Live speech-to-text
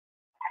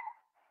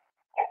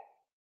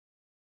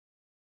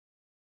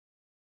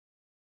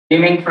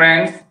Good evening,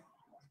 friends.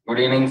 Good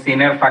evening,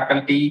 senior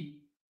faculty,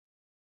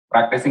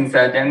 practicing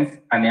surgeons,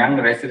 and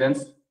young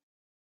residents.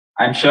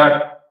 I'm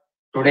sure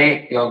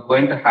today you're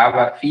going to have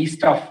a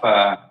feast of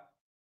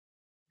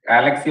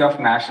galaxy of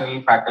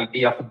national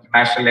faculty of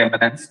international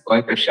eminence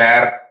going to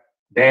share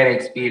their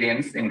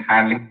experience in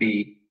handling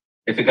the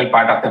difficult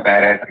part of the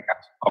bariatric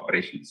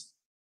operations.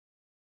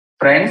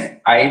 Friends,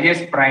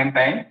 IAGES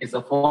Primetime is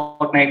a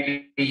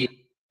fortnightly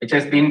which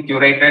has been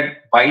curated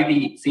by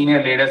the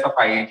senior leaders of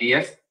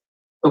IAGES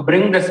to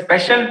bring the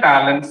special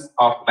talents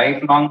of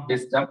lifelong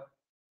wisdom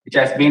which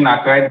has been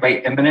acquired by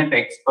eminent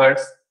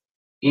experts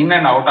in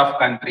and out of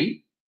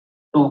country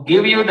to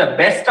give you the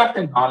best of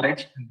the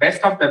knowledge and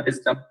best of the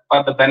wisdom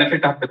for the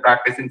benefit of the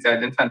practicing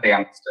surgeons and the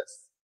youngsters.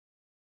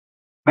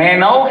 May I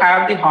now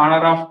have the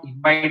honor of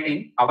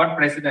inviting our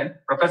president,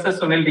 Professor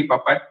Sunil D.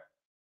 Papat.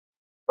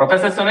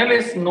 Professor Sunil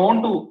is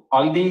known to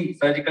all the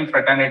surgical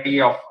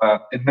fraternity of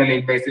minimally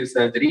invasive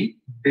surgery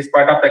in this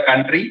part of the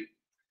country.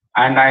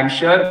 And I'm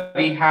sure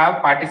we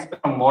have participants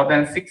from more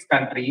than 6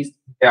 countries,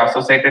 the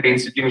associated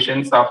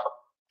institutions of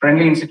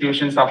friendly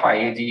institutions of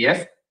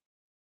IAGES.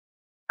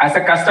 As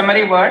a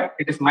customary word,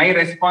 it is my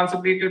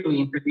responsibility to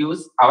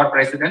introduce our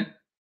president.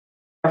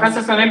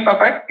 Professor Sunil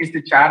Papat is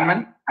the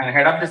chairman and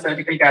head of the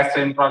surgical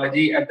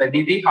gastroenterology at the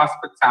Nidhi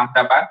Hospital,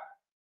 Ahmedabad.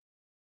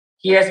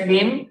 He has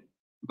been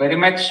very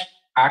much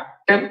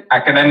active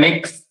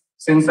academics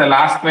since the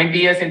last 20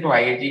 years into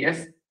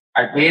IAGES.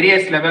 At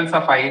various levels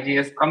of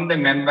IAGES, from the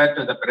member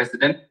to the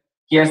president,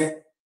 he has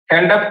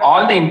held up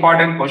all the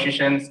important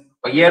positions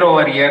year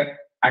over year,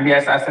 and he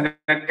has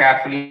ascended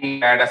carefully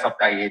ladders of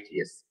the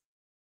IAGES.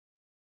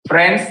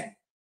 Friends,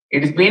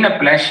 it has been a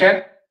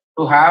pleasure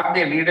to have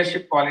the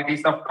leadership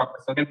qualities of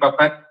Dr. Sunil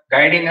Papat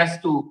guiding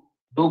us to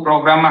do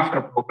program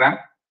after program,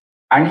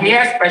 and he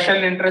has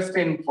special interest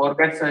in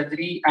foregut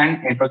surgery and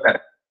endotherapy.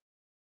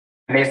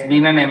 And he has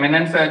been an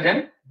eminent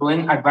surgeon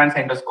doing advanced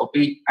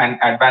endoscopy and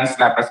advanced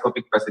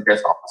laparoscopic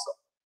procedures also.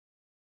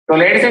 So,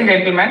 ladies and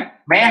gentlemen,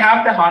 may I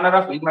have the honor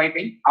of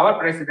inviting our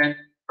president,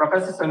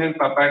 Professor Sunil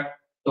Papat,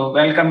 to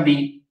welcome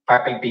the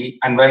faculty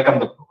and welcome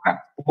the program.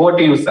 Over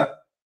to you, sir.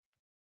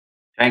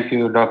 Thank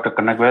you, Dr.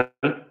 Kanagwal.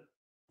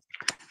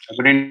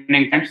 Good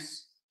evening,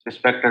 friends,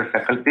 respected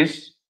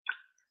faculties.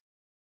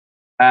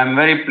 I am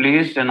very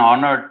pleased and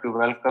honored to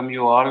welcome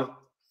you all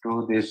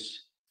to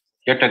this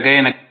yet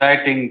again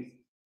exciting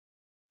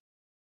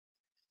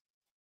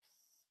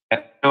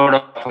episode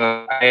of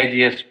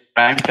IAGES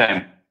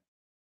Primetime.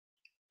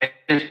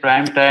 IAGES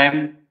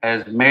Primetime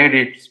has made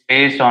its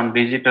space on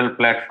digital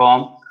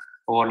platform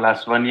over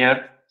last 1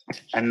 year,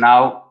 and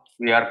now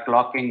we are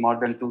clocking more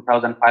than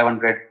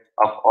 2,500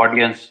 of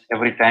audience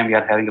every time we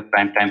are having a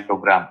primetime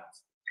program.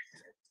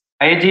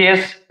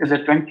 IAGES is a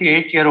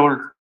 28-year-old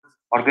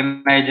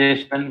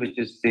organization which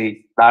is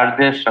the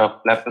largest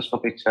of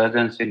laparoscopic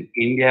surgeons in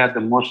India,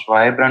 the most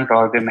vibrant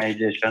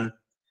organization,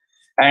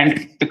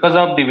 and because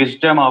of the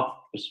wisdom of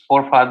its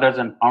forefathers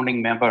and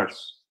founding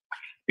members,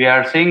 we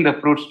are seeing the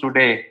fruits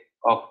today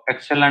of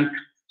excellent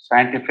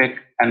scientific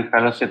and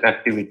fellowship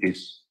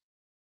activities.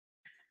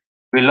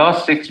 We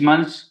lost 6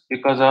 months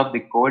because of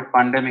the COVID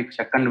pandemic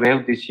second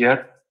wave this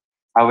year.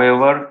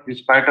 However, in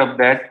spite of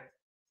that,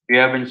 we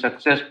have been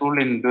successful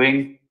in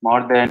doing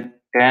more than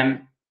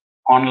 10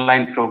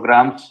 online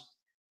programs,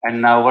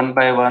 and now one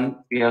by one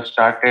we have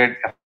started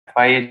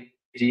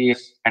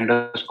FIAGES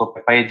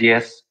endoscope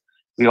FIAGES.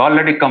 We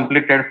already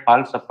completed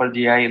Falls Upper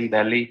GI in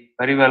Delhi,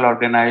 very well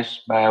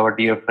organized by our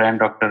dear friend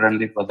Dr.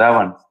 Randeep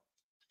Vadavan.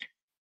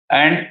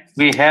 And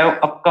we have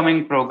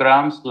upcoming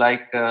programs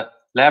like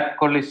Lab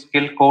Colli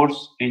Skill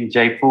Course in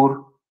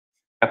Jaipur,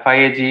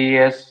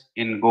 FIAGES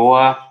in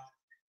Goa,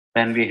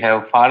 then we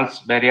have Falls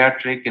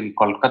Bariatric in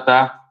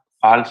Kolkata,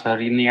 Falls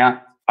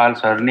hernia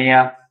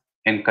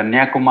in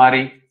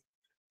Kanyakumari,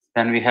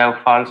 then we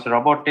have Falls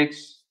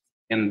Robotics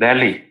in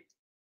Delhi,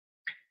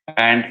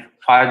 and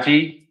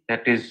FAGI,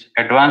 that is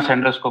Advanced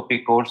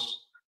Endoscopy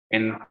course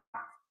in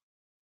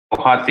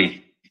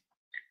Guwahati.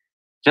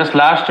 Just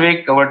last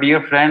week, our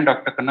dear friend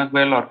Dr.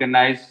 Kanagwal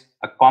organized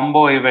a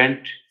combo event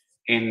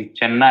in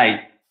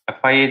Chennai,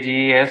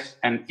 FIAGES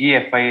and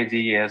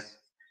EFIAGES,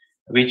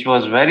 which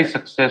was very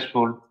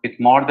successful with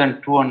more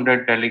than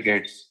 200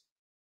 delegates,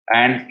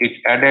 and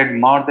it added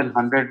more than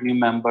 100 new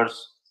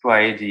members to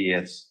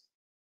IAGES.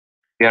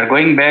 We are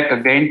going back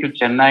again to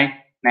Chennai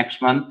next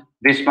month,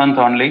 this month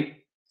only,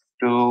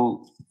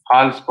 to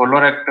Falls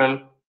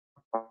Colorectal,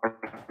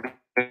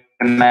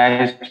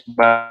 organized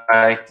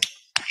by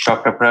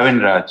Dr.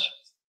 Pravin Raj.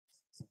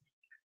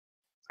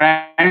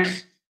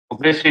 Friends,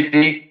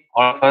 obesity,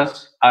 all of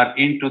us are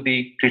into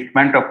the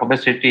treatment of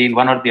obesity in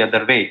one or the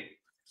other way.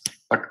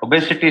 But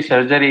obesity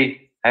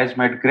surgery has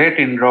made great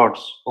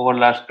inroads over the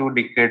last 2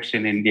 decades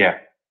in India.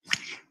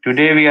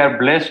 Today, we are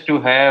blessed to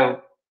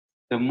have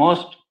the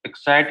most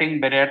exciting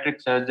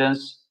bariatric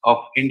surgeons of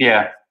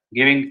India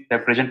giving their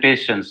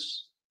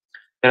presentations.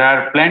 There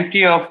are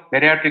plenty of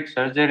bariatric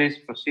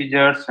surgeries,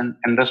 procedures, and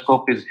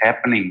endoscopies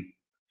happening.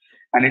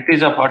 And it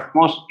is of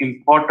utmost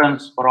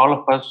importance for all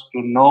of us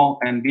to know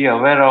and be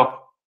aware of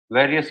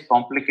various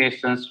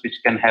complications which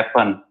can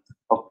happen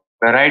of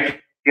variety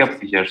of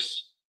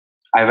procedures.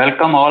 I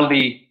welcome all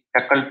the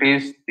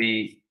faculties,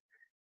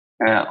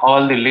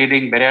 all the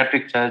leading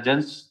bariatric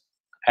surgeons,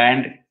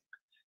 and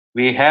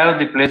we have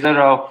the pleasure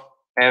of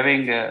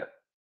having a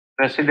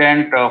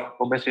President of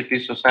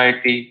Obesity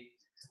Society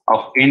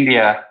of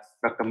India,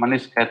 Dr.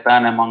 Manish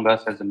Khaitan, among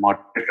us as a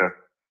moderator.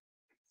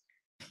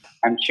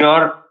 I'm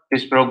sure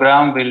this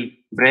program will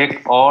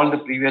break all the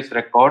previous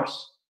records,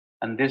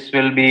 and this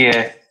will be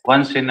a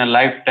once in a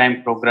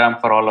lifetime program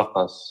for all of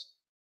us.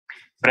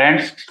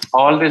 Friends,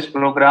 all these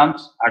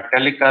programs are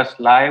telecast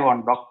live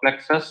on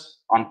DocPlexus,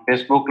 on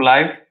Facebook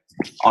Live,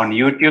 on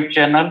YouTube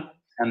channel,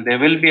 and they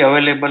will be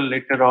available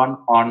later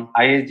on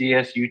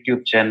IAGES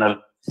YouTube channel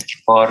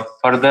for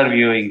further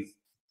viewing.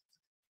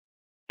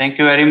 Thank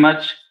you very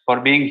much for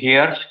being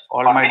here,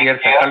 all my dear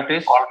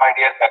faculties.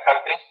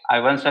 I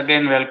once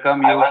again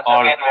welcome you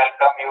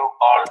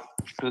all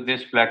to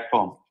this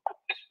platform.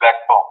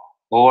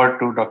 Over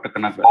to Dr.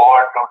 Kanagwal.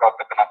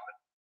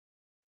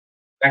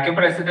 Thank you,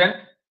 President.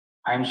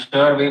 I'm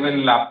sure we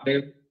will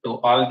update to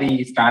all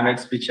the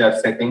standards which are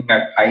setting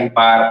at high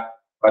bar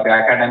for the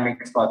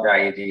academics for the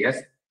IAGES.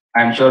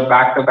 I'm sure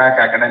back-to-back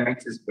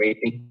academics is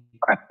waiting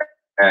for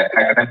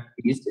academic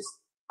feast is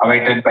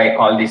awaited by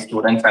all the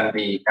students and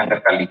the younger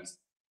colleagues.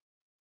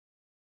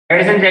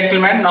 Ladies and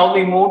gentlemen, now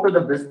we move to the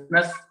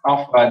business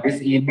of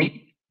this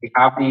evening. We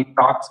have the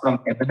talks from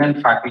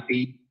eminent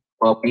faculty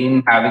who have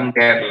been having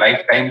their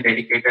lifetime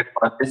dedicated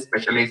for this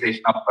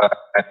specialization of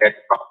bariatric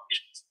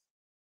operations,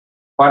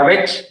 for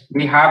which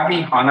we have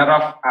the honor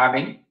of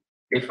having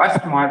the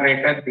first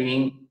moderator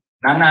being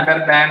none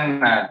other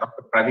than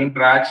Dr. Praveen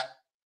Raj,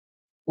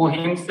 who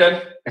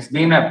himself has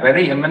been a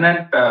very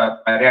eminent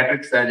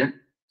bariatric surgeon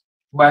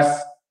who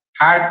has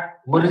had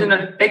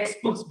original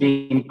textbooks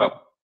being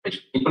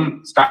published.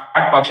 People start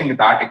publishing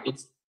the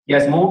articles. He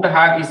has moved to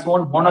have his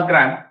own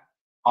monogram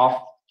of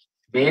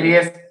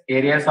various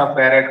areas of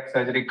bariatric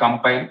surgery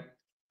compiled,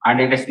 and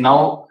it is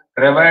now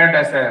revered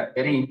as a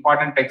very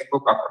important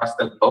textbook across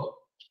the globe.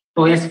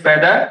 To his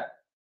feather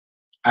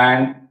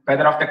and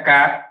feather of the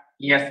cap,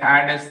 he has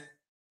had his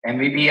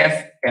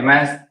MBBS,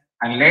 MS,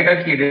 and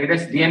later he did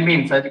his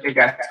DNB in surgical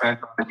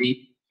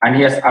gastroenterology, and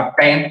he has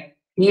obtained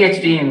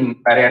PhD in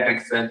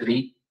bariatric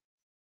surgery.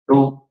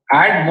 To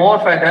add more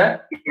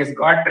further, he has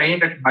got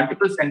trained at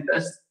multiple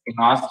centers in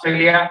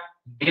Australia,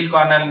 Weill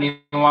Cornell, New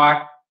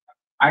York,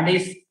 and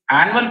his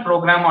annual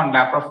program on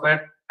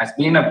laparoscopy has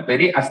been a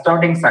very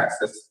astounding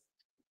success.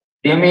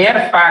 The mere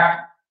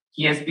fact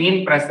he has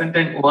been present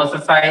in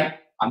OSSI,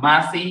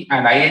 AMASI,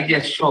 and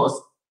IAGES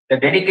shows the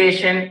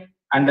dedication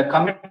and the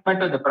commitment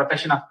to the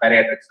profession of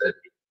bariatric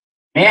surgery.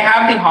 May I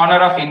have the honor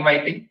of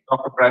inviting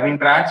Dr. Praveen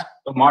Raj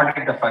to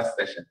moderate the first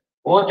session.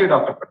 Over to you,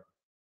 Dr. Praveen.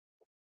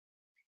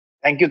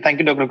 Thank you,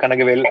 Dr.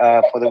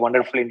 Kanagwal, for the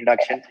wonderful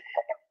introduction.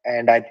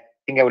 And I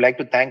think I would like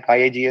to thank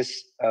IAGES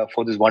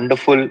for this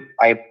wonderful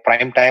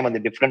prime time and the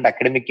different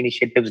academic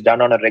initiatives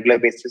done on a regular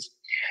basis.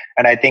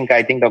 And I think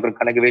Dr.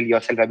 Kanagwal,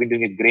 yourself have been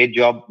doing a great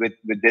job with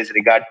this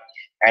regard.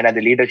 And at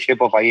the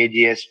leadership of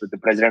IAGES, with the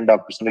President,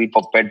 Dr. Sunil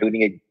Poppet,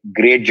 doing a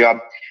great job.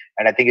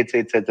 And I think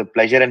it's a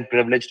pleasure and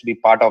privilege to be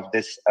part of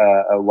this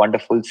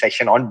wonderful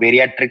session on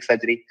bariatric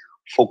surgery,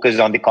 focused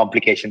on the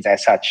complications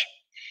as such.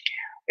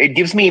 It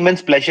gives me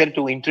immense pleasure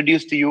to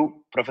introduce to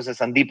you Professor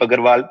Sandeep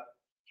Agarwal,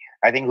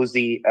 I think who's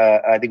the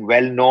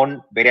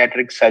well-known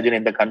bariatric surgeon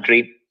in the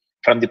country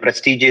from the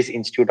prestigious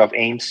Institute of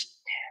AIIMS,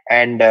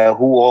 and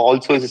who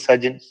also is a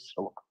surgeon,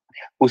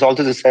 who's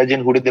also the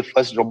surgeon who did the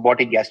first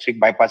robotic gastric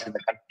bypass in the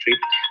country,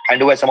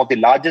 and who has some of the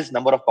largest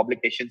number of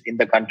publications in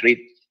the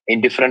country in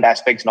different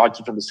aspects, not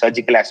just from the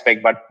surgical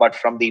aspect, but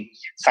from the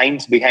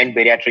science behind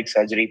bariatric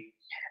surgery.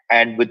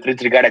 And with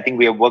this regard, I think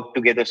we have worked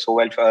together so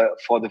well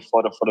for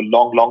a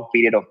long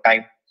period of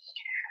time.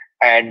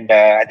 And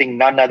I think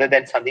none other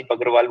than Sandeep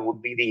Agarwal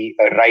would be the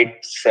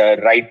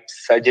right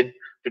surgeon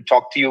to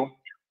talk to you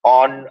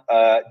on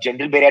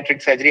general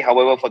bariatric surgery.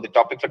 However, for the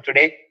topic for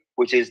today,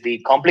 which is the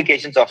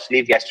complications of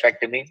sleeve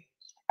gastrectomy,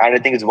 and I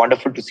think it's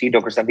wonderful to see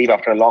Dr. Sandeep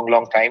after a long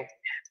time.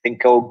 I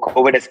think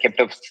COVID has kept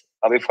us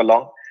away for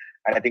long,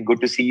 and I think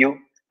good to see you.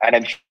 And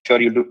I'm sure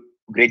you'll do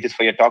great just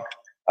for your talk.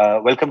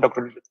 Welcome,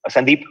 Dr.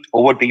 Sandeep.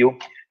 Over to you,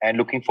 and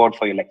looking forward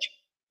for your lecture.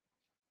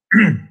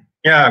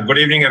 Yeah, good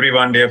evening,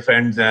 everyone, dear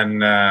friends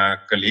and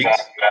colleagues.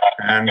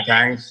 And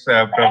thanks,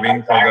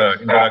 Praveen, for the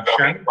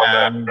introduction.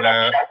 And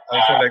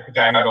also like to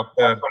thank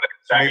Dr.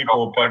 Sunil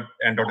Popat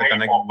and Dr.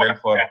 Kanagwal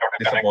for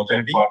this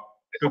opportunity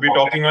to be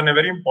talking on a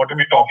very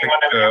important topic,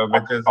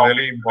 which is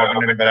really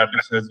important in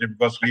bariatric surgery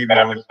because sleeve is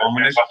one of the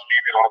commonest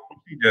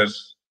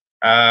procedures.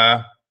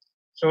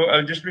 So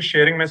I'll just be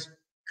sharing my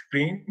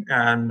screen.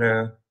 And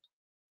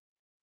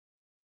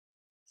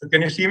so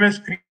can you see my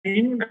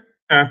screen?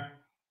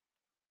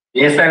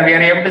 Yes, sir. We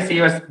are able to see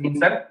your screen,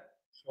 sir.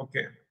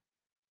 Okay.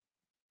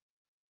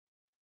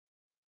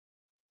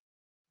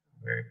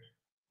 Great.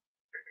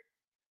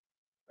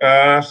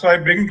 So I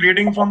bring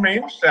greeting from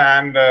AIIMS,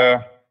 and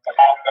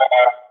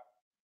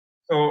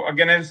So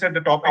again, as I said, the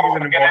topic is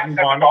an important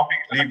one.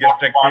 Sleeve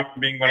gastrectomy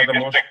being one of the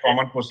most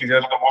common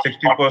procedures.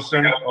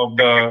 60% of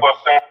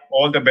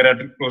all the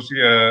bariatric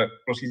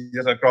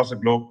procedures across the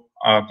globe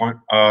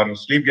are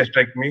sleeve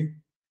gastrectomy.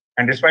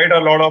 And despite a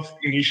lot of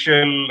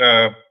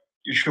initial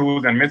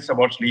issues and myths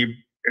about sleeve,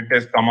 it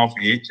has come of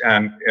age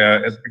and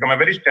has become a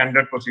very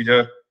standard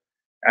procedure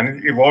and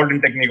it evolved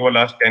in technique over the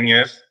last 10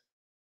 years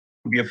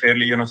to be a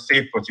fairly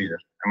safe procedure.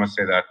 I must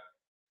say that.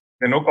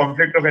 There's no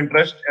conflict of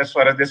interest as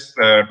far as this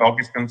talk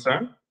is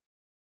concerned.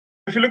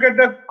 If you look at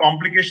the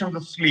complications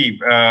of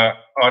sleeve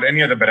or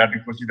any other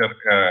bariatric procedure,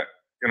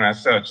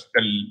 as such,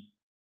 the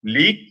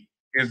leak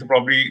is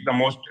probably the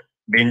most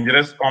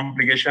dangerous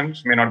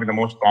complications, may not be the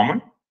most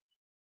common.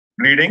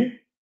 Bleeding,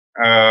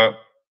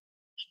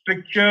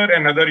 stricture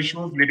and other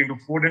issues leading to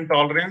food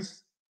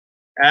intolerance,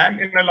 and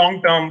in the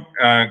long term,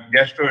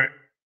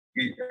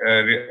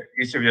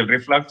 gastroesophageal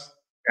reflux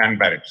and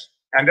Barrett's.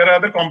 And there are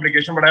other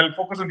complications, but I'll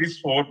focus on these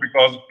 4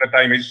 because the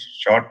time is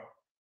short,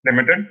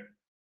 limited.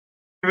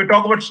 So we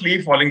talk about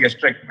sleeve falling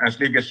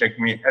sleeve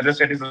gastrectomy. As I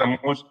said, it's the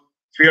most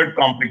feared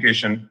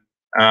complication.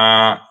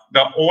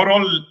 The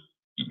overall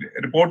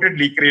reported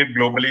leak rate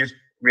globally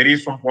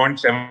varies from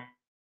 0.7,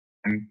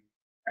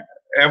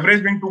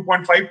 average being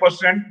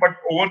 2.5%, but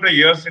over the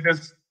years it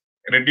has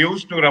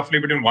reduced to roughly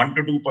between 1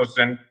 to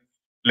 2%,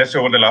 less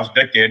over the last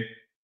decade.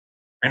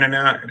 And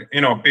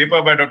in a paper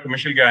by Dr.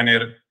 Michel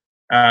Gainer,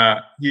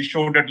 he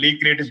showed that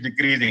leak rate is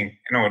decreasing,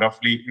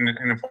 roughly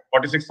in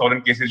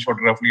 46,000 cases, showed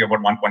roughly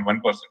about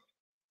 1.1%.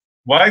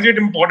 Why is it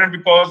important?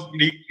 Because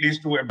leak leads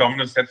to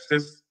abdominal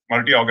sepsis,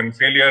 multi-organ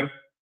failure,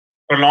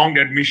 prolonged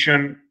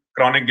admission,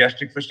 chronic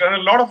gastric fistula,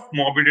 and a lot of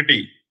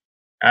morbidity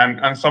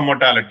and some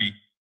mortality.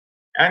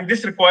 And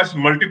this requires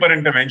multiple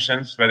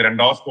interventions, whether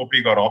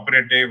endoscopic or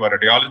operative or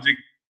radiologic.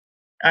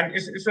 And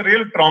it's a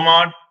real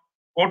trauma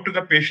both to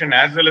the patient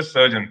as well as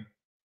surgeon.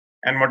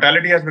 And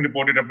mortality has been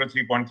reported up to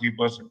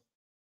 3.3%.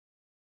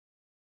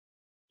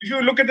 If you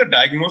look at the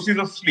diagnosis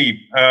of sleeve,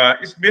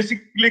 it's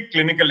basically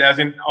clinical as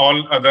in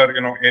all other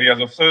areas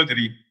of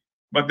surgery.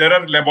 But there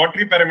are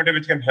laboratory parameters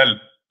which can help,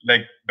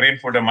 like brain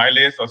fold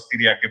amylase or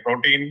C-reactive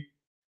protein.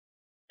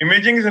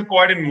 Imaging is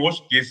required in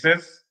most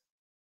cases,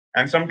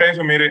 and sometimes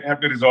we may have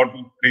to resort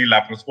to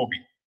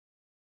re-laparoscopy.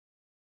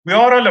 We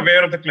are all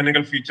aware of the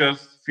clinical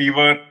features: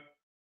 fever,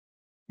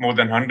 more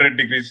than 100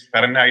 degrees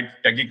Fahrenheit,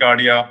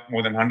 tachycardia,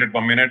 more than 100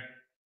 per minute,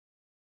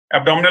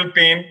 abdominal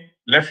pain,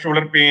 left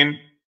shoulder pain,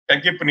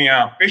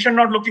 tachypnea, patient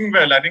not looking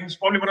well. I think it's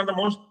probably one of the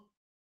most,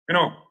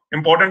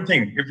 important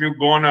thing. If you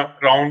go on a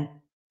round,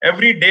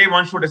 every day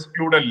one should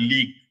exclude a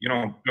leak,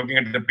 looking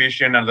at the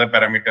patient and other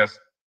parameters.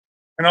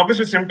 And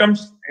obviously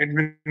symptoms, it's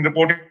been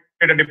reported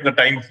at the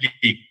time of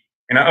leak.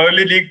 In an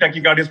early leak,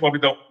 tachycardia is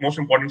probably the most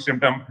important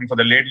symptom. And for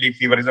the late leak,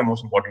 fever is the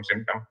most important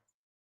symptom.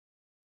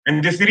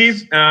 In this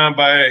series,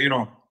 by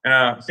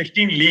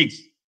 16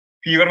 leaks,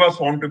 fever was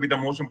found to be the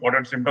most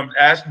important symptom,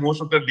 as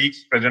most of the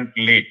leaks present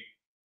late.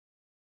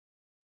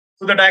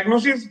 So the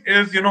diagnosis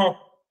is, you have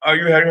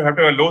to have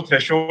a low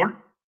threshold.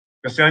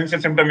 The essential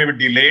symptom may be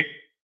delayed,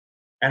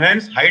 and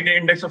hence high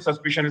index of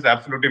suspicion is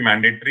absolutely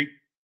mandatory.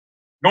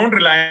 Don't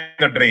rely on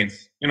the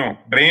drains.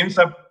 Drains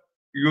are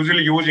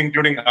usually used,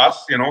 including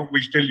us.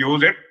 We still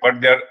use it,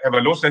 but they have a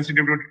low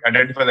sensitivity to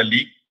identify the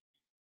leak.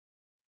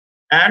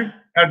 And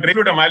drain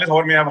fluid amylase,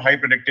 however, may have a high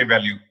predictive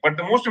value. But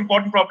the most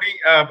important, probably,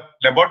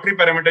 laboratory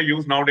parameter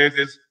used nowadays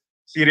is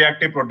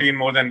C-reactive protein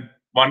more than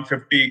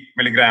 150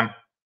 milligram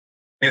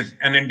is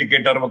an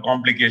indicator of a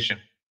complication.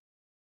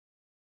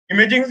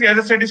 Imaging, as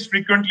I said, is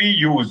frequently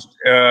used.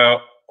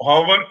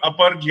 However,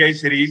 upper GI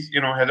series,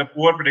 has a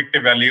poor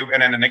predictive value,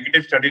 and in a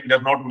negative study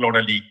does not rule out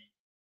a leak.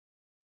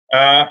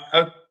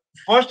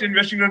 First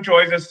investigation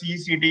choice is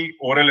CCT,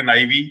 oral and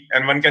IV,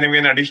 and one can have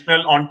an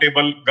additional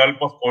on-table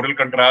gulp of oral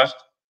contrast,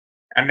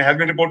 and has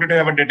been reported to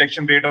have a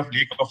detection rate of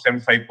leak of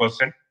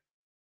 75%.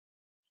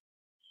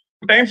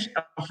 Sometimes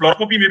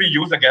fluoroscopy may be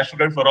used, a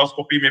gastrointestinal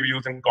fluoroscopy may be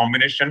used in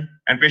combination,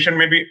 and patient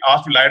may be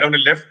asked to lie down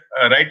the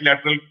right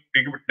lateral,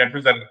 that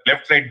means the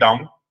left side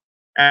down,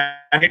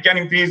 and it can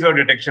increase the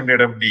detection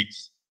rate of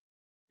leaks.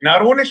 In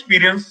our own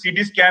experience,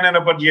 CT scan and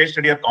upper GI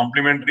study are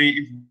complementary,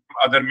 if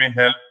other may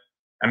help,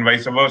 and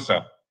vice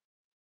versa.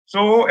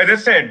 So, as I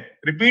said,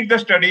 repeat the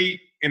study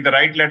in the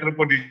right lateral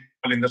position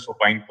in the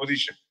supine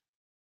position.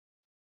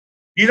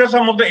 These are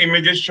some of the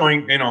images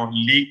showing,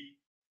 leak,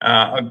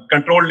 a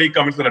controlled leak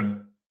coming to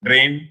the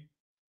drain.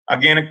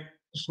 Again, a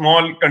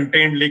small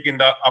contained leak in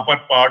the upper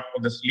part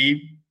of the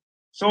sleeve.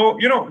 So,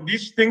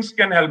 these things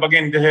can help.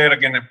 Again, here,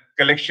 again, a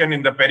collection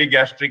in the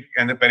perigastric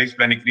and the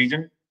perisplenic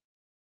region.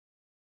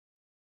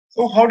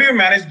 So, how do you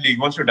manage leak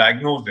once you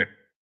diagnose it?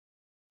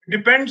 It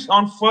depends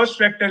on first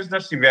factor is the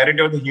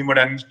severity of the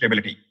hemodynamic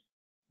stability.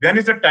 Then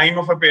is the time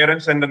of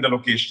appearance and then the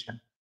location.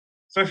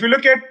 So, if you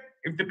look at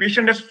if the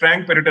patient has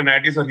frank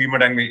peritonitis or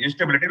hemodynamic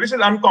instability, which is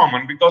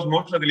uncommon because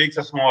most of the leaks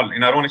are small.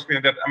 In our own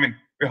experience,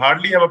 we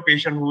hardly have a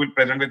patient who will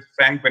present with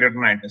frank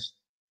peritonitis.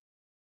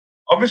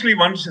 Obviously,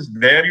 once it's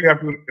there, you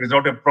have to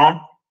resort to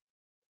prompt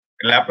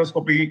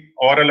laparoscopy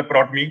or a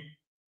laparotomy.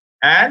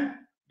 And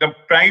the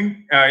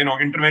prime,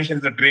 intervention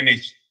is the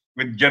drainage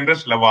with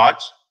generous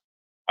lavage,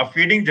 a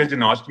feeding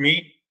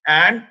jejunostomy,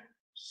 and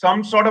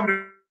some sort of,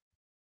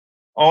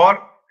 or,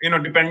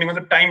 depending on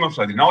the time of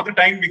surgery. Now the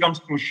time becomes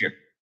crucial.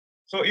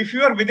 So if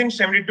you are within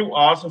 72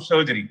 hours of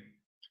surgery,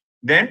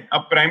 then a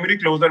primary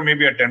closure may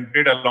be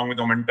attempted along with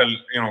omental,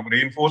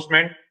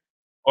 reinforcement,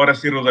 or a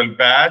serosal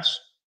patch,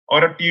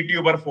 or a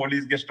T-tube or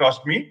Foley's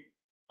gastrostomy.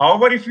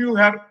 However, if you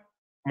have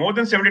more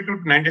than 72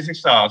 to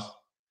 96 hours,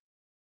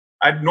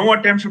 no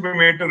attempt should be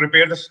made to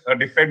repair the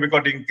defect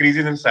because it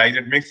increases in size.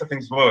 It makes the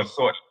things worse.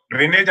 So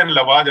drainage and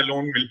lavage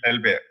alone will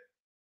help here.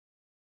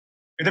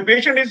 If the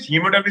patient is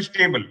hemodynamically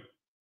stable,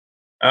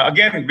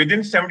 again,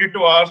 within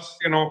 72 hours,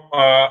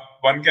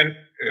 one can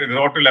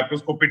resort to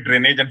laparoscopic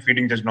drainage and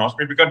feeding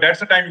jejunostomy because that's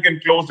the time you can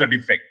close the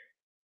defect.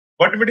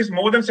 But if it is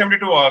more than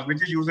 72 hours,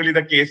 which is usually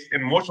the case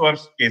in most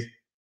worst cases,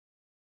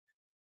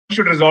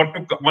 should resort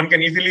to, one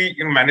can easily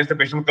manage the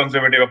patient with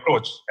conservative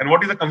approach. And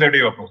what is a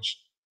conservative approach?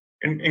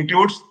 It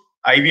includes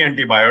IV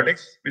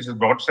antibiotics, which is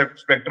broad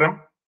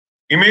spectrum,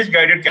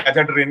 image-guided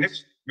catheter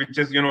drainage, which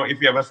is,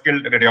 if you have a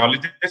skilled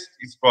radiologist,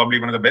 it's probably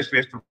one of the best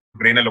ways to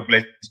drain a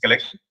localized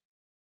collection.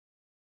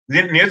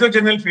 Then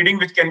nasogeneral feeding,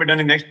 which can be done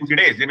in the next 2-3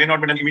 days. They may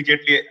not be done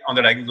immediately on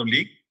the diagnosis of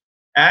leak.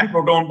 And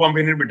proton pump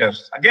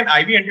inhibitors. Again,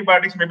 IV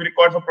antibiotics may be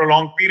required for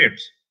prolonged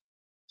periods.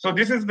 So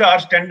this is our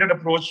standard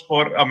approach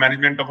for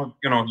management of a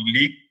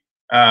leak,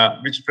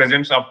 which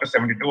presents after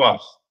 72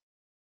 hours.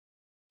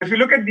 If you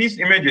look at these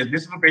images,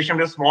 this is a patient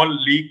with a small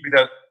leak with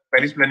a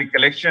perisplenic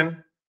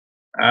collection,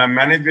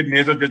 managed with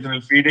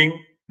nasojejunal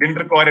feeding, didn't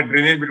require a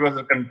drainage, but it was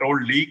a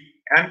controlled leak.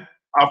 And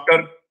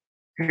after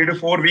 3 to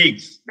 4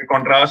 weeks, the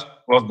contrast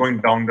was going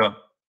down the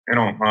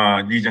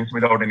G-junction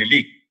without any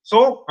leak.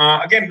 So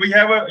again, we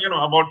have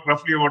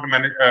roughly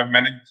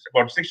manage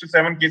about 6 to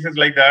 7 cases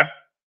like that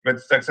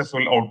with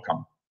successful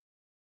outcome.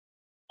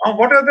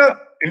 What are the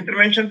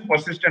intervention for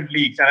persistent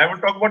leaks? And I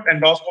will talk about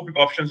endoscopic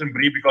options in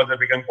brief because they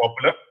become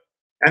popular.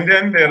 And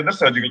then there are the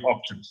surgical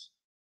options.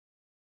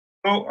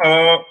 So what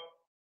are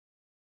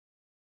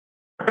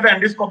the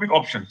endoscopic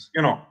options?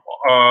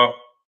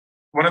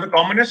 One of the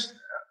commonest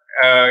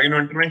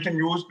intervention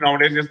used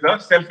nowadays is the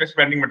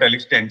self-expanding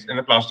metallic stents and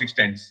the plastic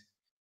stents.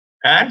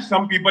 And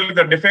some people, if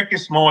the defect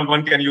is small,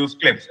 one can use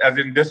clips. As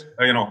in this,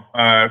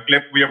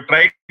 clip, we have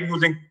tried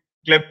using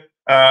clip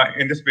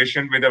in this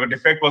patient where the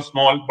defect was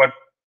small but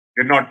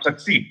did not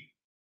succeed.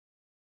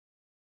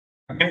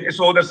 And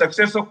so the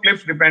success of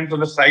clips depends on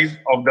the size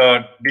of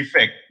the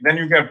defect. Then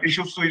you have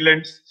tissue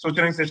sealants,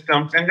 suturing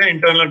systems, and then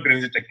internal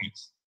drainage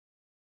techniques.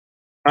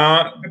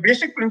 The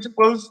basic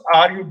principles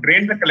are you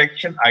drain the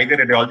collection either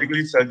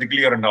radiologically,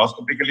 surgically, or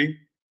endoscopically.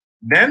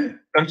 Then,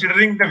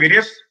 considering the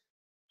various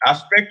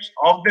aspects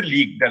of the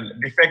leak, the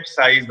defect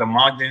size, the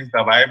margins,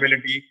 the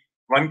viability,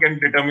 one can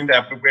determine the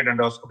appropriate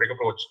endoscopic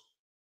approach.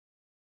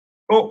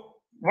 So,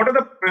 what are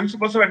the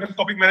principles of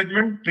endoscopic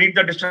management? Treat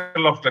the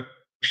distal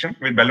obstruction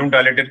with balloon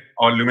dilated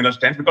or luminal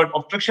stents, because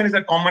obstruction is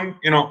a common,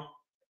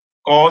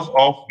 cause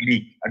of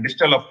leak, a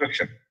distal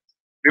obstruction.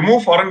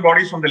 Remove foreign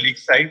bodies from the leak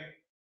site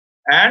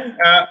and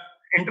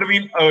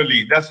intervene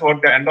early. That's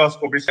what the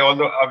endoscopy say.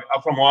 Although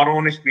from our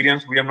own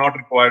experience, we have not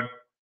required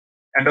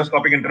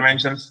endoscopic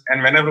interventions,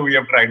 and whenever we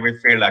have tried, we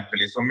failed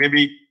actually. So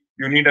maybe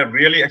you need a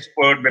really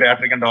expert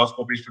bariatric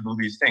endoscopist to do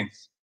these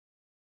things.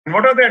 And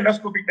what are the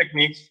endoscopic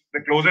techniques?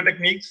 The closure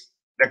techniques,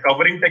 the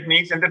covering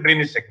techniques, and the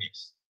drainage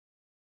techniques.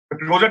 The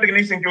closure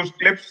techniques include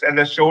clips, as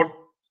I showed,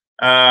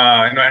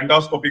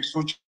 endoscopic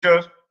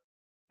sutures,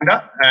 and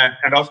the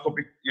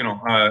endoscopic,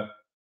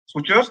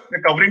 sutures.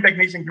 The covering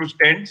techniques include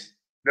stents,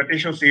 the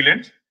tissue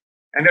sealants,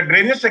 and the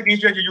drainage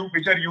techniques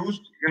which are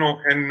used,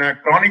 in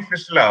chronic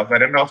fistulas, the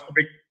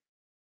endoscopic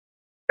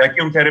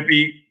vacuum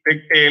therapy,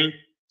 pigtail,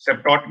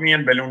 septotomy,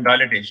 and balloon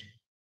dilatation.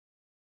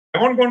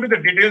 I won't go into the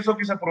details of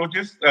these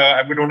approaches.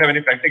 We don't have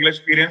any practical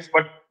experience,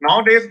 but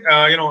nowadays,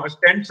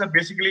 stents are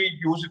basically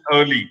used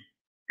early.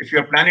 If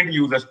you're planning to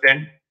use a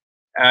stent,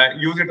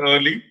 use it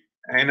early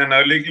in an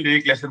early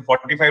leak, less than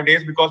 45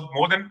 days, because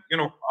more than,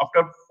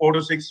 after 4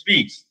 to 6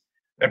 weeks,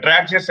 the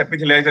tracts gets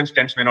epithelialized and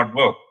stents may not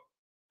work.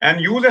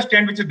 And use a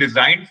stent which is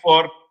designed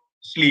for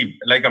sleeve,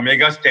 like a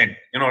mega stent,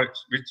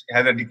 which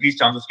has a decreased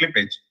chance of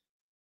slippage.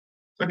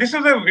 So this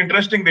is an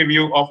interesting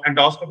review of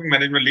endoscopic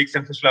management leaks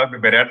and fistula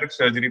with bariatric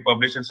surgery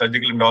published in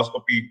Surgical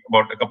Endoscopy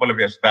about a couple of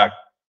years back,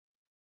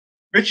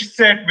 which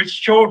said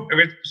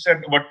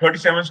about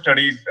 37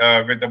 studies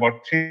with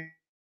about 3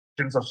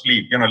 of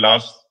sleep,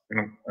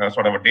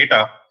 sort of a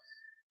data,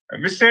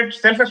 which said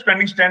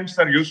self-expanding stents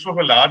are useful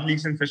for large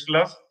leaks and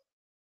fistulas.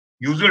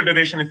 Usual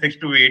duration is 6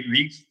 to 8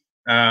 weeks,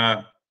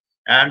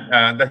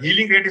 and the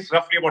healing rate is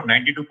roughly about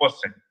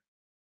 92%.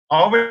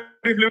 However,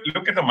 if you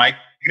look at the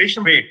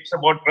migration rate, it's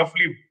about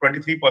roughly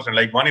 23%,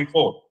 like 1 in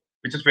 4,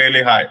 which is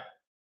fairly high.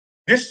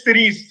 This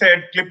series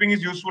said clipping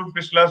is useful for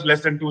fistulas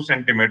less than 2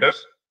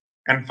 centimeters,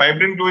 and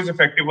fibrin glue is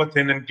effective for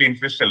thin and clean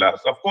fistulas.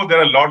 Of course, there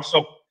are lots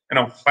of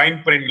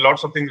fine print,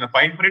 lots of things in the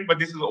fine print, but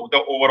this is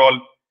the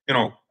overall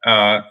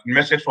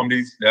message from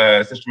this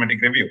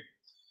systematic review.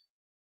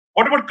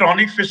 What about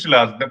chronic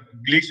fistulas, the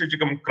leaks which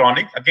become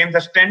chronic? Again, the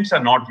stents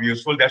are not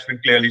useful. That's been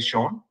clearly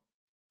shown.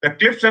 The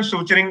clips and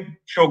suturing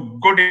show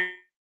good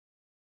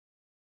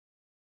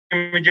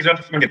images of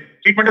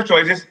treatment of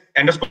choice is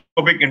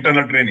endoscopic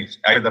internal drainage,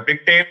 either the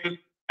pigtail,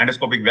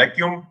 endoscopic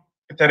vacuum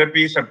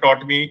therapy,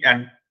 septotomy,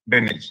 and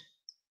drainage.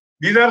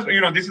 These are,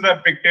 this is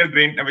the pigtail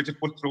drain which is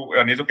put through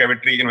a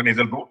nasocavity,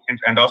 nasal route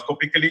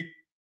endoscopically.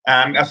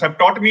 And a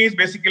septotomy is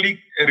basically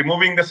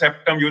removing the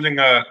septum using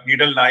a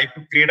needle knife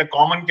to create a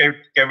common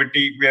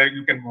cavity where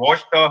you can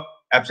wash the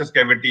abscess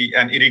cavity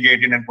and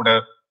irrigate it and put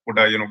a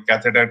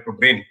catheter to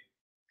drain.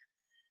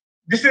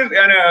 This is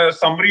a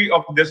summary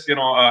of this,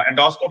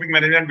 endoscopic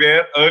management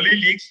where early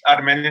leaks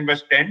are managed by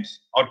stents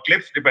or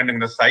clips depending on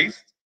the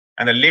size,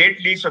 and the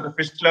late leaks of the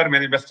fistula are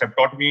managed by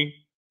septotomy,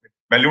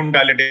 balloon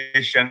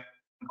dilatation,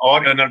 or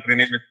internal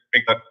drainage with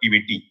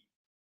EVT.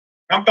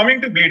 Now coming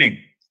to bleeding.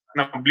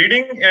 Now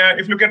bleeding,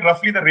 if you look at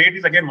roughly the rate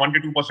is again 1 to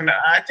 2%.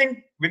 I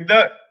think with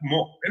the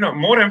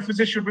more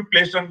emphasis should be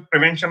placed on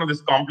prevention of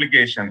this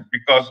complication,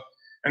 because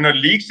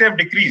leaks have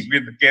decreased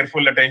with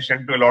careful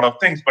attention to a lot of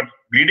things, but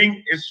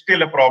bleeding is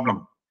still a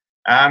problem.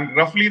 And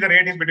roughly the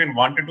rate is between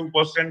 1 to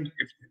 2%.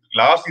 If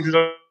last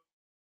season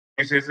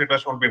it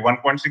was shown to be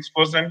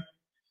 1.6%.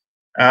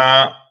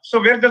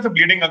 So where does the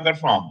bleeding occur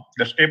from?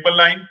 The staple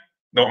line,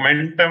 the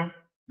omentum,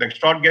 the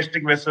short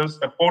gastric vessels,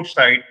 the port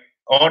side,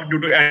 or due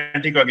to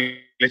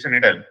anticoagulation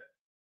itself.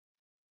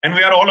 And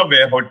we are all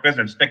aware how it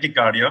presents: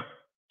 tachycardia,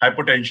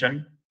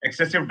 hypotension,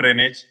 excessive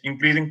drainage,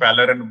 increasing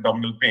pallor, and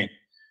abdominal pain.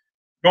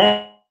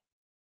 Don't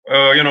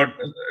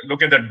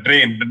look at the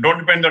drain. Don't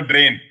depend on the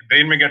drain.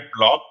 Drain may get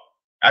blocked.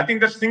 I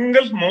think the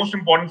single most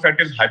important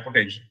factor is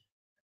hypotension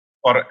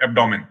or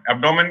abdomen.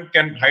 Abdomen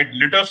can hide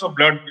liters of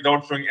blood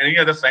without showing any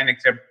other sign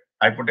except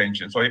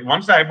hypotension. So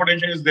once the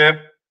hypotension is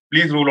there,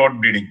 please rule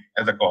out bleeding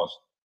as a cause.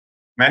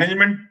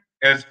 Management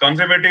is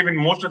conservative in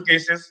most of the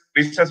cases.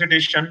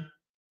 Resuscitation,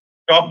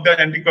 stop the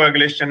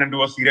anticoagulation and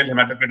do a serial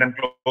hematocrit and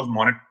close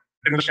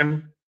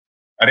monitoring,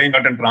 arrange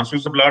and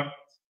transfuse the blood.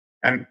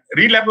 And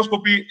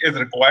re-laparoscopy is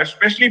required,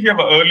 especially if you have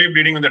early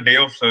bleeding on the day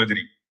of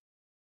surgery,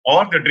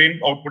 or the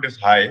drain output is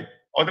high,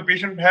 or the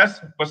patient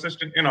has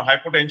persistent,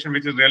 hypotension,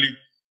 which is really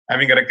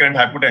having a recurrent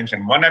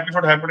hypotension. One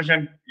episode of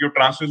hypotension, you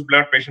transfuse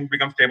blood, patient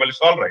becomes stable, it's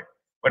all right.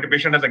 But if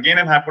patient has again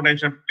an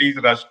hypotension, please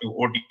rush to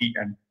OT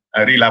and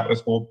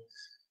re-laparoscope.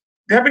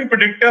 There have been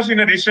predictors in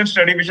a recent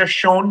study which have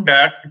shown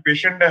that the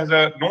patient has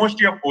no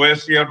history of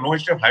OSA or no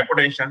history of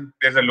hypotension,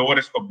 there's a lower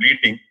risk of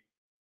bleeding.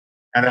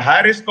 And the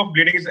high risk of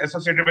bleeding is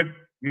associated with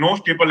no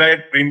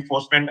stapler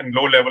reinforcement and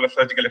low level of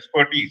surgical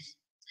expertise.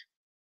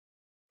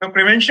 So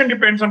prevention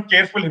depends on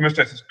careful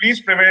hemostasis.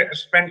 Please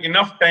spend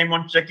enough time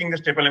on checking the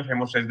staple lymph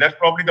hemostasis. That's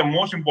probably the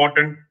most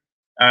important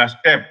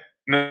step.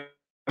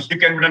 It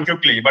can be done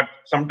quickly, but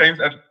sometimes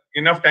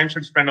enough time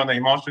should spend on the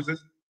hemostasis.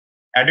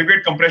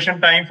 Adequate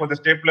compression time for the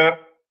stapler.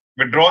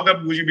 Withdraw the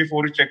bougie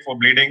before you check for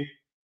bleeding.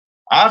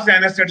 Ask the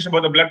anesthetist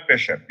about the blood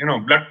pressure.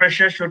 Blood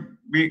pressure should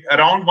be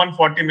around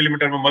 140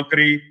 millimeter of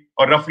mercury,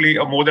 or roughly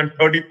more than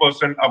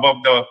 30% above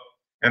the,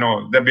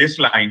 the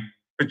baseline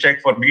to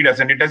check for bleed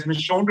ascent. It has been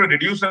shown to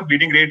reduce the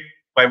bleeding rate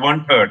by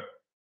 1/3.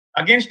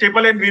 Again,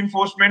 staple line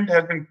reinforcement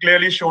has been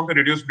clearly shown to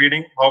reduce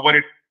bleeding. However,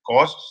 it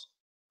costs.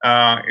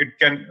 It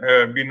can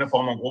be in the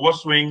form of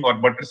overswing or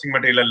buttressing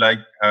material like,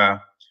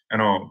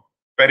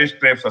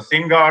 peristraps or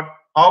Singard.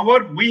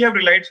 However, we have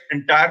relied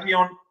entirely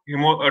on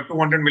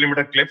 200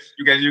 millimeter clips.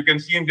 You can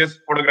see in this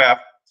photograph,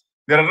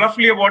 there are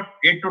roughly about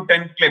 8 to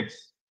 10 clips.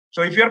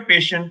 So if you're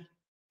patient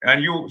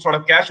and you sort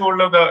of catch hold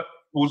of the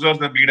oozers,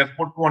 the bleeders,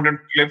 put 200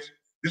 clips,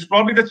 this is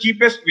probably the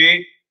cheapest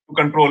way to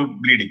control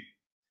bleeding.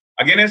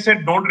 Again, I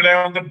said, don't rely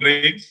on the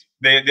drains.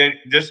 They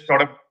just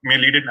sort of may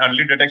lead in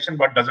early detection,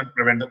 but doesn't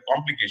prevent the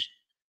complication.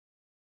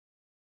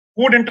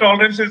 Food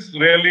intolerance is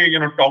really,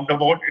 talked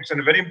about. It's a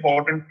very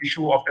important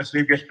issue after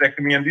sleeve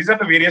gastrectomy, and these are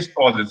the various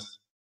causes.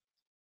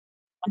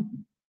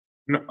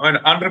 An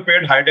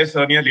unrepaired hiatus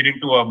hernia leading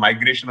to a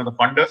migration of the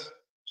fundus,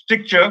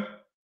 stricture,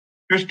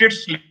 twisted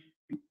sleeve,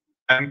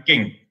 and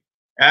king.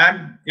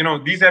 And,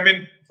 these have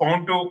been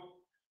found to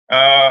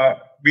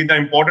be the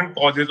important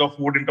causes of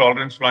food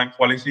intolerance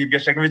following sleeve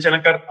gastrectomy, which can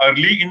occur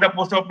early in the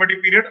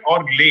postoperative period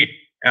or late,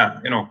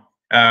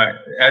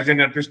 as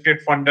in a twisted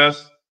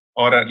fundus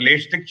or a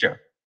late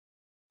stricture.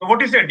 So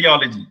what is the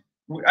etiology?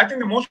 I think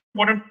the most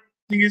important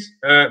thing is,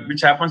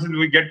 which happens is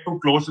we get too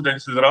close to the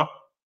incisura,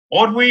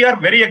 or we are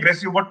very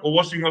aggressive about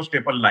overswing of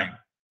staple line.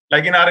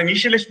 Like in our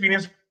initial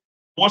experience,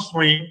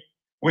 overswing,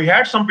 we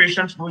had some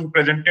patients who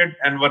presented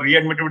and were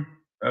readmitted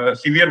with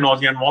severe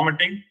nausea and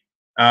vomiting.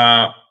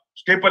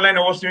 Staple line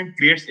overswing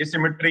creates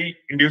asymmetry,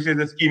 induces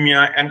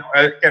ischemia, and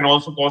can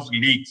also cause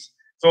leaks.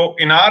 So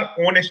in our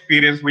own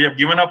experience, we have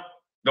given up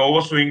the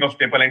overswing of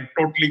staple line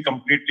totally,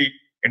 completely.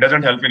 It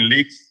doesn't help in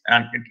leaks,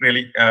 and it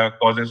really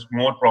causes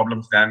more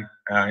problems than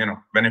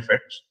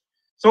benefits.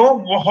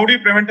 So how do you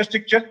prevent a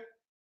stricture?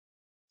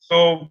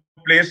 So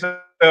place a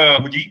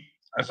bougie.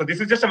 So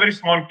this is just a very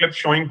small clip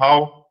showing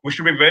how we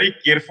should be very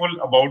careful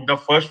about the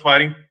first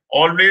firing.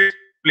 Always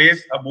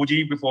place a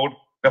bougie before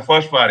the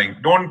first firing.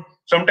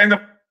 Sometimes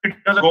the it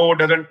doesn't go,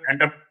 doesn't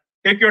enter,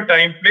 take your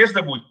time, place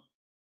the bougie.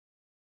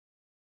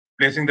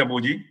 Placing the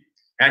bougie.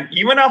 And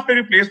even after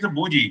you place the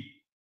bougie,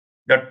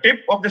 the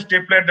tip of the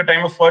stapler at the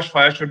time of first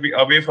fire should be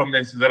away from the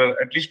incisor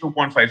at least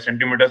 2.5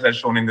 centimeters as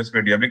shown in this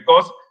video,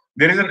 because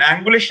there is an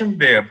angulation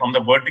there from the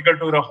vertical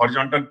to the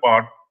horizontal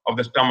part of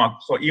the stomach.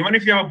 So even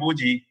if you have a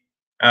bougie,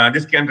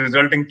 this can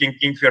result in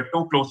kinking if you are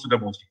too close to the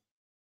bougie.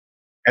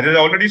 As I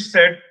already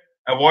said,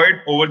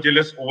 avoid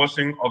overzealous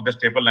overswing of the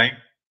staple line,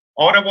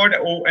 or avoid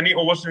any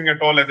overswing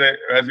at all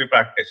as we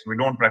practice. We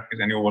don't practice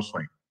any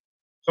overswing.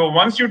 So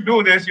once you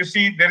do this, you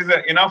see there is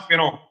enough,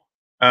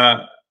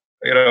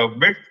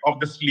 width of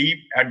the sleeve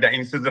at the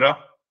incisora,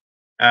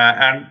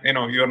 and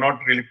you're not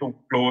really too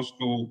close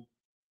to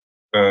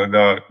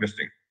this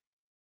thing.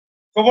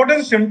 So what are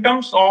the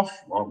symptoms of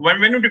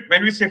when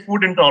we say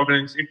food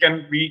intolerance? It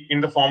can be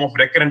in the form of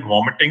recurrent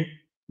vomiting,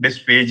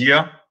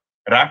 dysphagia,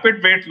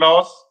 rapid weight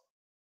loss,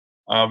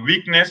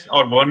 weakness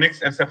or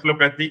vernix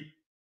encephalopathy,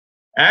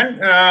 and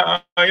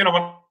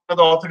one of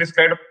the author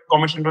described a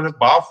common symptoms as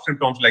BAF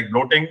symptoms like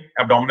bloating,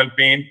 abdominal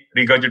pain,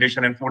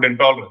 regurgitation, and food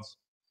intolerance.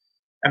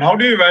 And how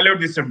do you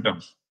evaluate these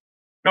symptoms?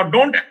 Now,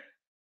 don't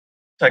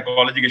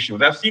psychological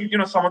issues. I've seen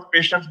some of the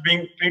patients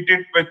being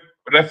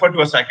referred to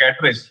a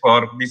psychiatrist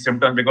for these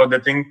symptoms because they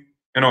think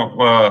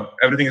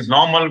everything is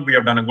normal. We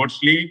have done a good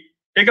sleep.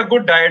 Take a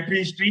good dietary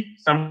history.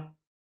 Some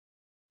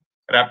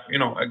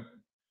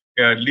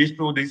leads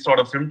to these sort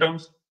of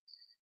symptoms.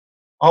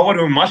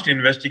 However, we must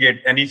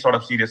investigate any sort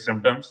of serious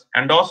symptoms.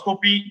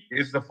 Endoscopy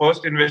is the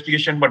first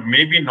investigation, but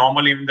may be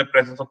normal in the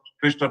presence of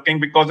twist or king,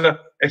 because the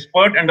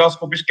expert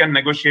endoscopist can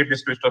negotiate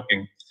this twist or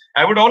king.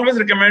 I would always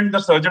recommend the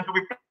surgeon to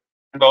be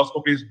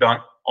endoscopy is done,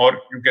 or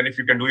if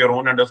you can do your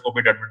own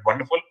endoscopy, that would be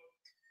wonderful.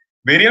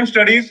 Barium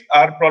studies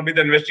are probably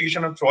the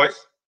investigation of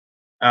choice,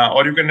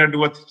 or you can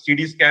do a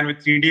CD scan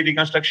with 3D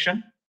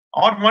reconstruction,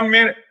 or one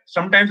may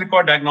sometimes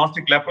require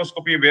diagnostic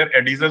laparoscopy where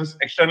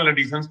external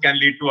adhesions can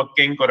lead to a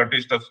kink or a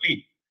twist of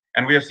sleeve.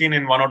 And we have seen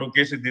in 1 or 2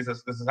 cases this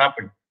has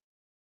happened.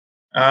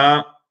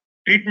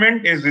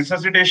 Treatment is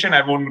resuscitation.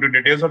 I won't go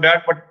into details of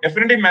that, but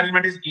definitive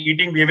management is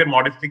eating behavior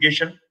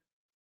modification,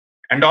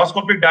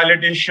 endoscopic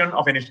dilatation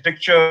of any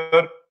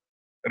stricture,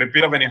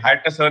 repair of any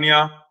hiatus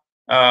hernia,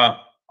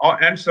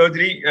 and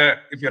surgery.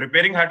 If you're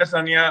repairing hiatus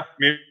hernia,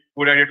 maybe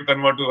good idea to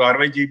convert to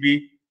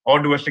RYGB or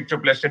do a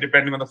stricturoplasty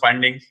depending on the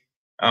findings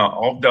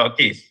of the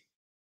case.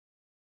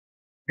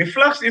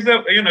 Reflux is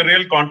a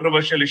real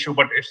controversial issue,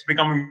 but it's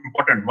become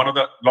important. One of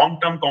the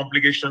long-term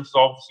complications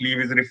of sleeve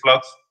is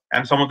reflux,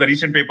 and some of the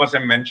recent papers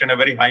have mentioned a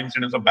very high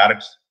incidence of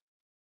Barrett's.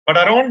 But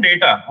our own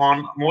data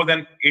on more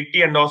than 80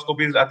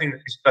 endoscopies, I think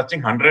it's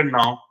touching 100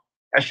 now,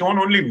 has shown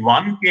only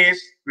one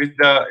case with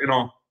the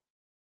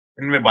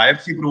in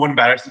biopsy-proven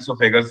Barrett's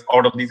esophagus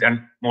out of these,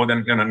 and more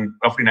than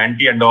roughly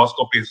 90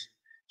 endoscopies.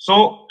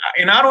 So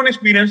in our own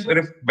experience,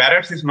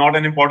 Barrett's is not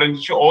an important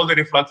issue. All the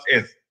reflux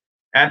is.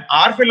 And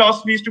our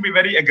philosophy is to be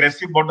very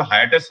aggressive about the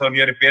hiatus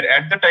hernia repair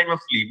at the time of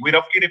sleep. We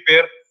roughly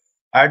repair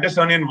hiatus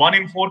hernia in 1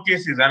 in 4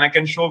 cases. And I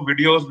can show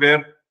videos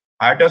where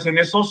hiatus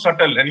hernia is so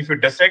subtle. And if you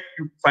dissect,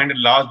 you find a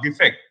large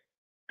defect.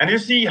 And you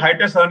see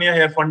hiatus hernia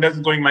here, fundus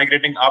is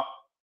migrating up.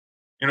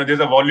 There's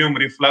a volume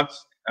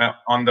reflux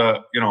on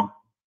the,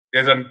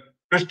 there's a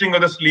twisting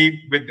of the sleeve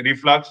with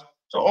reflux.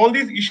 So all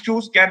these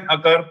issues can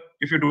occur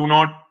if you do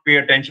not pay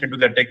attention to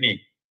that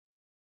technique.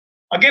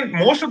 Again,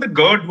 most of the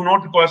GERD do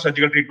not require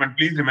surgical treatment.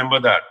 Please remember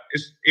that.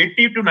 It's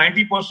 80 to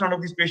 90%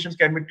 of these patients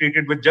can be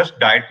treated with just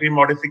dietary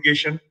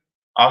modification,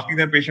 asking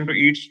the patient to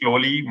eat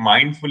slowly,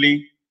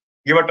 mindfully,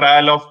 give a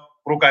trial of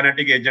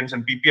prokinetic agents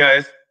and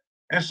PPIs.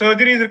 And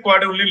surgery is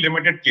required only in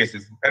limited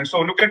cases. And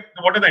so look at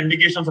what are the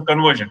indications of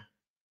conversion.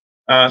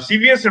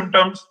 Severe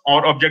symptoms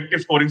or objective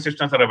scoring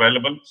systems are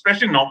available,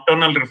 especially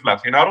nocturnal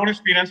reflux. In our own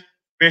experience,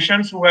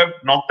 patients who have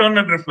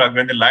nocturnal reflux,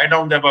 when they lie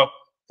down, they have a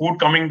food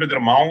coming into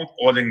their mouth,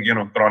 causing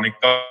chronic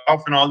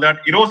cough and all that.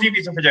 Erosive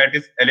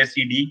esophagitis,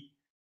 LACD,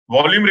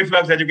 volume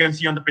reflux, as you can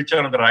see on the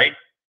picture on the right,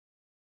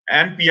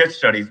 and pH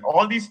studies.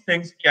 All these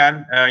things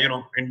can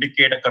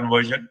indicate a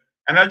conversion.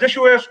 And I'll just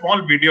show you a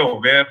small video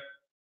where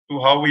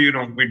to how we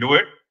do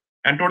it.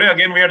 And today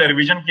again we had a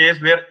revision case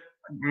where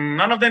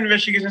none of the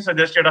investigations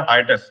suggested a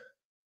hiatus,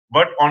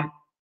 but on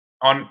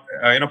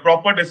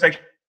proper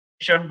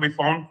dissection we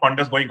found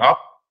fundus going up.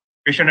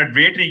 Patient had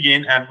weight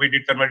regain, and we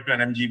did convert it to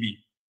an MGB.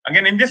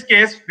 Again, in this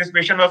case, this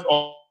patient was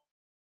all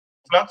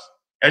flux.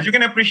 As you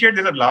can appreciate,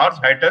 there's a large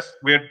hiatus.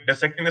 We're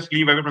dissecting the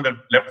sleeve away from the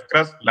left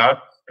crust,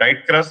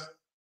 right crust.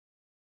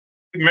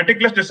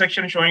 Meticulous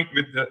dissection showing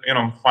with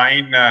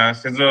fine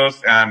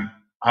scissors and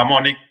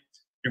harmonic.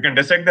 You can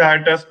dissect the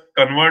hiatus,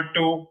 convert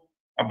to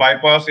a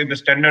bypass in the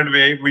standard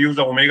way. We use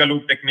the omega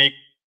loop technique.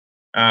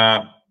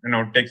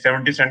 Take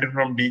 70 centimeters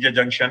from DJ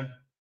junction.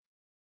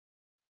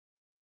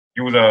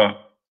 Use a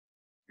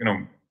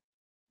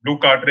blue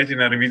cartridge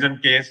in a revision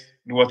case.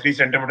 Do a 3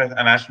 centimeter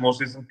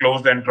anastomosis and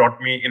close the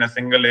enterotomy in a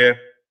single layer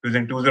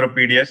using 20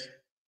 PDS.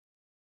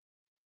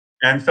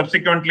 And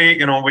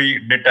subsequently, we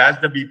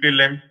detach the BP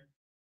limb,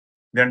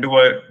 then do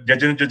a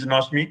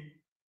jejunostomy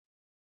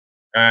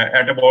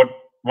at about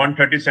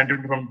 130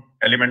 centimeter from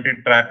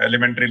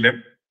elementary lip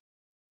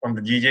from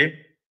the GJ.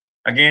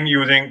 Again,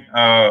 using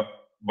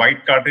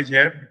white cartridge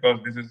here because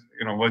this is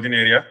virgin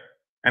area,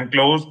 and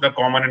close the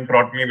common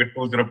enterotomy with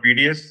 20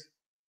 PDS.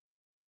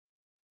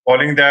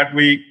 Following that,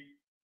 we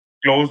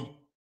close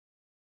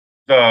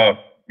the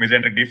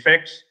mesenteric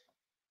defects,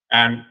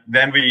 and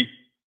then we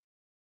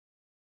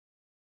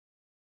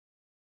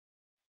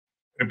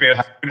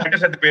repair. We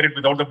just had to repair it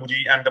without the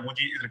bougie, and the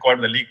bougie is required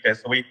for the leak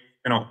test. So we,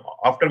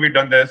 after we've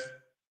done this,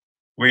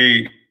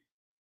 we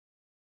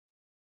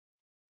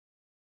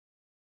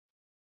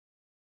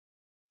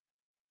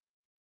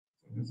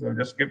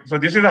so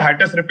this is a high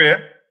test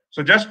repair.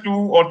 So just 2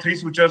 or 3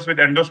 sutures with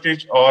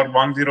endostitch or 10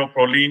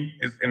 proline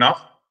is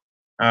enough,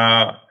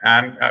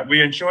 and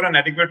we ensure an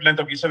adequate length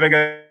of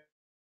esophagus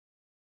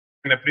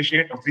and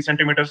appreciate of 3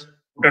 centimeters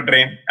to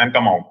drain and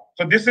come out.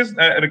 So this is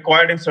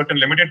required in certain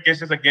limited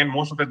cases. Again,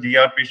 most of the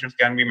GR patients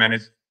can be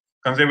managed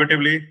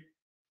conservatively.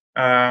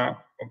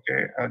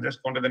 Okay, I'll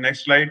just go to the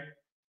next slide.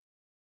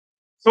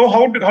 So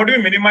how do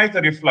you minimize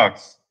the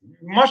reflux?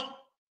 You must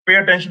pay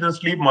attention to the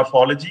sleeve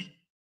morphology.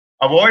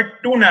 Avoid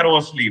too narrow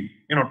a sleeve.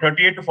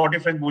 38 to 40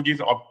 French bougies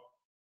or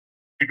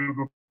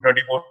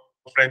 34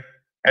 French.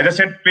 As I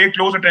said, pay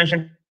close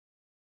attention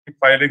to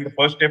filing the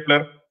first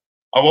stapler.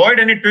 Avoid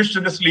any twists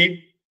in the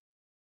sleeve.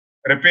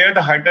 Repair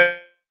the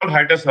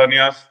hiatus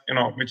hernias,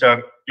 which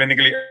are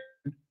clinically.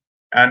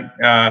 And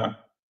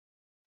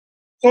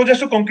so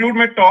just to conclude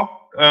my talk,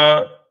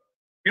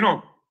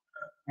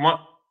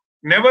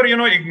 never,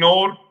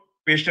 ignore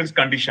patient's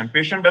condition.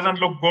 Patient doesn't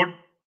look good.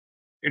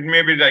 It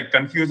may be like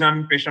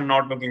confusion, patient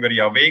not looking very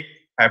awake,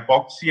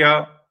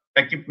 hypoxia,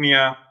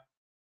 tachypnea,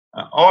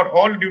 or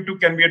all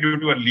can be due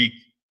to a leak.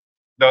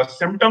 The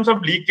symptoms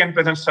of leak can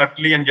present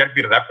subtly and yet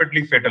be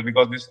rapidly fatal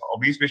because this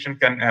obese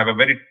patient can have a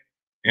very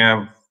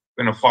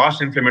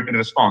fast inflammatory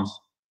response.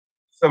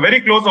 So very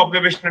close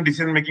observation and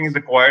decision making is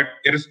required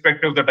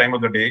irrespective of the time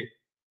of the day.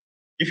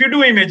 If you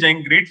do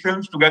imaging, read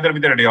films together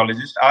with the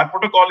radiologist. Our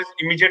protocol is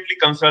immediately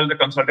consult the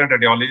consultant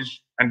radiologist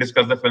and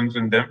discuss the films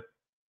with them.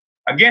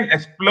 Again,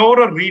 explore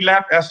a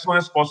relapse as soon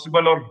as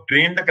possible or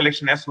drain the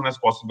collection as soon as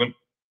possible.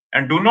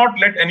 And do not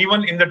let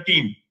anyone in the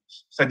team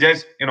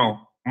suggest,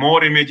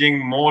 more imaging,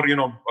 more,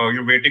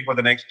 you're waiting for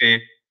the next day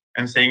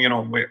and saying,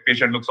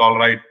 patient looks all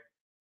right.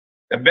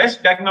 The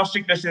best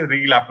diagnostic test is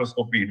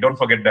re-laparoscopy. Don't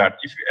forget that.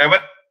 If you ever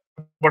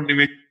put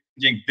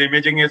imaging, the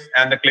imaging is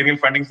and the clinical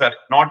findings are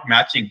not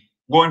matching,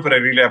 go in for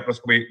a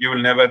re-laparoscopy. You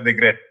will never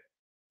regret.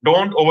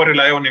 Don't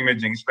over-rely on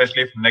imaging,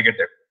 especially if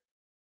negative.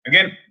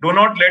 Again, do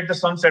not let the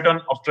sun set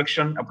on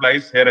obstruction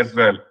applies here as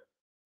well.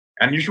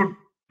 And you should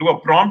do a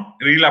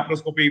prompt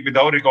re-laparoscopy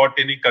without regard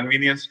to any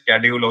convenience,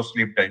 schedule, or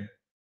sleep time.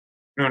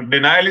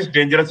 Denial is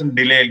dangerous and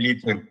delay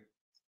lethal.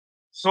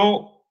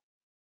 So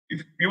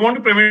if you want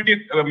to prevent it,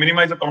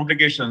 minimize the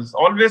complications,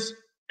 always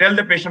tell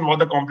the patient what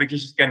the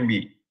complications can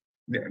be.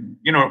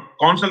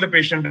 Consult the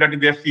patient that if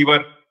they have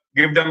fever,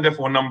 give them their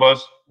phone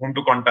numbers, whom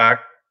to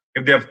contact.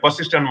 If they have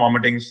persistent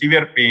vomiting,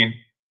 severe pain,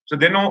 so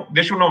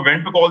they should know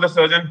when to call the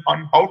surgeon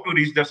on how to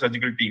reach their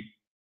surgical team.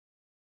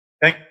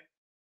 Thank you.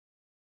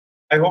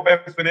 I hope I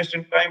have finished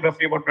in time,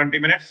 roughly about 22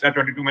 minutes.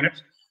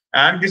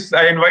 And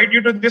I invite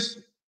you to this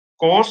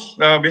course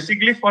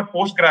basically for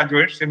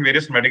postgraduates in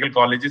various medical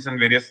colleges and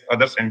various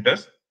other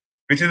centers,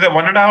 which is a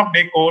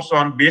 1.5-day course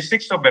on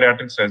basics of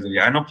bariatric surgery.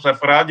 I know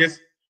Sarfaraj is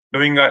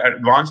doing an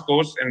advanced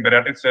course in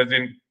bariatric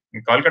surgery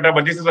in Kolkata,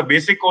 but this is a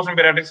basic course in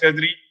bariatric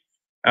surgery.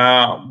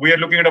 We are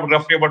looking at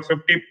ability about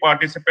 50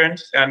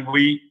 participants, and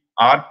we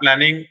are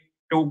planning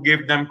to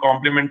give them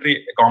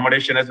complimentary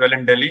accommodation as well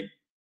in Delhi.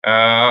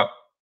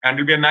 And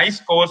it will be a nice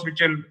course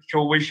which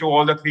will show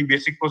all the 3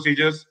 basic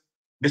procedures,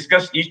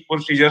 discuss each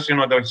procedures,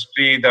 the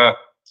history, the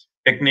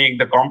technique,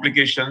 the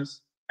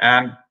complications,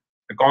 and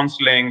the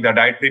counseling, the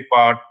dietary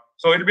part.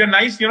 So it'll be a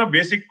nice,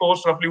 basic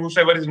course. Roughly,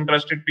 whoever is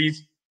interested,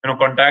 please,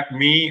 contact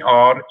me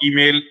or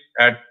email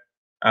at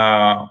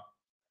our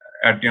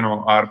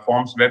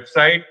forms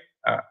website.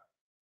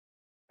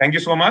 Thank you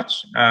so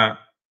much.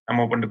 I'm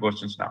open to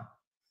questions now.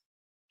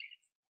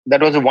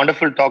 That was a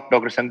wonderful talk,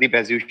 Dr. Sandeep,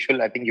 as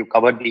usual. I think you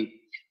covered the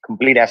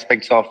complete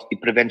aspects of the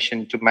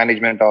prevention to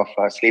management of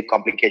sleep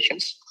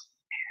complications.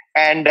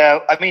 And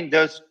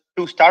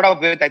to start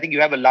off with, I think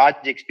you have a large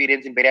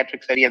experience in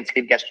bariatric surgery and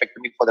sleep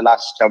gastrectomy for the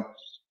last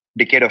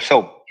decade or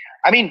so.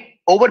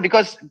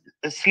 Because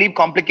the sleep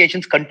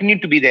complications continue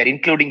to be there,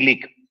 including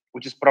leak,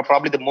 which is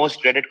probably the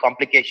most dreaded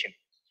complication.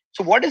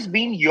 So what has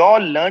been your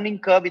learning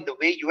curve in the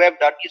way you have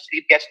done your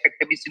sleep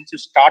gastrectomy since you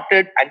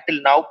started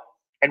until now?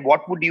 And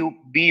what would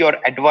be your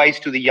advice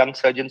to the young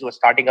surgeons who are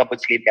starting up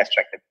with sleep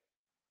gastrectomy?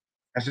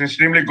 That's an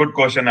extremely good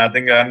question, I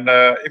think. And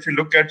if you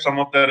look at some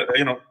of the,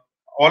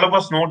 all of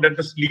us know that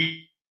the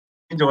sleep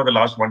over the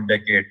last 1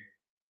 decade.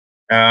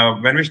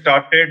 When we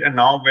started and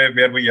now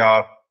where we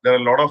are, there are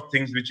a lot of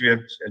things which we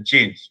have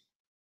changed.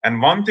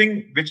 And one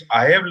thing which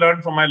I have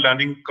learned from my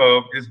learning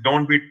curve is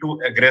don't be too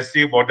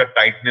aggressive about the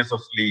tightness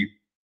of sleep.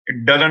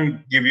 It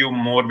doesn't give you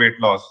more weight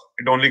loss.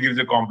 It only gives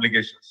you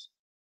complications.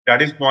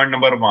 That is point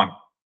number 1.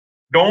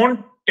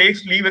 Don't take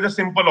sleeve as a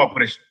simple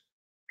operation.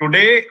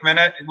 Today, when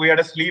we had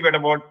a sleep at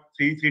about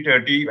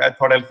 3:30, I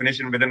thought I'll finish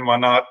it within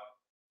 1 hour.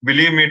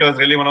 Believe me, it was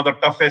really one of the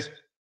toughest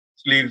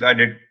sleeps I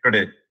did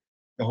today.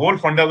 The whole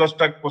funda was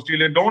stuck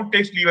posterior. Don't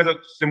take sleep as a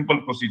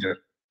simple procedure.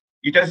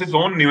 It has its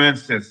own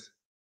nuances.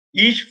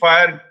 Each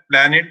fire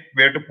planet,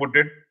 where to put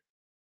it,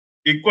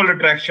 equal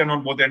retraction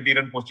on both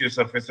anterior and posterior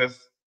surfaces.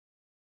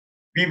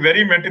 Be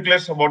very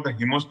meticulous about the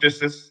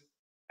hemostasis.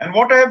 And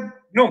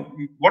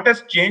what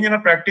has changed in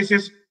our practice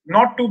is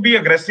not to be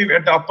aggressive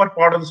at the upper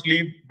part of the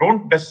sleeve.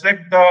 Don't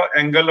dissect the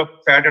angle of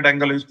fat at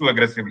angle is too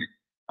aggressively,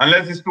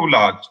 unless it's too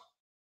large.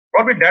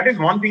 Probably that is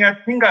one thing I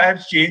think I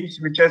have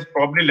changed, which has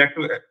probably led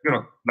to,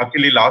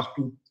 luckily last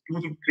two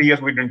to 3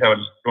 years we didn't have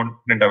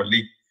a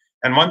leak.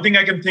 And one thing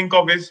I can think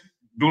of is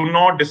do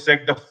not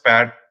dissect the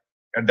fat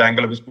at the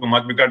angle of it too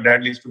much, because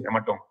that leads to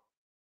hematoma.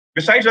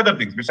 Besides other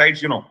things,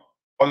 besides,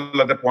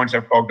 all other points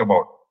I've talked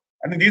about.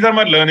 I mean, these are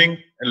my learning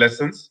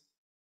lessons,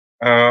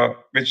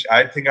 which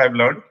I think I've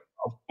learned.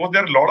 Of course,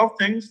 there are a lot of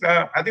things.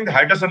 I think the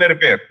hiatus under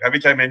repair,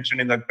 which I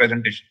mentioned in the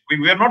presentation. We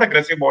were not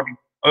aggressive about it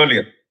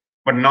earlier.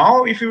 But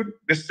now, if you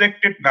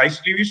dissect it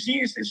nicely, we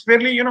see it's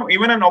fairly,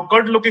 even an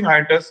occult looking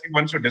hiatus,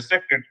 once you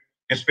dissect it,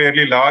 is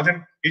fairly large.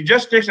 And it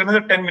just takes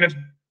another 10 minutes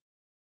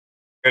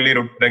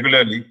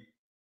regularly.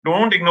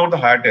 Don't ignore the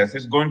hiatus.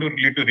 It's going to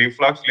lead to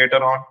reflux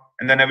later on.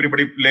 And then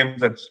everybody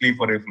blames the sleep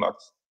for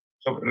reflux.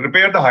 So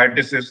repair the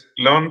hiatuses,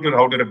 learn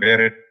how to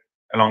repair it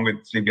along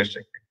with sleep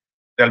gastrectomy.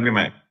 That'll be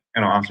my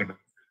answer to it.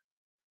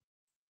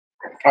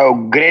 Oh,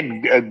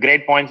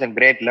 great points and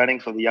great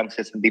learnings for the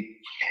youngsters.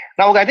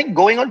 Now, I think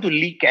going on to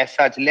leak as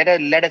such, let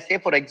us say,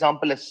 for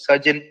example, a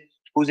surgeon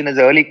who's in his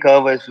early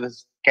curve of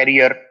his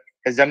career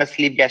has done a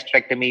sleep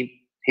gastrectomy.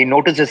 He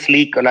notices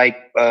leak on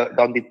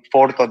the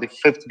 4th or the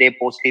 5th day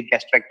post sleep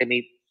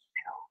gastrectomy.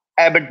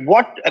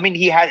 But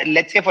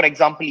let's say, for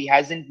example, he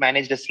hasn't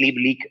managed a sleep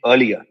leak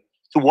earlier.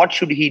 So what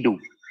should he do?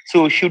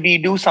 So should he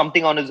do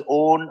something on his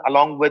own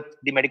along with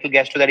the medical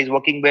gastro that he's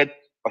working with?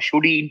 Or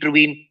should he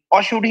intervene?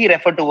 Or should he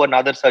refer to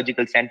another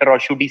surgical center? Or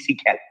should he seek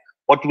help?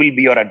 What will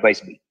be your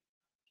advice?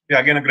 Yeah,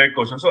 again, a great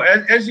question. So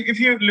if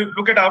you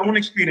look at our own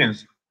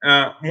experience,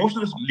 most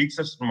of the leaks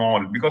are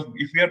small, because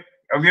if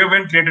we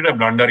haven't created a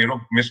blunder,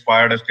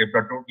 misfired a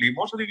stapler totally,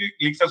 most of the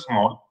leaks are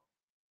small.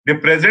 They're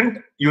present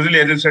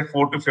usually, as I said,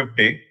 4th to 5th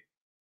day.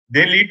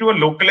 They lead to a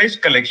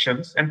localized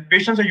collections, and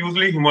patients are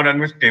usually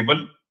hemodynamically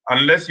stable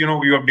unless you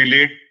have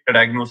delayed the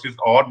diagnosis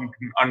or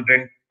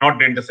not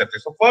drained the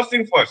sepsis. So first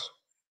thing first,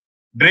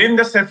 drain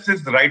the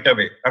sepsis right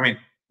away. I mean,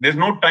 there's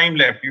no time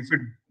left. If you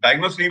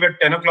diagnose sleep at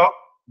 10 o'clock,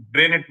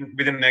 drain it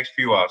within the next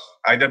few hours,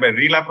 either by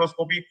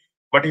re-laparoscopy.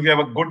 But if you have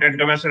a good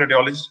interventional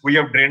radiologist, we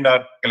have drained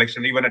our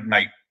collection even at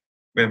night,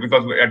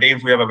 because at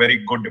AIMS we have a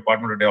very good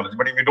department of radiology.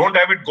 But if you don't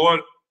have it, go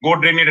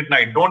drain it at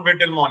night. Don't wait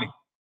till morning.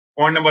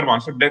 Point number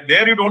one. So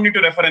there you don't need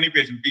to refer any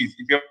patient, please.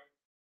 If you're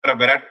a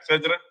bariatric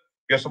surgeon,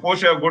 you're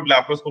supposed to have good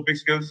laparoscopic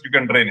skills, you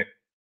can drain it.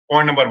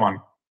 Point number one.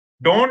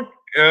 Don't,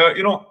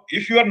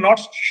 if you are not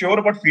sure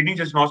about feeding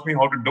jejunostomy,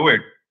 how to do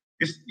it,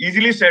 it's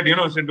easily said,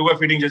 so do a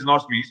feeding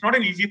jejunostomy. It's not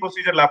an easy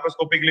procedure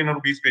laparoscopically in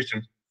obese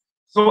patients.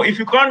 So if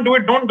you can't do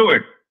it, don't do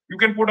it. You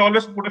can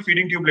always put a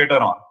feeding tube later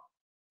on.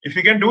 If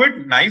you can do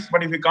it, nice.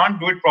 But if you can't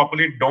do it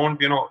properly, don't,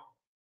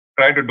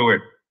 try to do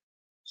it.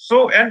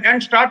 So,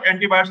 and start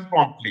antibiotics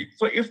promptly.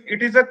 So if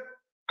it is a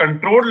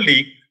controlled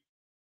leak,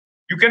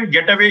 you can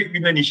get away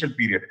in the initial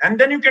period. And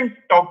then you can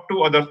talk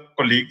to other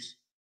colleagues,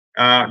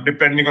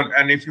 depending on,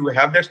 and if you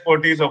have the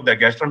expertise of the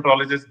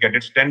gastroenterologist, get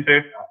it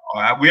stented.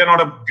 We are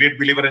not a great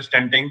believer in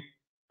stenting,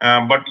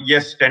 but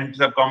yes, stents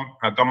have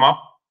come up.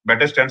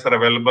 Better stents are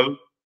available.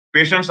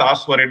 Patients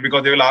ask for it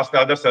because they will ask the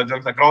other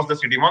surgeons across the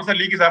city. Once a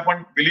leak is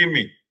happened, believe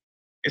me,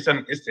 it's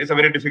a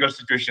very difficult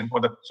situation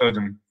for the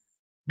surgeon.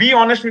 Be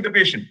honest with the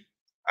patient.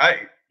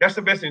 That's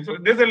the best thing. So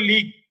there's a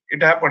leak.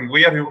 It happened.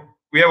 We have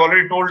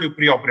already told you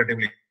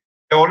pre-operatively.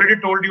 I already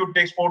told you it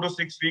takes 4 to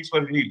 6 weeks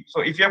for heal.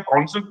 So if you have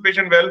counseled the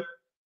patient well,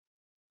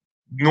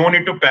 no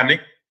need to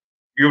panic.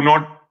 You've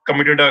not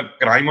committed a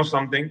crime or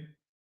something.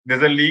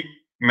 There's a leak.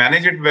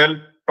 Manage it well.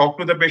 Talk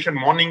to the patient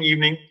morning,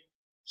 evening.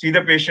 See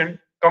the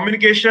patient.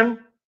 Communication.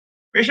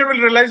 Patient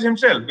will realize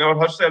himself or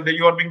herself that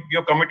you're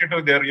committed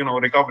to their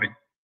recovery.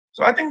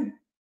 So I think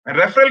a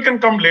referral can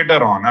come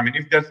later on. I mean,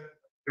 if there's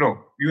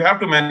you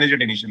have to manage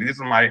it initially. This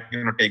is my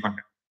take on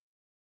it.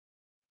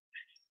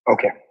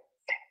 Okay.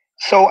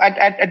 So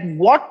at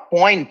what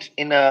point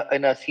in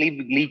a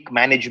sleep leak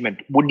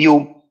management would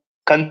you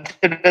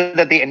consider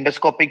that the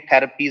endoscopic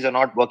therapies are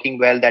not working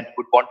well, that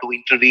would want to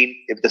intervene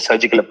with the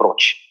surgical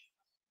approach?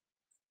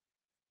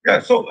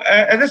 Yeah. So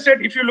as I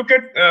said, if you look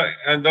at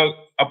the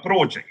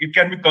approach, it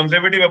can be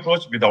conservative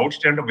approach without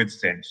stent or with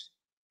stents,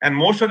 and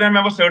most of them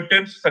have a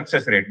certain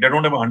success rate. They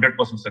don't have a 100%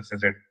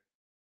 success rate.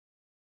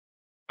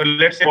 So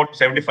let's say about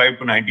 75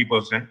 to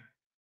 90%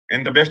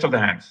 in the best of the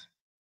hands.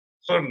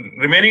 So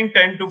remaining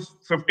 10 to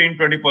 15,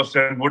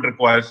 20% would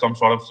require some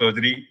sort of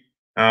surgery.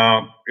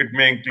 It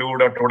may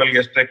include a total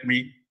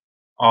gastrectomy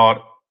or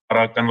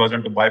a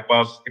conversion to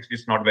bypass if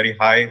it's not very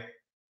high.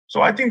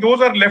 So I think those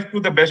are left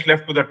to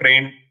the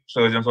trained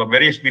surgeons or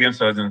very experienced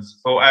surgeons.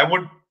 So I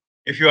would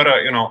If you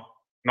are,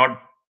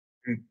 not,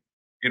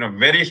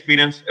 very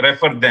experienced,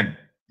 refer then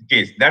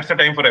case. That's the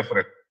time for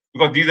referral,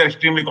 because these are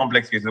extremely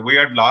complex cases. We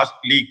had last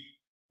leak,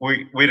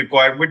 we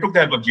took the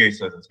help of GI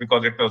surgeons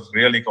because it was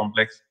really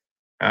complex.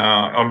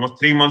 Almost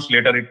 3 months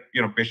later,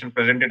 patient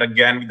presented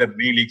again with a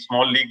re-leak,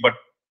 small leak, but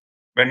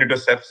went into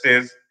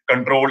sepsis,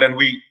 controlled, and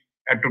we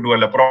had to do a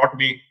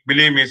laparotomy.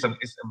 Believe me, it's a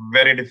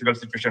very difficult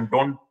situation.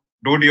 Don't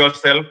do it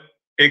yourself.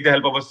 Take the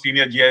help of a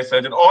senior GI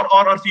surgeon or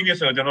a senior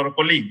surgeon or a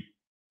colleague.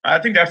 I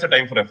think that's the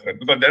time for referral,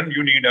 because then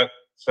you need a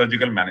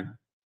surgical management,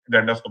 the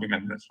endoscopic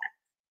management.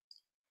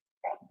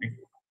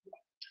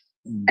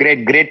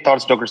 Great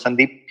thoughts, Dr.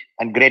 Sandeep,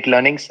 and great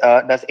learnings.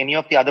 Does any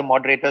of the other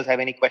moderators have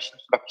any questions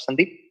for Dr.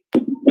 Sandeep?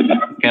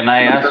 Can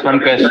I ask one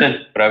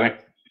question, Praveen?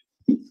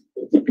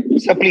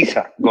 Sir, please,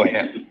 sir, go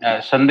ahead.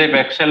 Sandeep,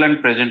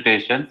 excellent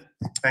presentation.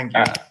 Thank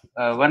you.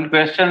 One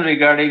question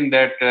regarding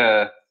that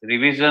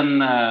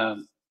revision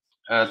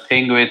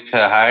thing with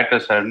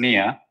hiatus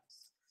hernia.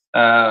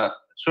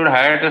 Should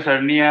hiatus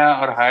hernia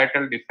or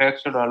hiatal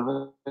defects should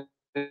always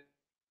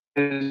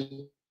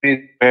be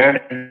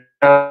repaired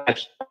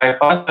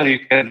bypass, or you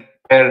can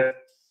repair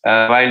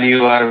while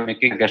you are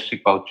making a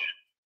gastric pouch?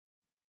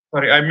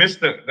 Sorry, I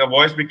missed the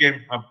voice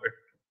became up.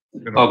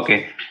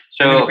 Okay,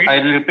 so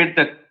I'll repeat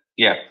the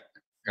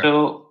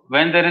So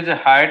when there is a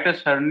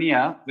hiatus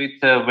hernia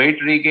with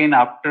weight regain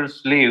after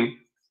sleeve,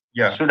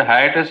 should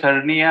hiatus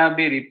hernia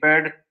be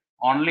repaired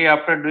only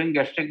after doing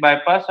gastric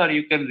bypass, or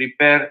you can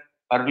repair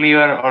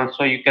earlier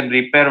also? You can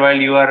repair while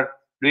you are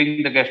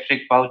doing the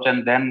gastric pouch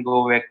and then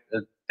go back,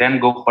 then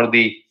go for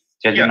the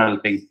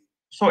jejunal thing.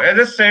 So as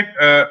I said,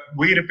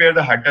 we repair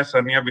the hiatus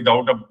hernia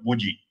without a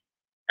bougie,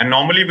 and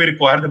normally we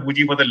require the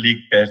bougie for the leak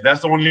test.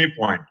 That's the only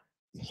point.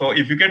 So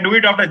if you can do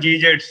it after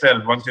GJ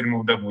itself, once you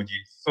remove the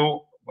bougie.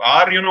 So we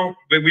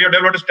have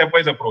developed a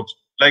stepwise approach.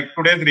 Like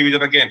today's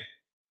revision again.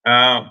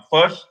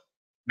 First,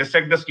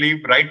 dissect the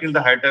sleeve right till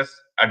the hiatus,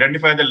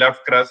 identify the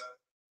left crust,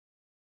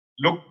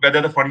 look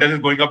whether the fundus is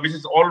going up, which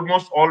is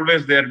almost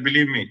always there,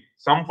 believe me.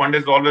 Some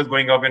fundus is always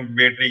going up in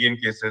weight regain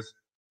cases.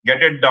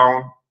 Get it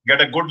down, get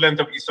a good length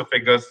of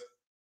esophagus,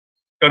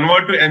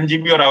 convert to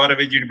MGB or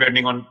RYGB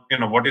depending on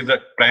what is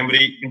the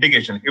primary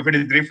indication. If it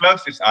is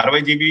reflux, it's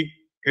RYGB.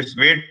 If it's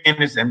weight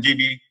gain, it's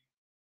MGB.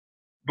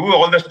 Do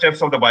all the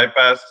steps of the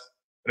bypass,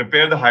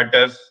 repair the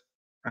hiatus,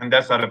 and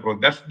that's our approach.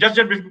 That's just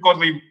because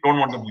we don't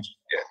want the bougie.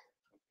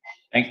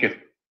 Thank you.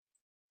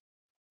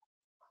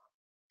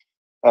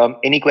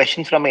 Any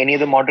questions from any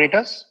of the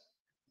moderators?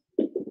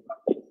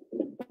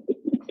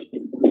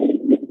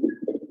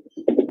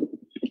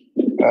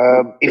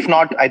 If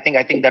not, I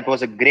think that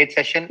was a great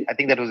session. I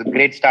think that was a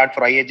great start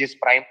for IAGES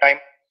Prime Time.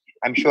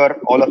 I'm sure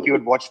all of you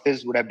who watched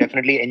this would have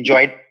definitely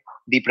enjoyed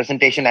the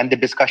presentation and the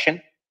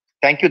discussion.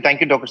 Thank you,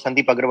 Dr.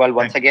 Sandeep Agarwal,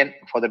 once again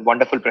for that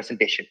wonderful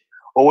presentation.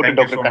 Over to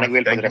Dr.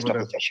 Kanagvel for the rest of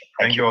the session.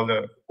 Thank you all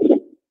the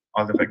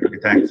faculty.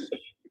 Thanks.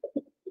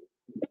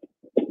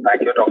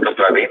 Thank you, Dr.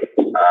 Praveen.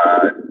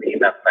 It's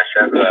been a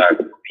pleasure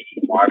to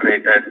be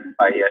moderated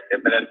by an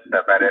eminent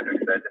bariatric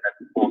surgeon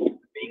and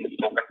being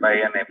spoken by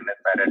an eminent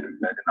bariatric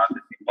surgeon on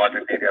this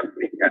important area of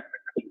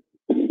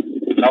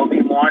gastrectomy. Now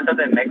we move on to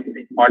the next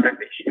important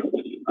issue.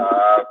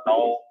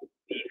 Now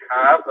we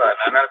have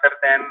none other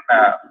than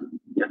a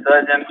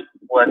surgeon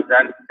who has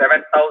done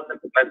 7,000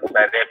 plus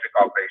bariatric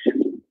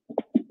operations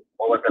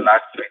over the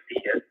last 20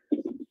 years.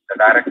 The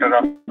director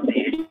of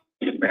the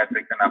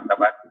Bariatric in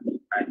Ahmedabad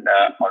and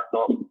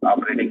also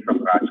operating from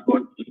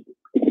Rajkot.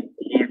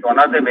 He is one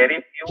of the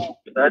very few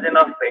surgeon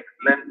of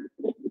excellence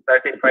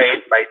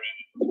certified by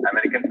the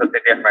American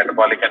Society of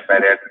Metabolic and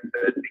Bariatric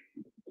Surgery.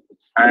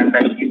 And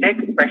he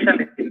takes special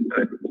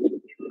interest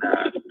in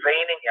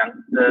training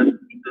youngsters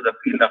into the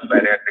field of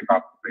bariatric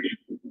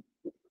operation.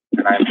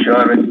 And I'm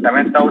sure with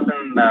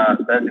 7,000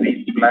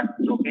 surgeries plus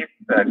to his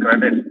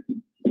credit,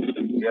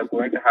 we are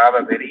going to have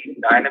a very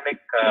dynamic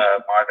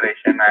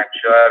moderation. I'm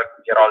sure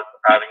you're also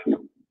having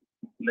to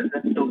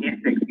listen to his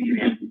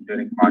experience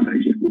during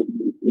moderation.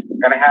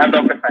 Can I have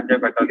Dr. Sanjay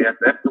Patolia,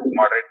 sir, to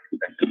moderate this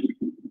session?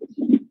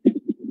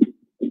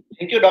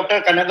 Thank you,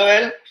 Dr.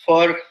 Kanagvel,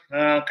 for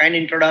kind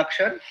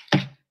introduction.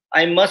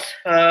 I must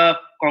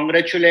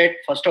congratulate,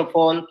 first of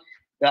all,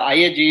 the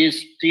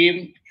IAGES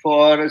team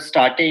for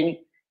starting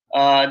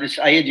this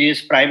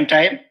IAGES Prime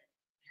Time.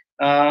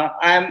 I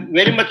am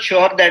very much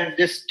sure that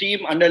this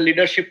team under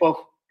leadership of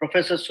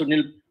Professor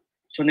Sunil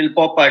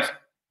Popat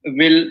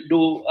will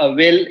do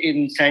well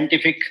in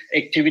scientific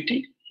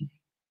activity.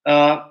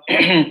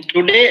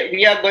 Today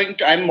we are going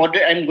to, I'm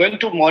going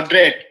to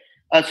moderate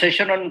a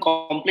session on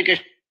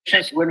complications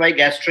Roux-en-Y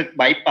gastric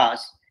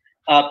bypass.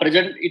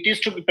 It is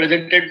to be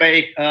presented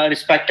by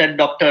respected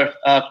Dr.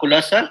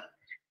 Kula sir.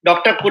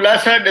 Dr. Kula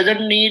sir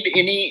doesn't need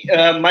any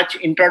much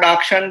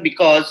introduction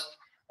because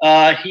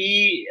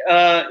he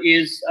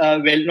is a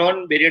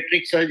well-known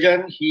bariatric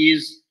surgeon. He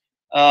is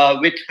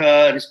with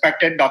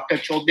respected Dr.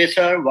 Chobe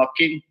sir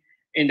working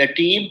in the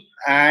team.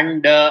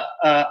 And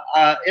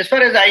as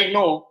far as I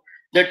know,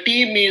 the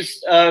team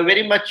is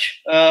very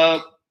much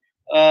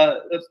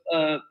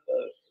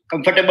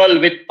comfortable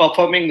with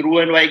performing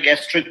Roux-en-Y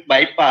gastric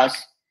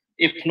bypass,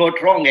 if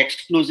not wrong,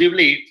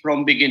 exclusively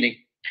from beginning.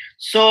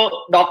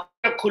 So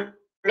Dr.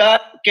 Kula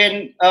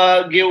can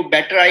give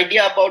better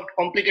idea about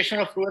complication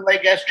of Roux-en-Y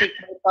gastric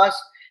bypass,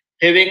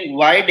 having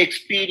wide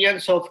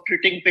experience of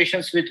treating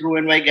patients with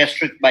Roux-en-Y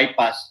gastric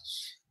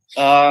bypass.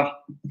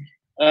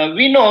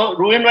 We know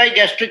Roux-en-Y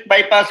gastric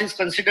bypass is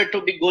considered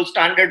to be gold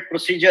standard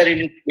procedure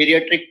in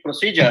bariatric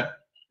procedure.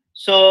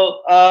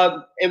 So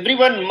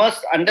everyone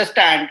must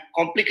understand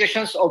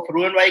complications of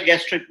Roux-en-Y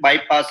gastric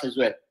bypass as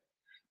well.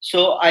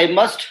 So I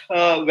must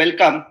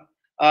welcome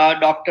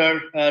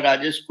Dr.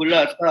 Rajesh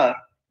Kula sir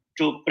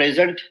to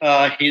present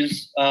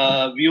his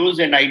views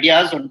and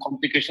ideas on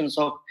complications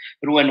of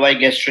Roux-en-Y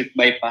gastric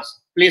bypass.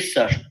 Please,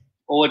 sir,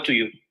 over to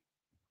you.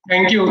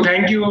 Thank you,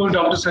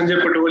 Dr.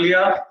 Sanjay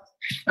Patolia.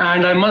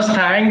 And I must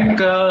thank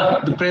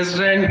the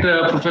President,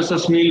 Professor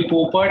Sunil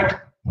Popat,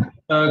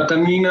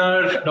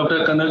 Convener,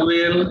 Dr.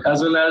 Kanagvel,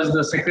 as well as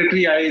the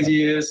Secretary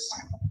IAGES,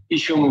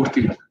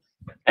 Ishwamurthy.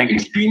 Thank you.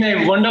 It's been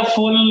a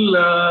wonderful,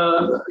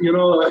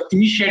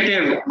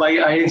 initiative by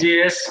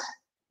IAGES,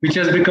 which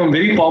has become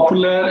very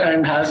popular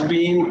and has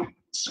been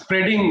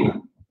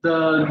spreading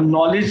the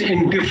knowledge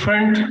in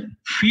different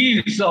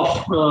fields of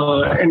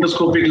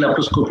endoscopic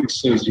laparoscopic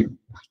surgery.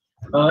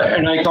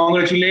 And I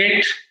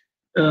congratulate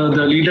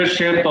the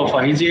leadership of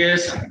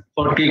IAGES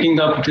for taking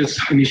up this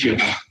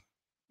initiative.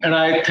 And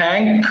I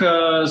thank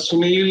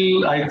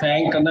Sunil, I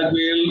thank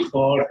Kanagvel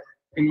for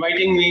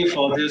inviting me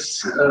for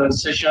this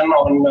session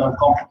on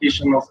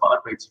complication of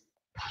RYG.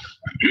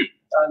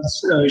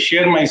 I'll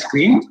share my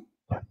screen.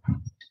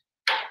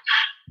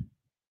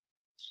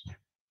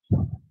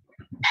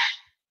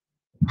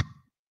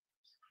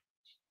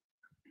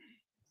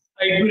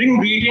 I bring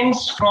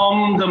greetings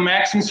from the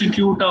Max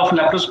Institute of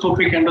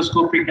Laparoscopic,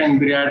 Endoscopic and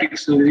Bariatric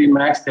Surgery,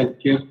 Max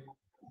Healthcare,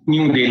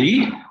 New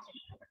Delhi.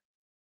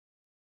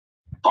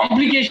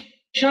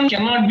 Complications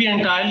cannot be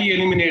entirely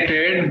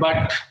eliminated,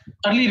 but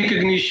early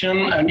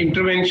recognition and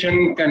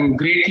intervention can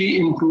greatly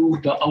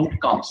improve the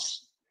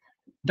outcomes.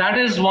 That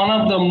is one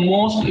of the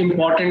most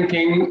important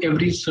things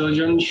every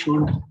surgeon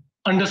should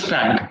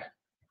understand.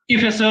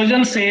 If a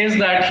surgeon says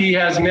that he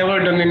has never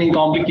done any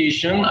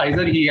complication,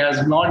 either he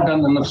has not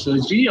done enough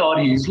surgery or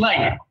he is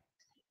lying.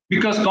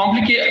 Because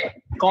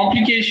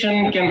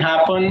complication can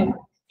happen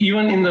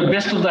even in the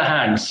best of the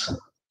hands.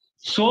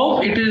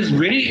 So it is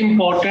very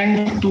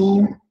important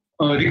to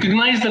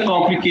recognize the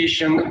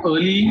complication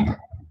early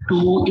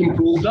to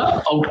improve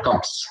the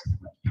outcomes.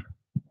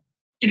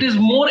 It is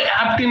more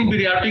apt in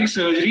bariatric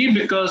surgery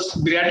because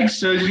bariatric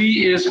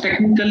surgery is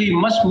technically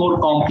much more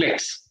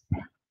complex.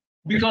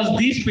 Because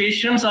these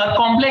patients are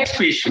complex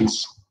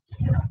patients.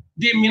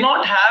 They may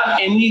not have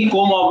any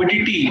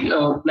comorbidity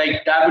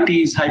like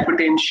diabetes,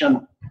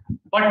 hypertension,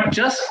 but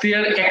just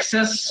their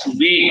excess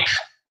weight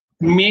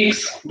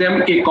makes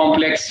them a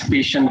complex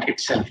patient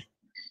itself.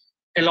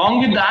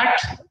 Along with that,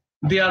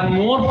 they are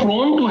more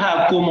prone to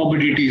have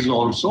comorbidities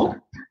also,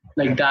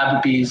 like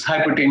diabetes,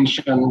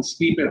 hypertension,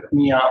 sleep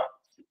apnea.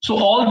 So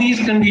all these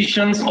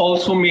conditions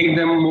also make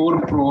them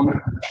more prone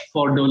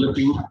for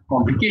developing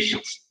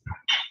complications.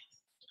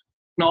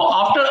 Now,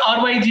 after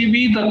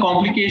RYGB, the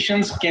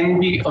complications can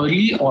be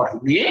early or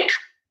late,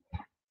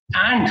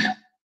 and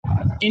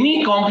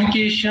any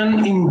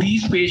complication in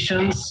these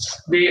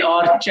patients, they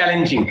are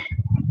challenging.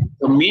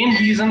 The main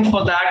reason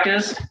for that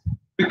is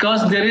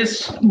because there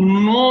is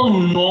no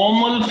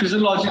normal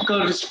physiological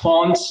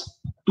response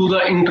to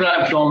the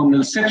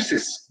intra-abdominal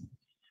sepsis.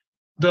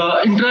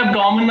 The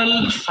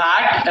intra-abdominal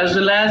fat as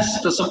well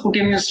as the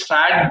subcutaneous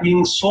fat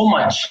being so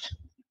much,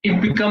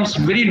 it becomes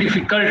very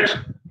difficult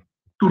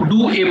to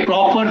do a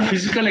proper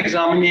physical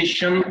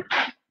examination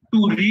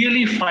to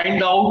really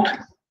find out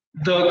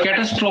the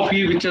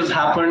catastrophe which has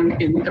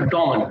happened in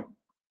abdomen.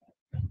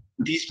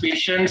 These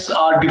patients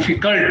are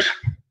difficult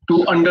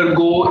to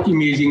undergo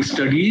imaging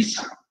studies,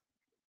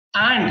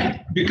 and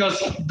because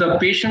the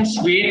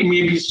patient's weight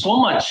may be so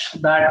much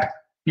that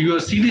your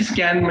CT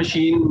scan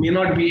machine may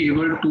not be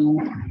able to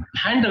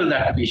handle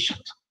that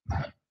patient.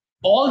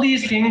 All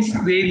these things,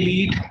 they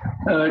lead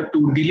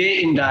to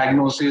delay in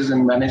diagnosis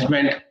and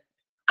management.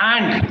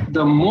 And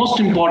the most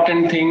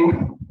important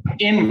thing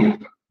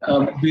in a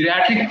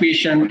bariatric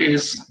patient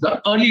is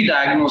the early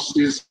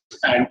diagnosis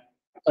and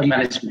early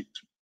management.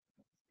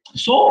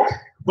 So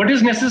what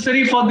is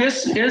necessary for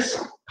this is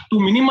to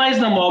minimize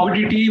the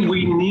morbidity,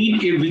 we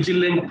need a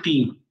vigilant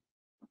team.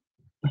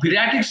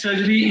 Bariatric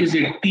surgery is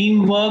a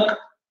teamwork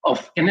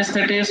of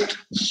anesthetist,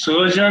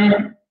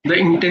 surgeon, the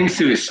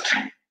intensivist,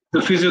 the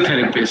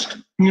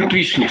physiotherapist,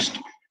 nutritionist.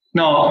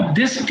 Now,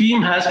 this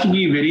team has to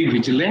be very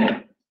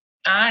vigilant,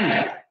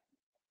 and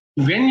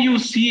when you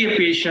see a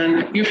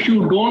patient, if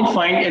you don't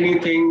find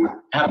anything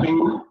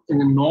happening in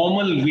a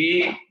normal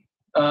way,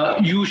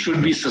 you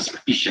should be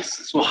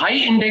suspicious. So high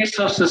index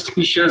of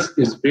suspicious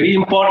is very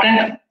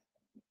important.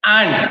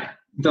 And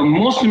the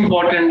most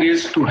important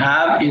is to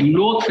have a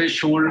low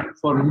threshold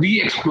for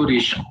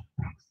re-exploration.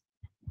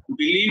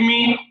 Believe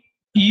me,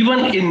 Even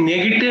a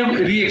negative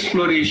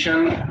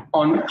re-exploration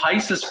on high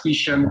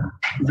suspicion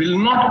will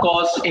not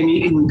cause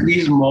any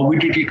increased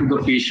morbidity to the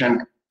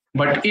patient.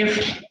 But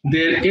if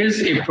there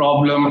is a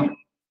problem,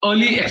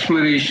 early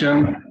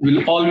exploration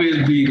will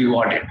always be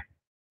rewarded.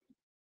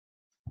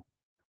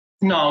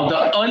 Now,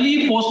 the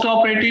early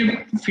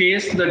postoperative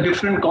phase, the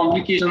different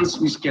complications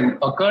which can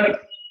occur,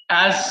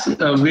 as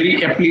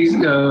very aptly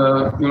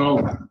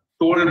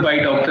told by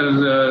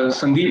Dr.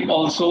 Sandeep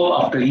also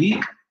after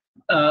leak,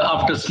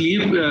 after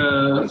sleeve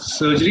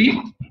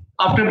surgery.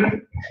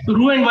 After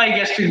Roux-en-Y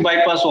gastric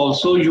bypass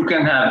also, you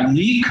can have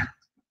leak.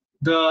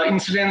 The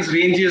incidence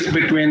ranges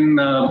between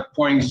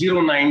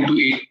 0.09 to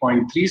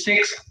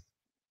 8.36.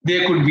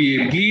 There could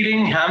be a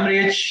bleeding,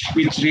 hemorrhage,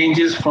 which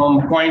ranges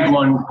from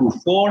 0.1 to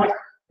 4.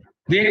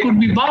 There could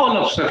be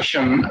bowel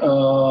obstruction,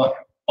 or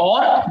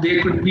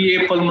there could be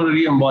a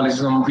pulmonary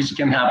embolism, which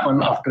can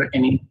happen after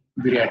any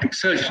bariatric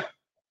surgery.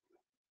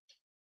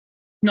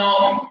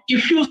 Now,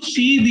 if you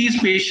see these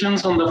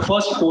patients on the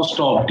first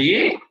post-op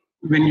day,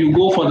 when you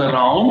go for the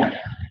round,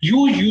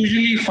 you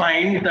usually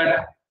find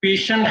that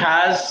patient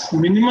has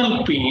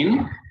minimal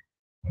pain.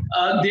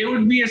 There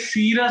would be a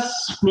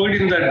serous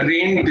fluid in the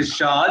drain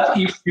discharge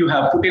if you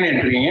have put in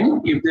a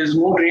drain. If there's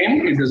no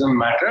drain, it doesn't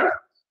matter.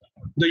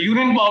 The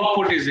urine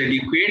output is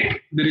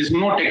adequate. There is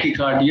no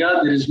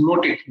tachycardia. There is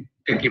no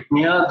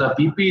tachypnea. The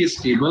BP is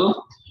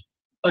stable.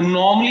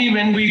 Normally,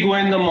 when we go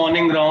in the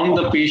morning round,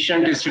 the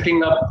patient is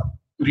sitting up,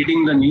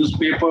 reading the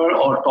newspaper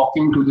or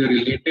talking to their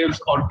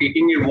relatives or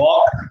taking a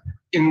walk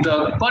in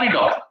the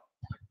corridor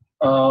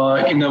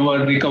in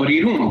our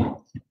recovery room.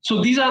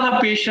 So these are the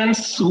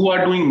patients who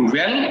are doing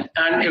well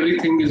and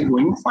everything is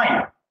going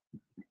fine.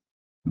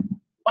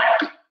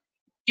 But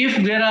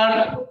if there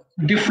are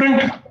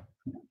different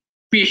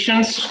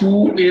patients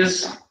who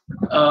is,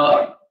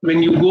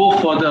 when you go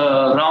for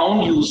the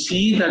round, you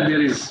see that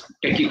there is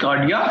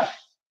tachycardia.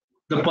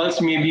 The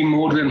pulse may be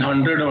more than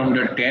 100 or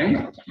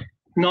 110.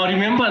 Now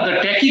remember,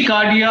 the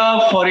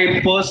tachycardia for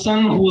a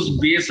person whose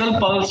basal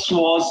pulse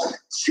was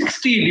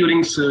 60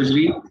 during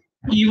surgery,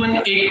 even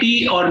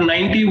 80 or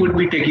 90 would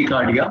be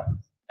tachycardia.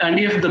 And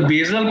if the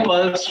basal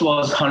pulse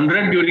was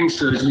 100 during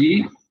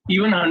surgery,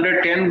 even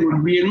 110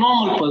 would be a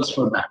normal pulse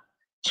for that.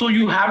 So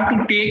you have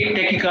to take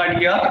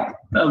tachycardia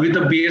with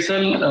the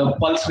basal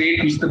pulse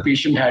rate which the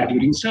patient had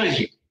during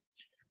surgery.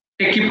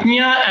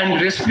 Tachypnea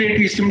and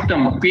respiratory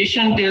symptom.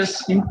 Patient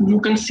is,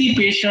 you can see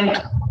patient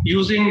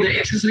using the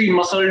accessory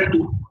muscle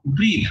to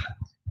breathe.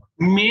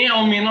 May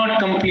or may not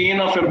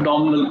complain of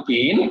abdominal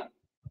pain.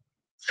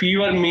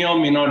 Fever may or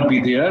may not be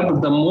there,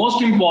 but the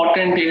most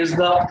important is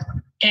the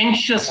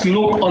anxious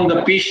look on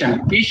the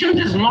patient. Patient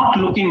is not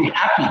looking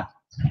happy.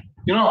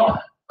 You know,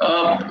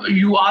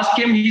 you ask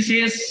him, he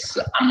says,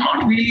 I'm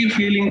not really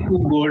feeling too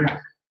good.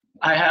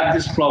 I have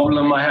this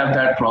problem, I have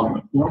that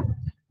problem. You know?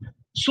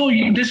 So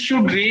this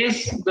should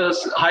raise the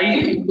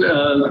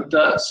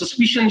the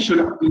suspicion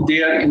should be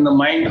there in the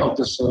mind of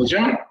the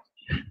surgeon.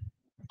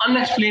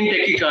 Unexplained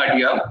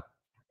tachycardia.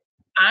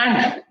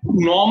 And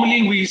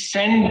normally we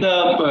send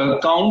the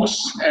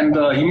counts and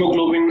the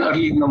hemoglobin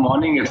early in the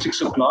morning at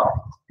 6 o'clock.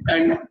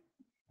 And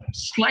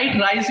slight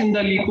rise in the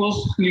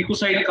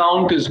leukocyte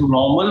count is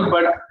normal,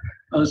 but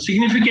a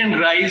significant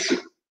rise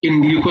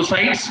in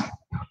leukocytes.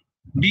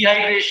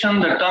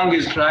 Dehydration, the tongue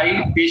is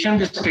dry,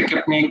 patient is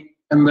tachypneic,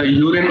 and the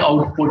urine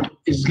output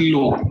is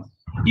low.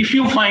 If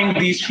you find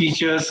these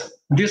features,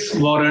 this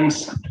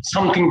warrants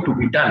something to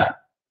be done.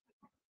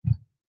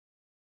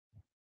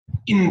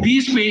 In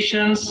these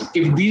patients,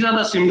 if these are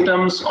the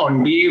symptoms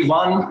on day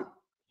 1,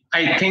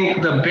 I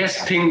think the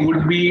best thing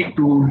would be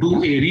to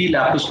do a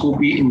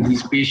re-laparoscopy in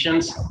these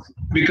patients,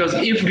 because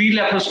if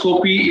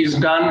re-laparoscopy is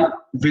done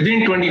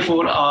within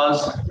 24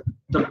 hours,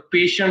 the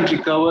patient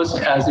recovers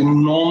as a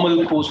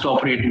normal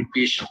post-operative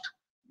patient.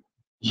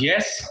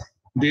 Yes,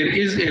 there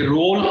is a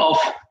role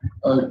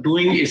of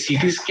doing a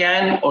CT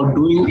scan or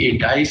doing a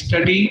dye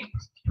study,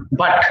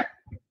 but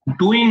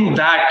doing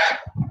that,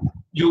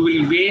 you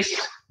will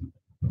waste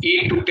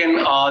 8 to 10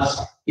 hours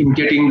in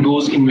getting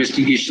those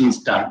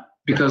investigations done.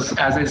 Because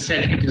as I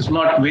said, it is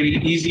not very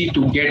easy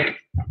to get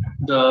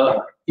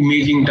the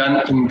imaging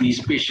done in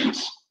these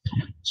patients.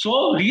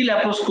 So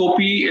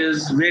re-laparoscopy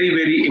is very,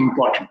 very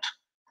important.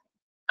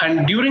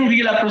 And during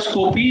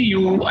re-laparoscopy,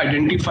 you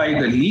identify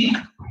the leak.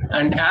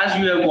 And as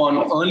you have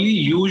gone early,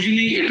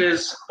 usually it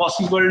is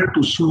possible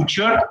to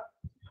suture,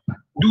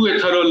 do a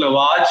thorough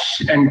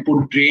lavage and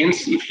put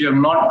drains if you have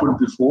not put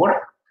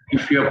before.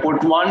 If you have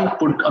put one,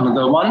 put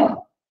another one.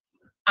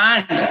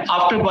 And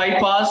after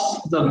bypass,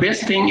 the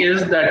best thing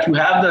is that you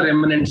have the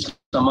remnant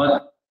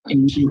stomach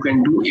in which you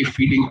can do a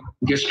feeding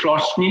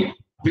gastrostomy,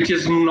 which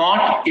is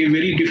not a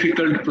very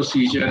difficult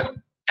procedure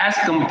as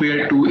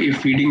compared to a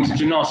feeding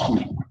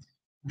gynostomy.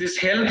 This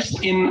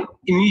helps in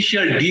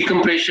initial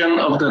decompression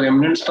of the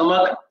remnant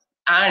stomach,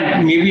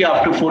 and maybe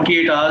after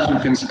 48 hours, you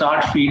can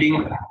start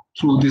feeding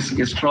through this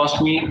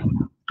gastrostomy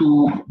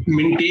to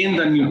maintain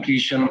the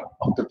nutrition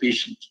of the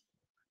patient.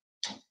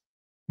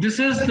 This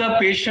is the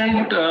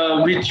patient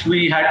which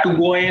we had to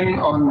go in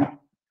on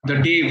the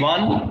day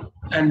 1.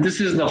 and this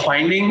is the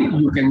finding.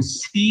 You can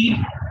see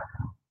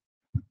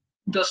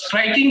the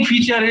striking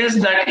feature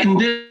is that in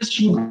this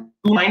you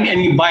don't find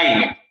any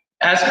bile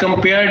as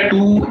compared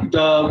to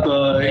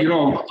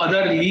the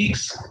other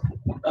leaks.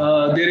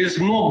 There is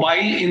no bile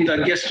in the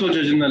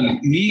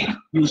gastrojejunal leak.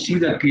 You see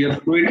the clear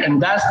fluid,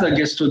 and that's the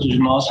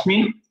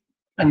gastrojejunostomy,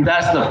 and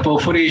that's the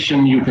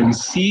perforation you can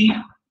see.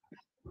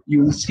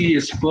 You will see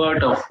a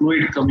spurt of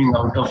fluid coming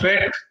out of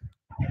it.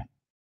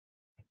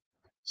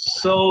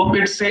 So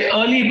it's a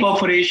early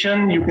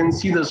perforation. You can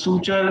see the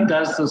suture,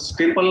 that's the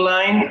staple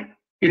line.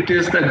 It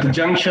is at the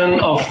junction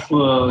of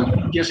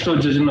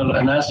gastrojejunal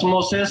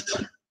anastomosis.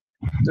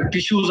 The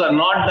tissues are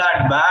not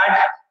that bad.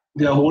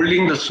 They are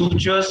holding the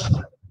sutures.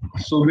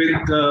 So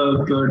with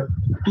the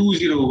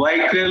 2-0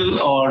 vicryl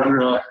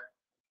or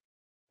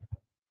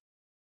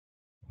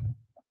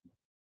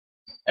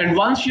and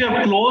once you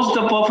have closed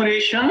the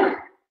perforation,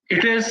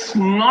 it is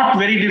not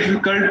very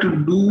difficult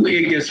to do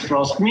a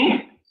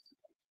gastrostomy.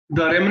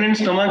 The remnant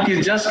stomach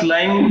is just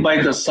lying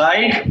by the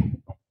side.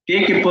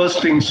 Take a purse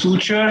string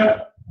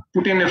suture,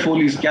 put in a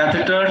Foley's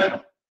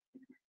catheter.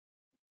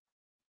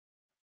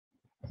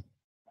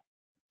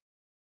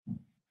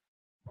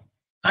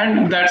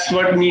 And that's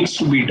what needs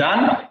to be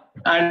done.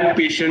 And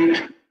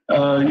patient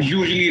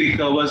usually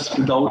recovers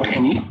without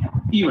any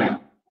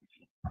event.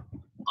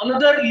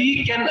 Another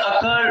leak can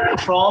occur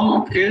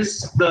from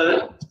is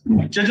the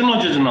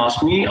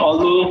jejunojejunostomy.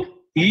 Although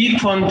leak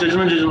from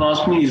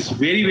jejunojejunostomy is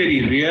very,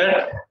 very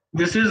rare.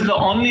 This is the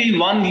only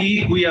one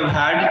leak we have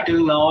had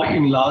till now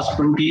in last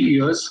 20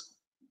 years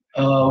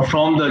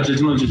from the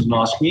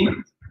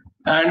jejunojejunostomy.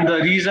 And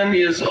the reason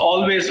is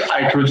always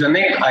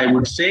iatrogenic, I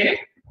would say.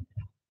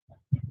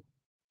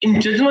 In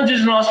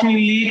jejunojejunostomy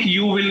leak,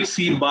 you will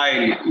see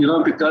bile,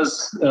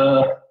 because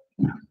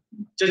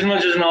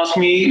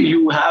jejunojejunostomy,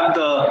 you have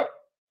the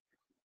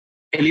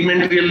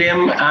alimentary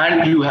ileum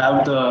and you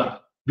have the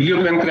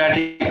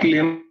biliopancreatic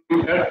ileum,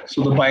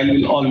 so the bile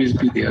will always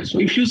be there. So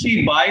if you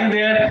see bile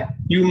there,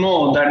 you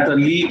know that the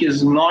leak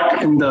is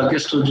not in the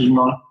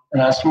gastrojejunal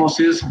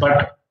anastomosis,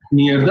 but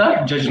near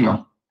the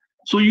jejunum.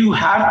 So you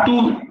have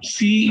to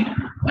see,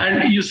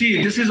 and you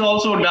see this is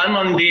also done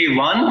on day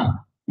 1.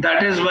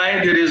 That is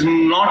why there is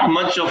not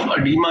much of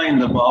edema in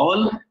the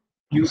bowel.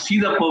 You see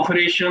the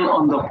perforation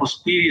on the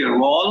posterior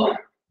wall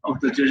of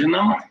the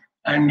jejunum,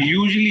 and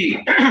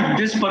usually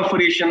this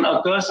perforation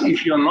occurs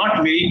if you are not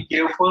very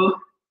careful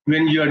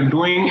when you are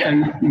doing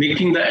and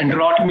making the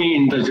enterotomy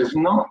in the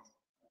jejunum,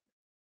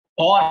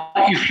 or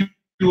if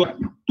you are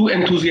too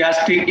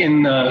enthusiastic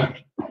in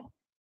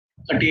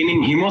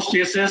attaining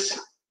hemostasis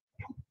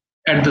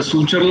at the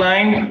suture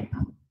line.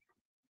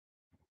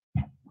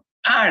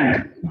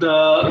 And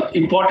the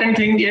important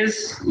thing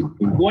is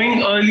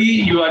going early,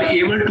 you are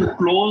able to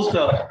close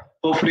the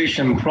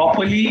perforation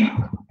properly.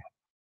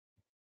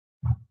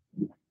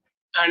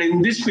 And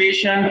in this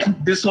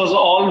patient, this was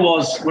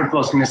what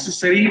was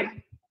necessary.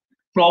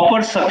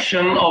 Proper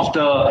suction of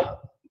the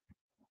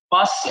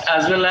pus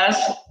as well as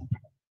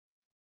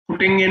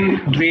putting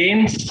in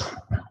drains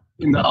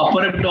in the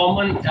upper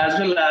abdomen as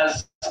well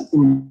as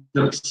in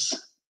the.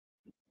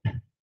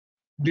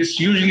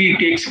 This usually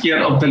takes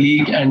care of the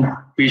leak and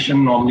patient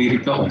normally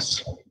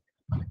recovers.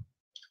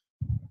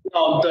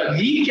 Now, the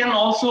leak can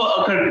also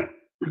occur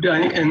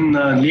in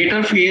the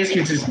later phase,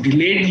 which is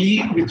delayed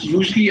leak, which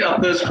usually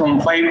occurs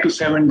from 5 to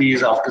 7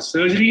 days after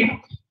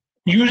surgery.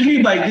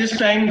 Usually by this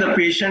time, the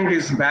patient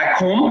is back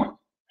home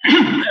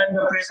and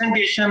the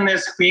presentation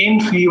is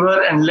pain,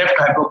 fever, and left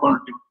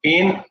hypochondrial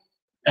pain.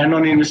 And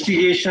on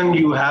investigation,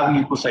 you have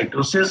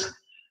leukocytosis.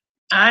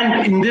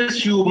 And in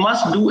this, you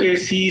must do a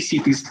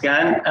CT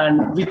scan,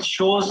 and which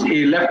shows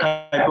a left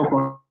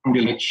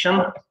hypochondrial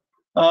action.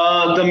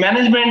 The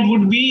management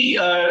would be,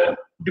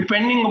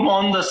 depending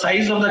upon the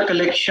size of the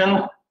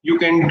collection, you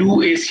can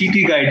do a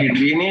CT guided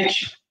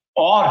drainage,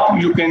 or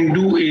you can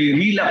do a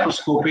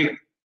re-laparoscopic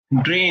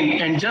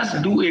drain and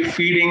just do a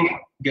feeding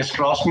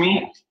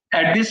gastrostomy.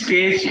 At this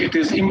stage, it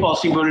is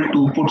impossible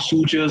to put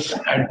sutures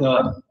at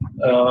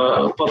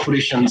the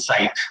perforation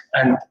site.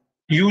 And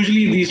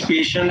usually these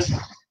patients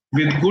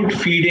with good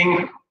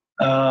feeding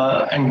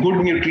and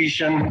good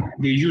nutrition,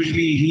 they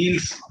usually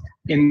heals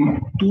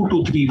in 2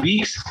 to 3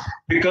 weeks,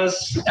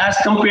 because as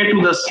compared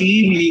to the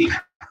sleeve leak,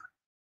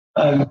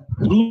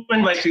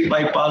 Roux-en-Y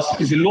bypass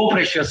is a low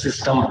pressure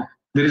system.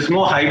 There is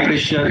no high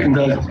pressure in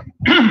the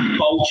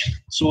pouch,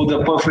 so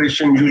the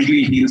perforation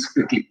usually heals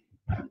quickly.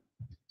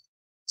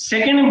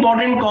 Second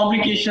important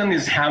complication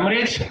is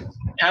hemorrhage.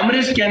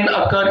 Hemorrhage can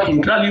occur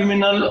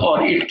intraluminal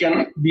or it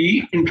can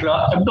be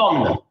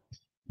intra-abdominal.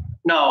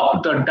 Now,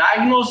 the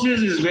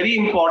diagnosis is very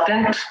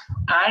important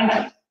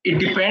and it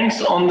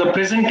depends on the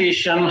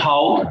presentation,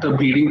 how the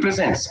bleeding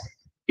presents.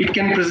 It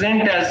can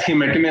present as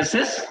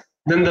hematemesis,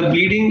 then the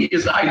bleeding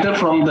is either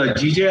from the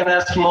GJ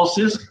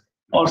anastomosis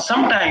or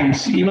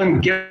sometimes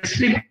even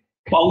gastric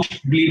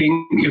pouch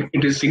bleeding. If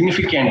it is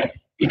significant,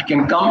 it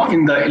can come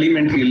in the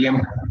alimentary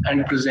ileum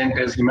and present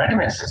as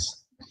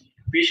hematemesis.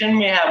 Patient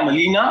may have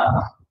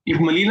melena, If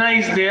melena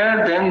is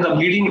there, then the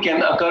bleeding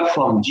can occur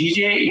from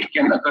GJ, it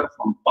can occur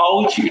from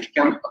pouch, it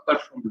can occur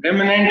from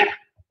remnant,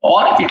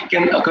 or it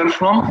can occur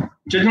from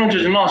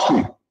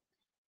jejunal.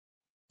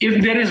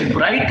 If there is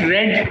bright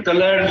red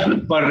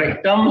color per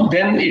rectum,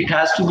 then it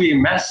has to be a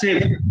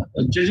massive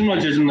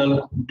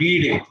jejunal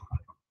bleeding.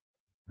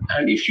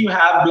 And if you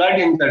have blood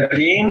in the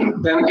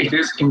drain, then it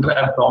is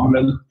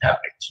intra-abdominal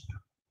hemorrhage.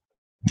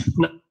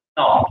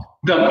 Now,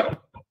 the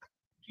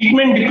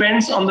treatment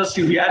depends on the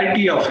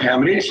severity of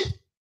hemorrhage.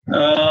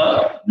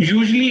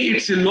 Usually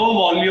it's a low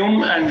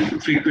volume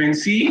and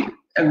frequency,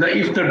 and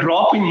if the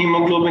drop in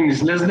hemoglobin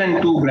is less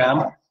than 2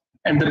 grams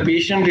and the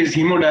patient is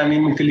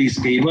hemodynamically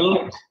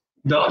stable,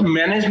 the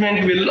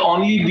management will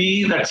only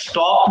be that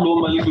stop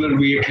low molecular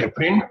weight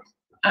heparin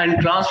and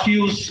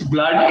transfuse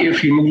blood if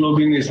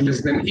hemoglobin is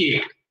less than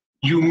 8.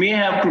 You may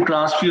have to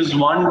transfuse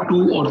 1,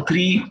 2, or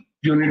 3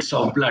 units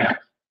of blood.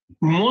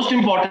 Most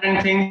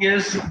important thing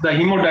is the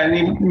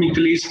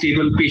hemodynamically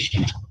stable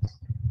patient.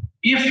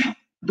 If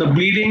the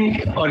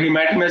bleeding or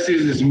hematemesis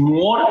is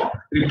more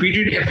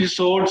repeated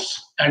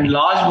episodes and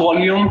large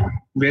volume,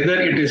 whether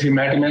it is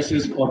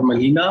hematemesis or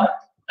melena,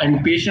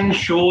 and patient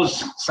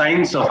shows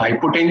signs of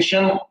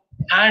hypotension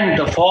and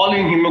the fall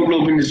in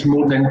hemoglobin is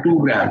more than 2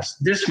 grams,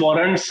 this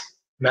warrants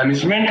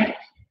management.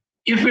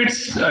 If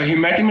it's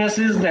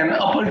hematemesis, then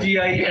upper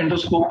GI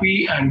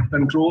endoscopy and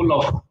control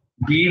of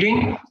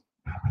bleeding.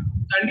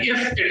 And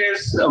if it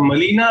is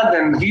melena,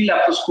 then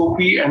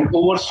re-laparoscopy and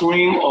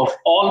oversewing of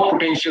all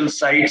potential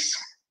sites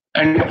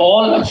and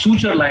all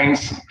suture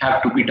lines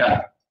have to be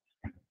done.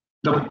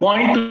 The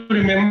point to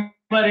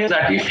remember is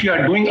that if you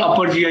are doing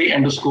upper GI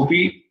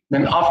endoscopy,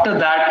 then after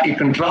that a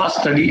contrast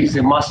study is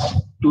a must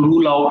to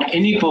rule out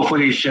any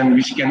perforation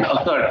which can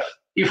occur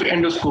if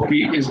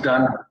endoscopy is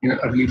done in an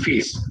early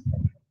phase.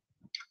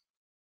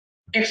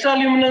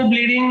 Extraluminal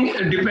bleeding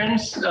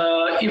depends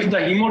if the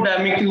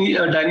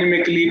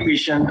hemodynamically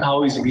patient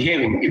how is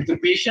behaving. If the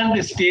patient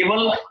is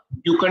stable,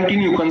 you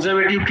continue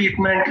conservative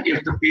treatment.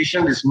 If the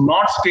patient is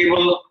not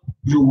stable,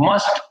 you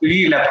must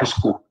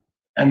re-laparoscope.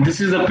 And this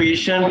is a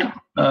patient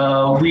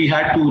we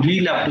had to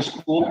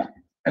re-laparoscope,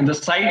 and the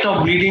site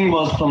of bleeding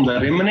was from the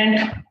remnant.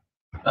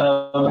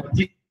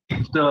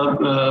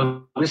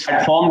 This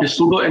had formed a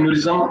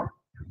pseudoaneurysm,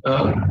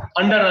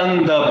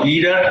 underrun the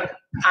bleeder,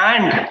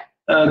 and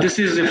this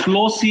is a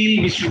flow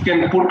seal which you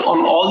can put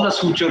on all the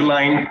suture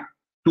line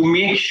to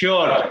make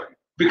sure,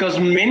 because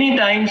many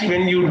times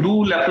when you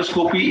do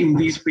laparoscopy in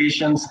these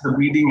patients, the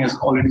bleeding has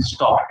already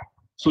stopped.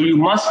 So you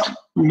must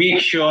make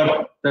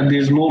sure that there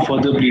is no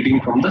further bleeding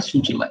from the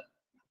suture line.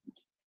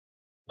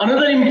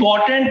 Another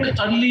important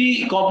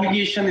early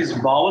complication is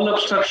bowel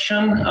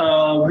obstruction,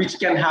 which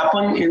can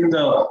happen in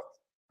the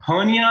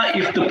hernia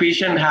if the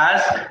patient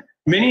has.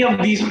 Many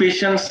of these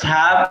patients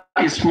have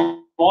a small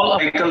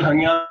umbilical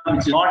hernia which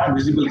is not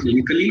visible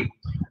clinically,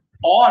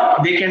 or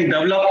they can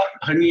develop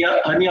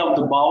hernia of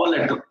the bowel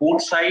at the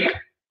port site,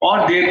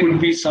 or there could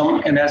be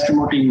some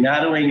anastomotic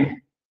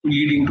narrowing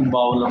leading to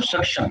bowel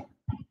obstruction.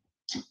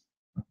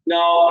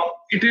 Now,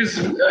 it is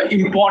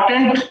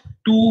important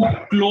to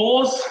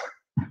close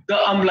the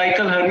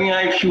umbilical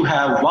hernia if you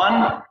have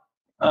one,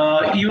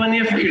 even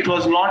if it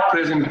was not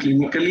present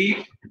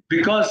clinically,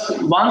 because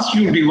once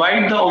you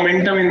divide the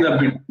omentum in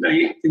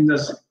the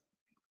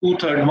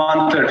 2/3,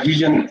 1/3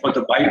 region for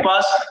the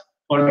bypass,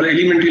 for the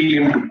elementary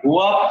limb to go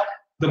up,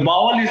 the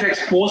bowel is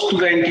exposed to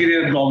the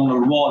anterior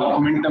abdominal wall.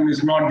 Omentum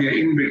is not there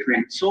in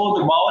between. So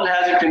the bowel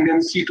has a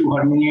tendency to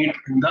herniate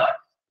in the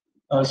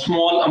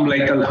small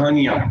umbilical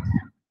hernia.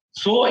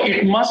 So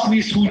it must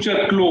be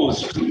suture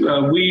closed.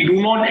 We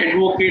do not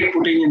advocate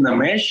putting in the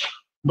mesh,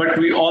 but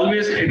we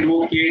always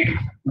advocate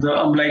the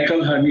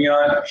umbilical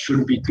hernia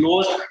should be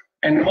closed,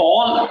 and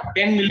all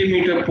 10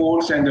 millimeter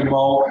ports and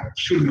above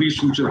should be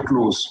suture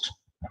closed.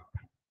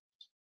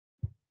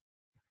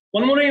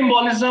 Pulmonary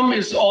embolism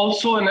is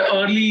also an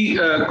early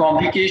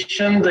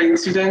complication. The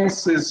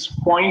incidence is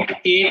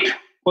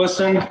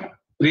 0.8%,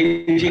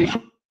 ranging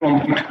from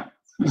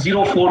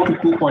 0.04 to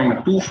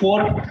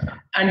 2.24.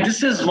 And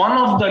this is one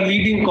of the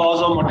leading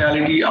cause of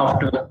mortality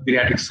after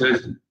bariatric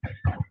surgery.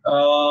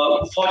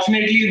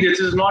 Fortunately, this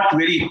is not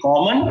very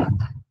common,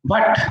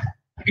 but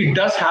it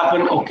does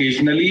happen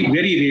occasionally,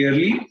 very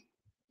rarely.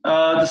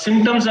 The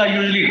symptoms are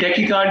usually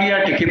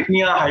tachycardia,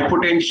 tachypnea,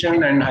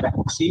 hypotension, and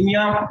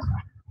hypoxemia.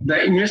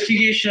 The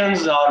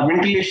investigations are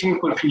ventilation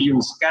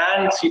perfusion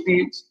scan, CT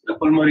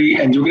pulmonary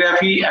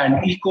angiography, and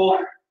echo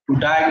to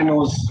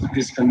diagnose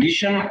this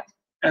condition.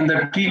 And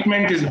the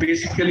treatment is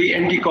basically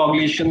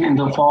anticoagulation in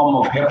the form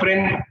of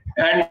heparin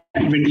and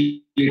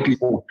ventilatory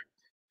support.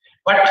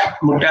 But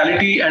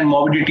mortality and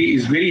morbidity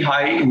is very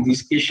high in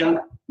these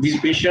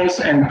patients,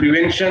 and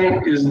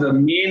prevention is the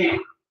main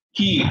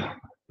key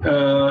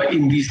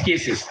in these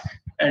cases.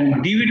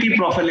 And DVT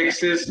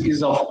prophylaxis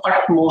is of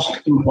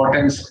utmost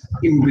importance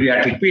in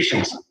bariatric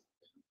patients.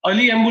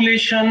 Early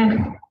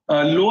ambulation,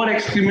 lower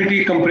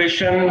extremity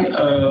compression,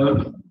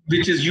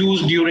 which is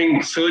used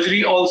during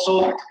surgery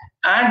also,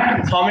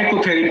 and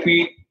pharmacotherapy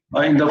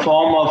in the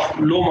form of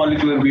low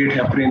molecular weight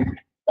heparin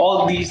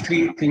All these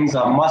three things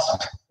are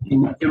must in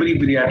every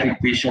bariatric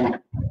patient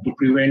to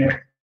prevent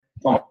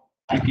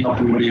complications of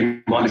pulmonary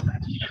embolism.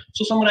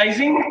 So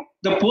summarizing,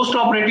 the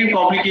post-operative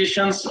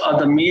complications are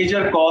the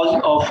major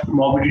cause of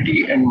morbidity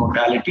and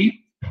mortality.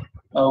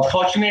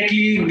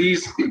 Fortunately,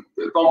 these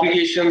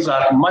complications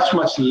are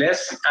much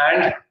less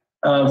and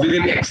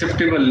within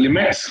acceptable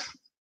limits.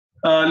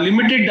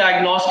 Limited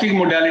diagnostic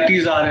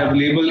modalities are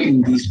available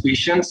in these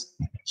patients.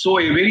 So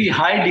a very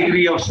high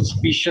degree of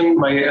suspicion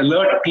by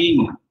alert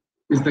team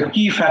is the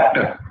key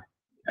factor.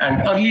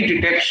 And early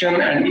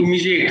detection and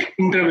immediate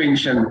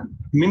intervention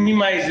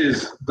minimizes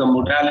the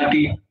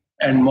mortality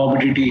and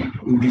morbidity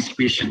in these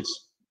patients.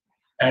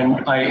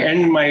 And I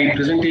end my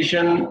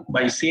presentation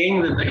by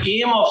saying that the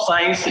aim of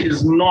science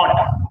is not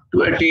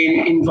to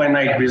attain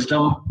infinite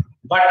wisdom,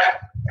 but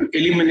to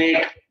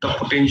eliminate the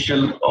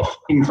potential of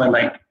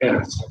infinite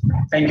errors.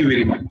 Thank you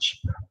very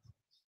much.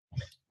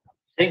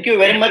 Thank you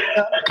very much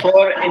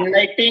for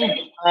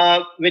enlightening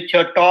with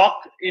your talk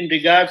in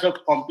regards of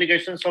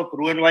complications of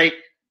Roux-en-Y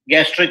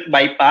gastric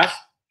bypass.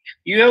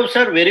 You have,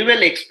 sir, very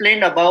well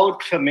explained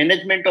about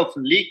management of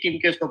leak in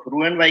case of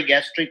Roux-en-Y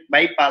gastric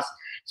bypass,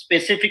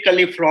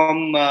 specifically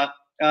from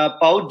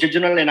pouch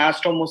jejunal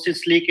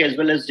anastomosis leak as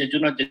well as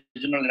jejunal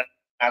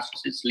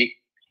anastomosis leak.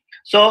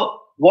 So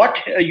what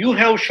you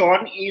have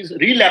shown is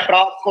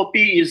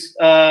re-laparoscopy is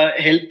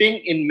helping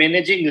in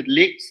managing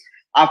leaks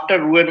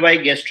after Roux-en-Y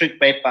gastric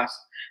bypass.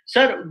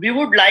 Sir, we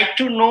would like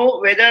to know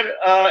whether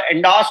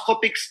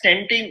endoscopic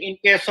stenting in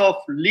case of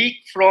leak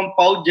from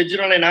pouch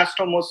jejunal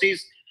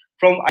anastomosis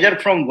from either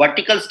from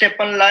vertical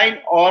staple line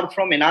or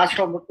from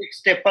anastomotic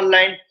staple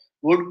line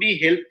would be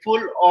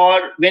helpful,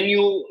 or when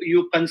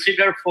you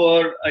consider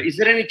for, is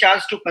there any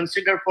chance to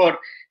consider for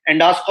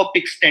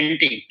endoscopic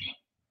stenting?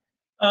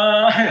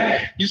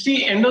 You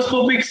see,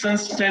 endoscopic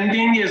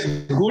stenting is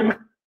good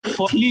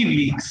for sleeve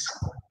leaks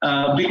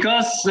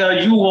because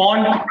you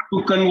want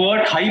to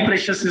convert high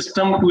pressure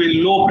system to a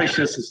low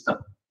pressure system.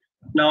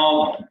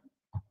 Now,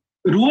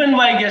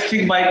 Roux-en-Y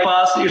gastric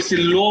bypass, it's a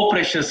low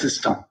pressure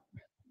system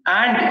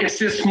and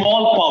it's a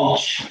small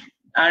pouch.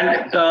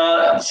 And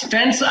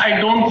stents, I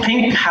don't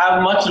think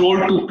have much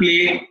role to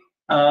play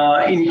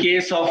in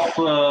case of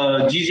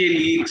GJ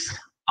leaks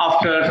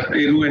after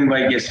a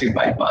Roux-en-Y gastric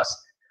bypass.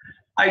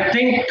 I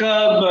think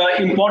the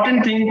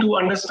important thing to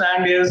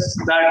understand is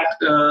that,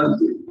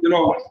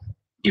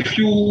 if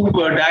you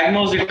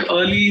diagnose it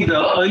early,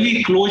 the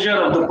early closure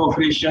of the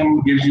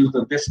perforation gives you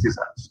the best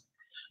results.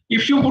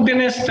 If you put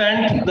in a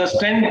stent, the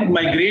stent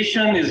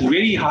migration is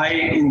very high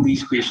in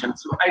these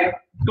patients. So I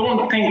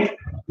don't think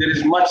there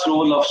is much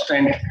role of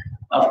stent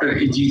after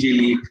a GJ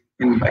leak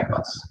in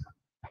bypass.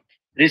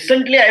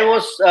 Recently, I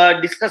was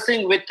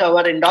discussing with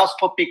our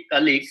endoscopic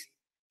colleagues,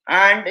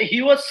 and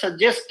he was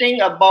suggesting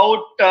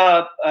about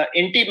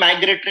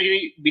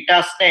anti-migratory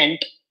beta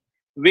stent,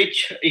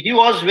 which he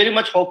was very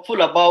much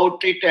hopeful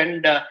about it,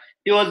 and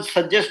he was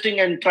suggesting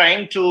and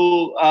trying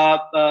to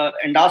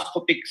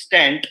endoscopic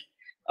stent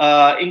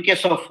in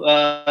case of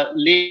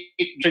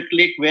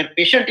leak where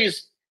patient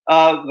is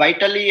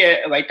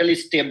vitally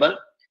stable.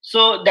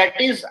 So that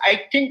is,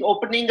 I think,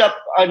 opening up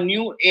a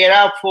new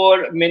era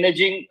for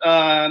managing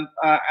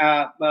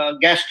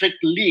gastric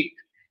leak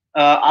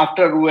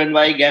after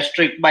Roux-en-Y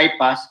gastric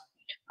bypass.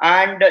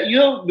 And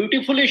you have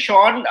beautifully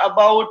shown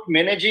about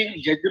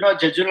managing jejunal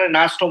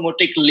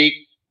anastomotic leak.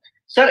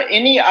 Sir,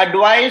 any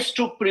advice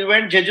to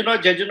prevent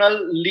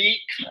jejunal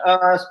leak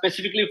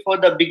specifically for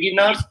the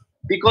beginners?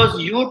 Because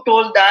you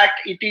told that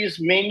it is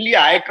mainly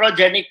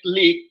iatrogenic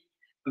leak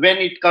when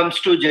it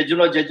comes to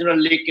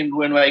jejunal leak in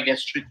Roux-en-Y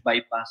gastric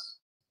bypass.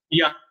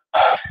 Yeah,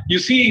 you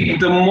see,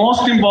 the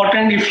most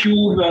important, if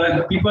you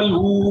people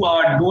who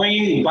are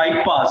doing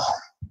bypass,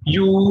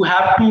 you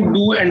have to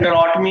do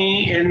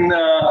enterotomy in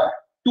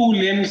 2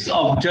 limbs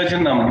of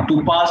jejunum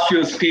to pass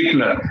your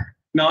stapler.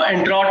 Now,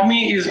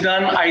 enterotomy is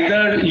done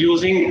either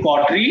using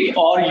cautery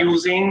or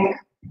using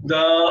the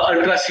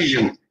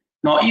ultracision.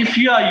 Now, if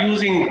you are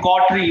using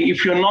cautery,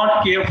 if you're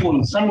not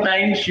careful,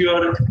 sometimes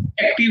your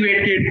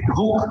activated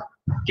hook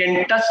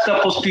can touch the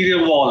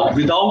posterior wall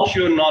without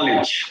your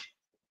knowledge,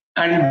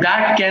 and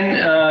that can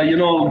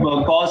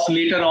cause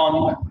later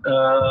on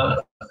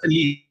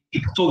leak.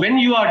 So when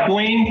you are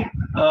doing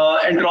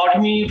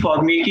enterotomy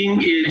for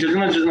making a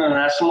jejunal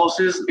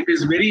anastomosis, it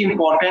is very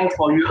important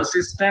for your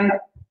assistant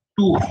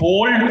to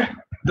hold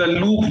the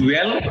loop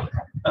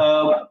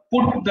well,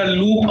 put the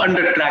loop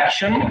under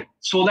traction,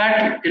 so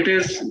that it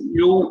is,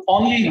 you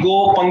only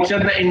go puncture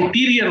the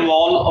interior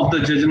wall of the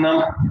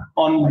jejunum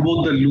on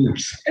both the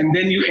loops, and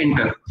then you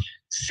enter.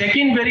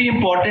 Second very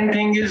important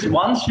thing is,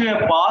 once you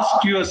have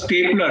passed your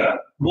stapler,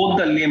 both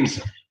the limbs,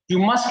 you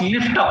must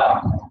lift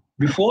up.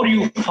 Before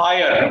you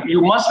fire,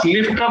 you must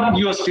lift up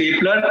your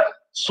stapler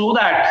so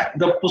that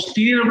the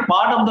posterior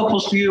part of the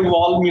posterior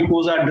wall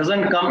mucosa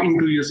doesn't come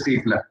into your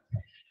stapler.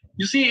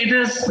 You see, it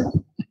is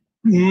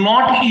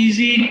not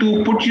easy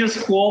to put your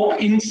scope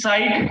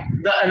inside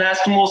the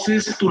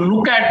anastomosis to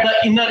look at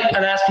the inner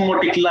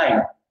anastomotic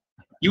line.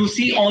 You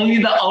see only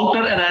the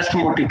outer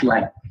anastomotic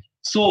line.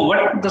 So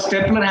what the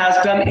stapler has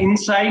done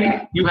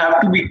inside, you have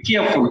to be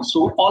careful.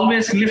 So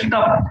always lift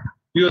up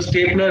your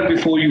stapler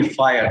before you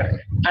fire,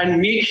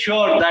 and make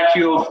sure that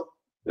your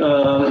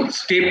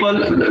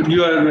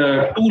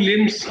two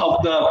limbs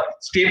of the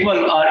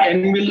staple are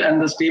anvil and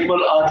the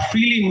staple are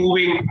freely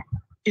moving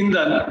in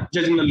the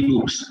jejunal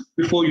loops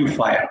before you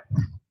fire.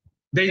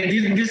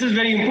 This is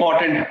very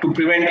important to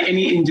prevent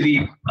any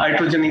injury,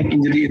 iatrogenic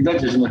injury in the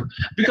jejunal,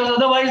 because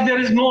otherwise there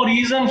is no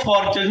reason for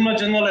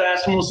jejunal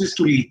anastomosis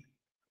to leak.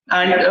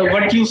 And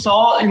what you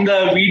saw in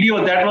the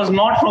video, that was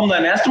not from the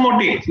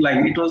anastomotic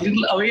line, it was a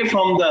little away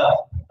from the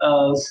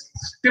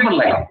staple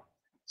line.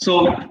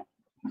 So,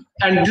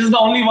 and this is the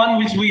only one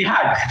which we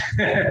had.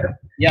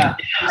 Yeah.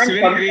 It's a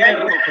very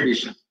rare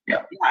operation.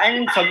 Yeah.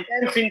 And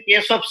sometimes in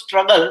case of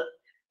struggle,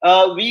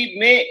 we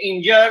may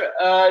injure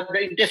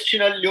the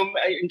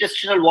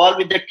intestinal wall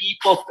with the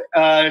tip of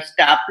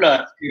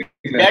stapler.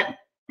 Exactly.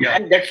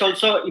 And that's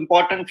also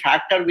important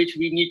factor which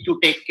we need to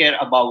take care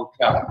about.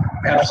 Yeah,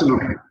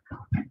 absolutely.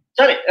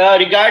 Sir,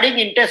 regarding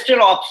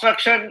intestinal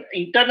obstruction,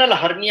 internal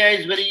hernia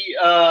is very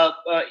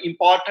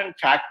important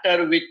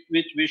factor which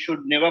we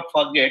should never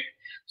forget.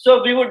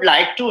 So we would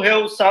like to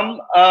have some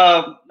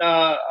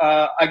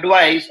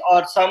advice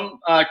or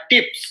some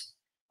tips,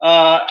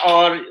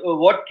 or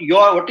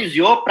what is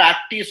your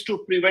practice to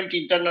prevent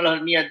internal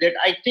hernia, that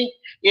I think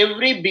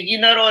every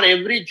beginner or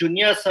every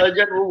junior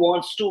surgeon who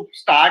wants to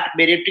start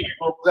bariatric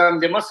program,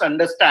 they must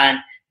understand,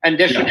 and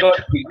they should not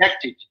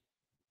neglect it.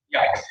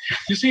 Yeah,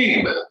 you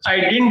see, I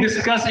didn't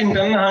discuss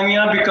internal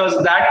hernia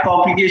because that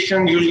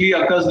complication usually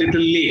occurs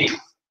little late.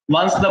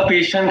 Once the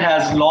patient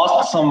has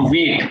lost some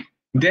weight,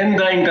 then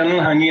the internal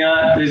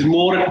hernia, there is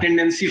more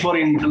tendency for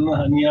internal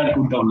hernia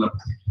to develop.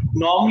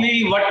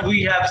 Normally, what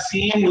we have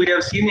seen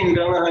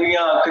internal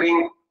hernia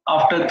occurring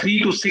after 3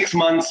 to 6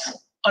 months,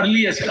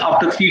 earliest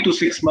after 3 to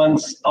 6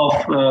 months of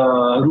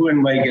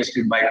Roux-en-Y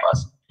gastric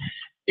bypass.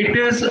 It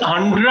is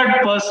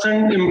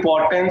 100%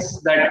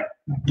 importance that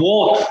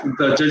both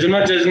the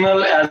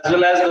jejunal as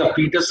well as the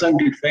Peterson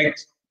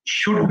defects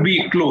should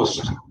be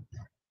closed.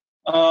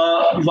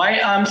 Why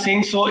I'm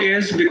saying so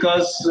is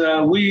because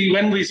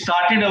when we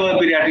started our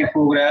bariatric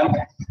program,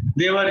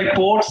 there were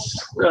reports,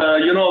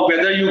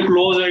 whether you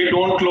close or you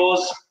don't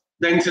close,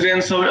 the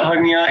incidence of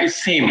hernia is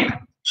same.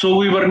 So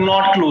we were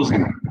not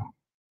closing.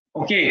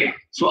 Okay,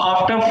 so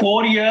after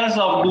 4 years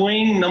of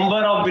doing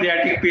number of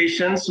bariatric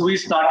patients, we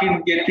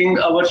started getting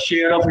our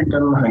share of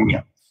internal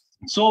hernia.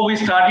 So we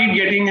started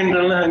getting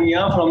internal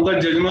hernia from the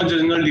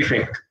jejunal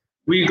defect.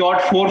 We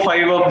got 4 or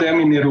 5 of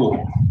them in a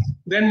row.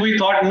 Then we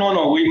thought,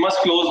 no, we must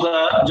close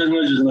the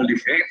jejunal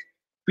defect.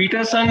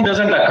 Peterson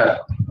doesn't occur.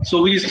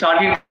 So we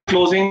started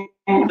closing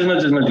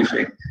jejunal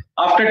defect.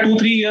 After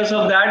 2-3 years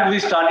of that, we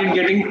started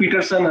getting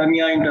Peterson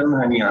hernia, internal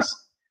hernias.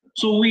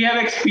 So we have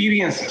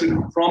experienced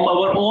from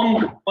our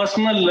own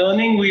personal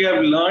learning, we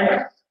have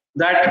learned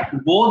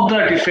that both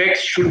the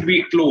defects should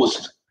be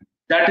closed.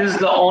 That is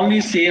the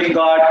only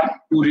safeguard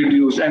to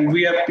reduce. And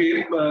we have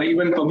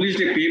even published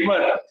a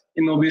paper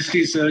in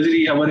obesity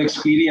surgery, our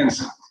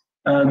experience,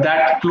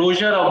 that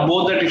closure of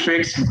both the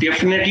defects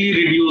definitely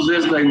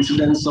reduces the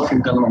incidence of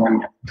internal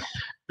hernia.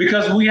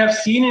 Because we have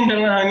seen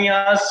internal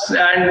hernias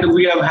and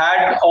we have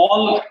had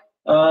all,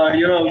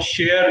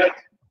 share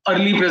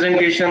early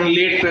presentation,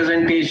 late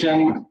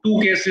presentation.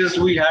 2 cases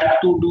we had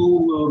to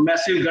do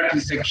massive gut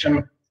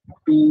resection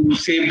to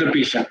save the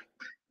patient.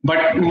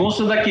 But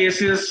most of the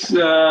cases,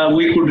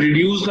 we could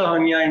reduce the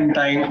hernia in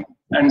time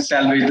and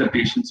salvage the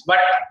patients. But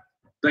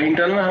the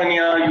internal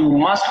hernia, you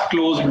must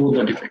close both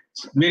the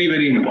defects. Very,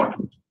 very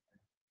important.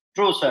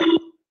 True, sir.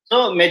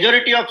 So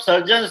majority of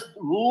surgeons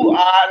who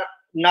are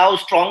now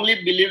strongly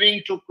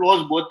believing to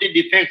close both the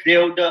defects, they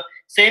have the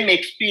same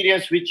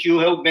experience which you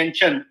have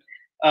mentioned.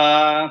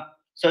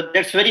 So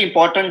that's very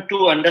important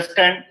to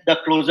understand the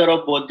closure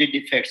of both the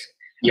defects.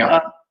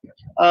 Yeah.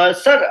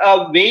 Sir,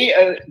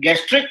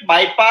 gastric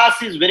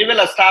bypass is very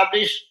well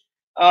established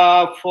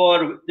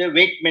for the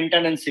weight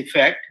maintenance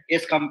effect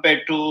as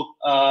compared to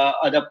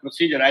other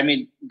procedure, I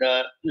mean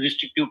the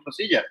restrictive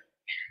procedure.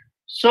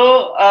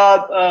 So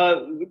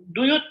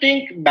do you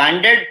think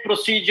banded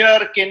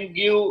procedure can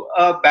give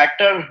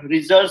better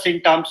results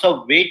in terms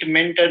of weight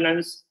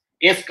maintenance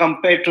as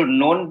compared to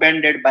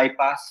non-banded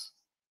bypass?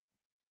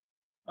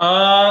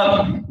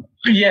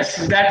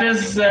 Yes, that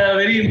is a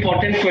very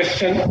important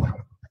question.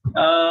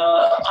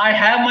 I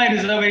have my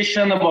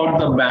reservation about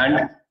the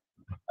band.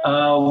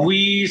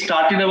 We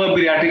started our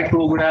bariatric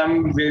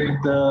program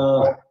with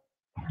the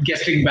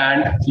gastric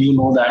band, you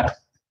know that.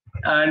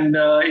 And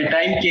a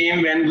time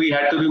came when we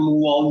had to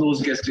remove all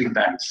those gastric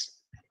bands.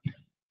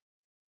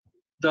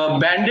 The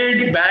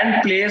banded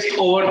band placed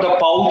over the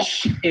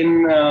pouch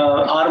in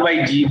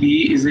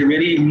RYGB is a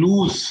very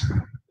loose,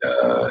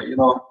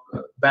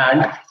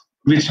 band,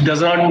 which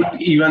does not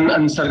even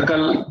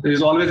encircle. There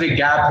is always a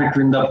gap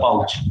between the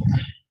pouch.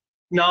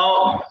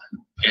 Now,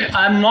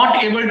 I'm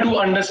not able to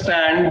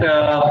understand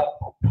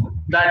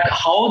that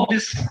how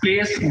this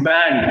placed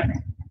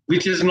band,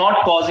 which is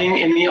not causing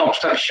any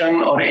obstruction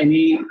or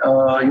any,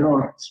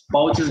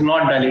 pouch is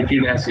not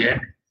dilated as yet.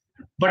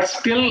 but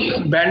still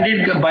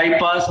banded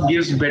bypass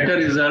gives better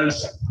results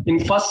in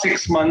first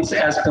 6 months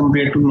as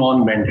compared to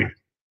non-banded.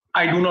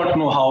 I do not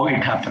know how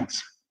it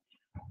happens.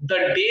 The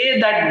day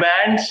that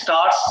band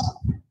starts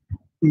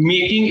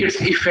making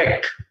its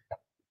effect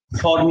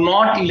for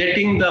not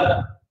letting the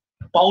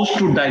pouch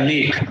to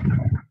dilate,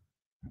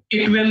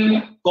 it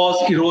will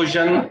cause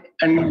erosion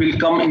and will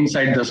come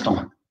inside the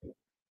stomach.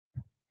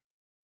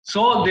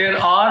 So there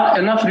are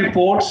enough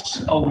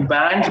reports of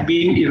bands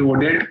being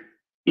eroded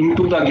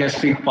into the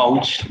gastric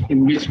pouch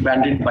in which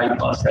banded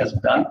bypass has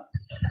done.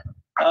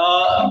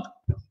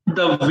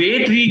 The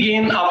weight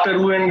regain after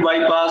Roux-en-Y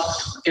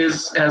bypass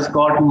has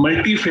got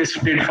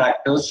multifaceted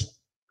factors,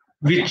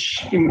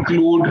 which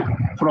include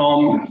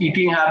from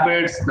eating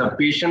habits, the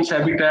patient's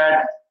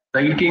habitat,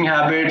 the eating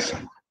habits.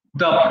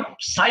 The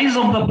size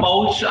of the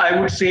pouch, I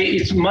would say,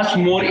 is much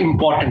more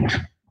important.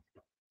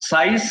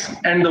 Size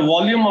and the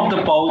volume of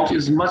the pouch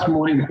is much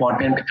more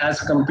important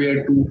as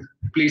compared to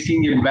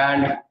placing a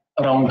band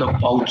around the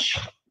pouch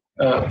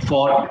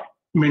for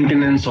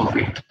maintenance of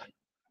weight.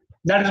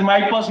 That is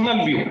my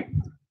personal view.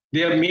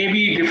 There may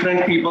be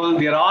different people.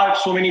 There are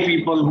so many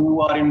people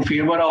who are in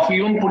favor of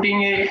even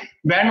putting a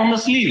band on the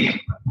sleeve.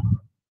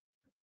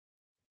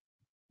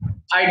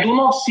 I do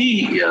not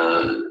see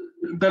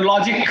the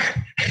logic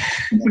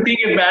putting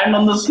a band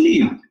on the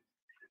sleeve.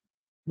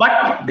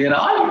 But there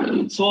are,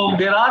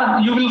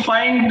 you will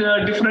find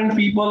different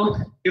people,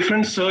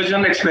 different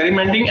surgeons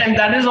experimenting, and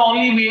that is the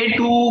only way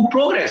to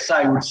progress,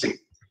 I would say.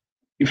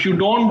 If you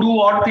don't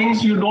do odd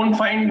things, you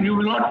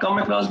will not come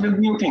across with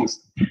new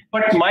things.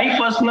 But my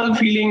personal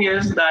feeling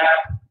is that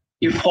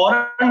if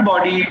foreign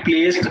body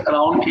placed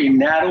around a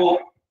narrow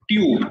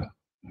tube,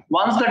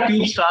 once the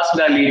tube starts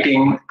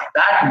dilating,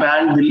 that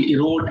band will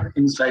erode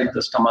inside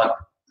the stomach.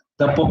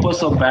 The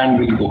purpose of band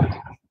will go.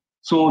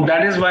 So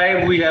that is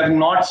why we have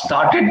not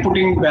started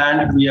putting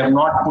band. We have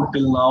not put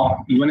till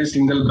now even a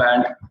single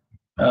band.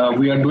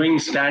 We are doing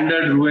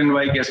standard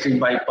Roux-en-Y gastric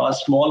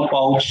bypass, small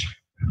pouch,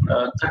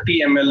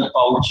 30 ml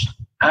pouch,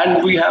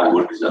 and we have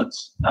good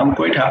results. I'm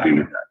quite happy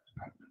with that.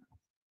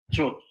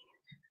 True.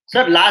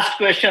 Sir, last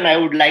question I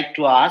would like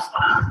to ask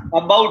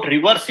about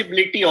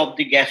reversibility of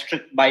the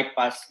gastric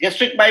bypass.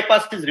 Gastric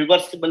bypass is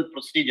reversible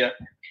procedure.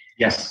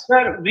 Yes.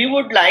 Sir, we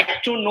would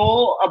like to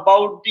know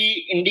about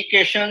the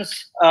indications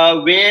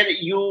where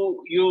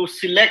you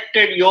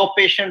selected your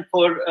patient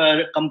for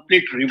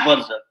complete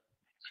reversal.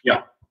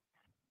 Yeah.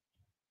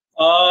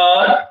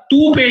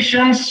 2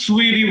 patients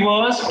we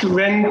reversed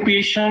when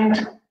patient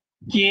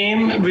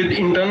came with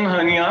internal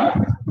hernia.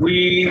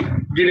 We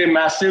did a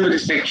massive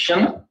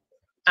resection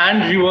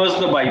and reversed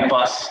the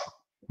bypass,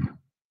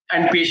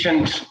 and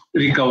patient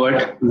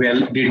recovered well,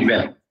 did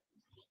well.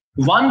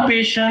 1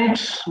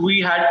 patient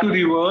we had to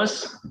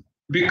reverse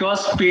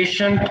because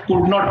patient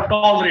could not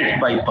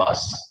tolerate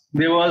bypass.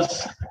 There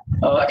was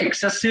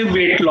excessive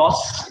weight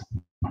loss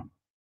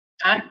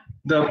and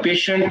the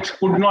patient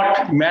could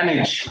not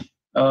manage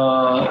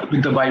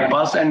with the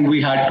bypass, and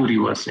we had to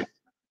reverse it.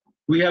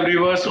 We have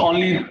reversed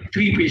only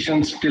 3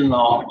 patients till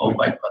now of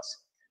bypass,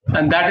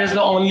 and that has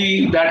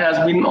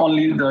been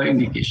only the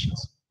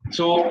indications.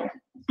 So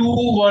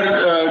 2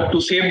 were to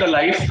save the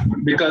life,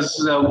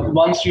 because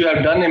once you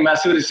have done a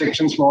massive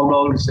resection, small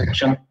bowel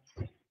resection,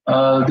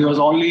 there was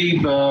only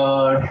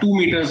 2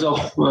 meters of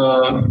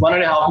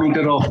 1.5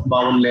 meter of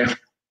bowel left.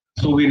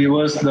 So we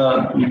reversed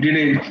we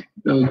did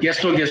a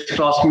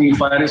gastrostomy,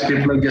 fire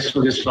stapler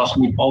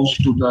gastrostomy pouch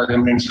to the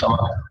remnant stomach.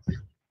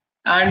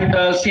 And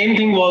same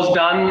thing was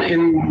done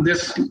in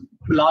this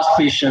last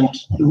patient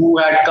who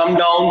had come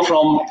down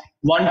from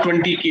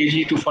 120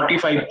 kg to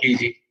 45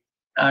 kg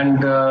and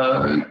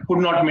could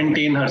not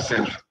maintain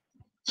herself.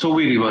 So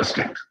we reversed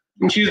it.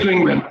 And she's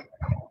doing well.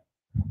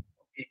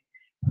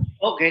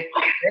 Okay.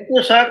 Thank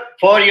you, sir,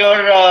 for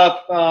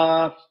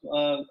your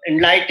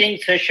enlightening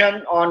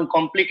session on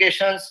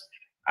complications,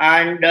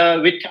 and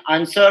with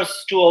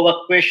answers to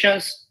our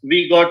questions.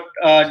 We got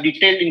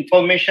detailed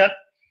information,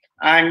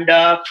 and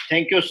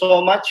thank you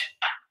so much,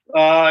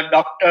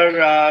 Dr.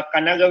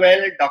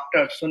 Kanagavel,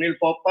 Dr. Sunil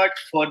Popat,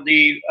 for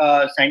the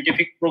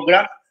scientific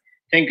program.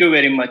 Thank you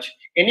very much.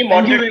 Thank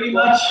you very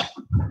much.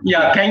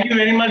 Yeah, thank you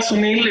very much,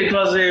 Sunil. It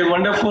was a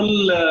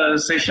wonderful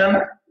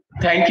session.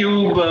 Thank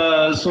you,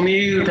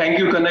 Sunil. Thank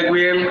you,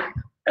 Kanagavel.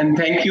 And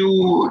thank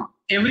you,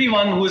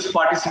 everyone who is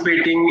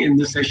participating in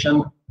this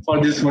session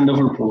for this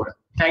wonderful program.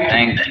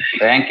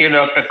 Thank you,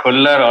 Dr.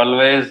 Kullar.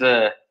 Always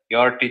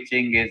your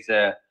teaching is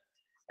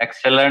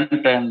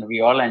excellent, and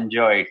we all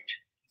enjoy it.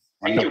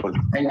 Wonderful.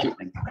 Thank you.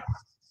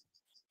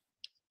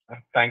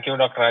 Thank you,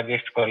 Dr.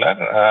 Rajesh Kullar.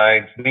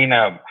 It's been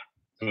a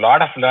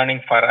lot of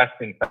learning for us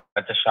in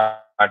such a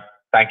short.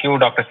 Thank you,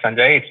 Dr.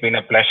 Sanjay. It's been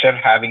a pleasure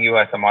having you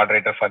as a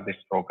moderator for this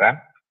program.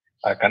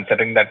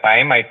 Considering the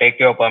time, I take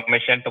your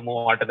permission to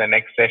move on to the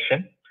next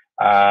session.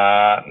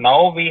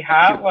 Now we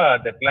have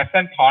the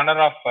pleasant honor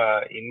of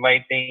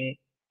inviting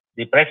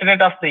the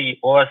president of the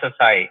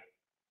OSSI,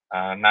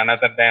 none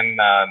other than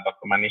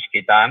Dr. Manish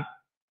Ketan.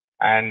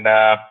 And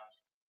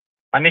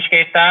Manish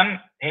Ketan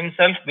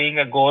himself, being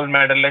a gold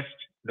medalist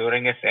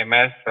during his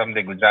MS from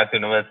the Gujarat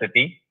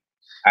University,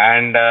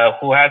 and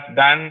who has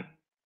done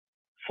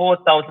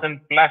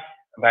 4,000 plus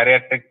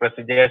bariatric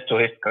procedures to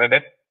his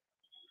credit.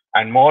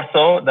 And more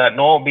so, the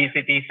No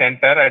Obesity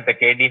Center at the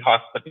KD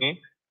Hospital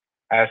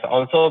has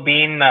also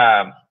been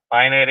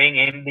pioneering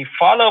in the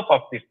follow-up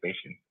of these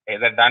patients,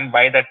 either done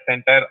by that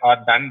center or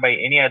done by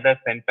any other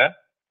center,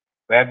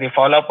 where the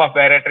follow-up of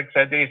bariatric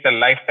surgery is a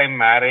lifetime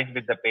marriage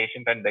with the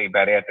patient and the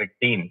bariatric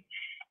team.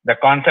 The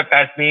concept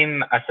has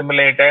been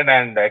assimilated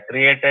and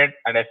created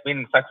and has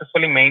been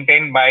successfully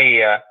maintained by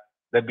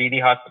the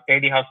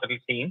KD Hospital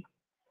team.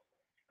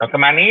 Dr.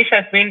 Manish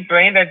has been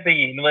trained at the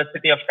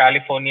University of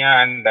California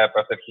and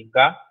Professor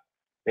Higga,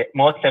 the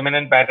most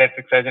eminent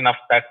bariatric surgeon of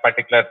that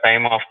particular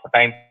time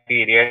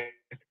period.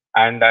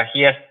 And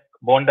he has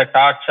borne the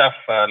torch of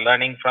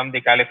learning from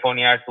the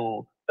California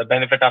to the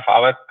benefit of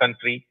our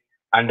country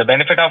and the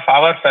benefit of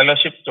our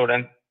fellowship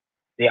students.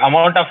 The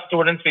amount of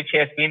students which he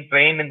has been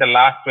trained in the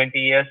last 20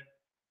 years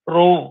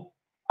has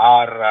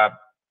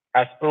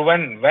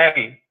proven well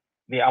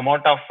the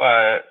amount of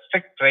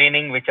strict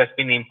training which has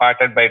been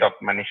imparted by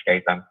Dr. Manish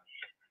Kaitan.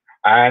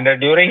 And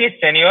during his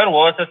tenure,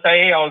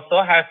 OSSI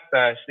also has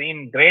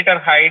seen greater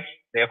heights.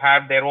 They've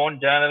had their own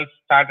journals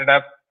started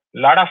up, a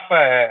lot of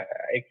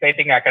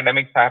exciting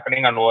academics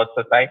happening on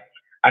OSSI.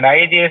 And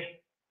IAGES,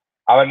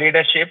 our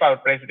leadership, our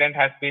president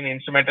has been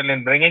instrumental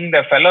in bringing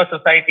the fellow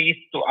societies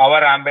to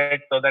our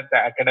ambit so that the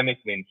academic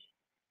wins.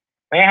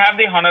 May I have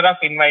the honor of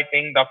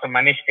inviting Dr.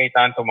 Manish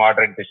Kaitan to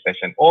moderate this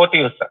session. Over to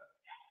you, sir.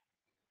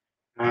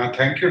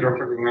 Thank you,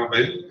 Dr.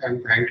 Gangabhai,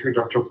 and thank you,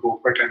 Dr.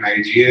 Popat and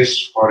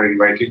IAGES for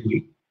inviting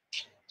me.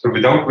 So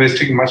without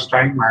wasting much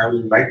time, I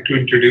would like to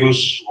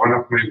introduce one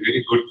of my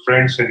very good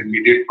friends and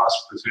immediate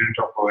past president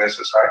of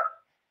OSSI,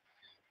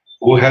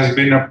 who has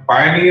been a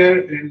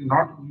pioneer in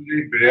not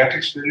only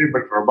bariatric surgery,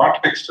 but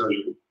robotic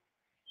surgery.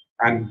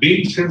 And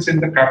being since in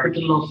the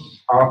capital of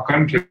our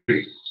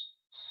country,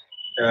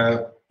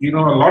 a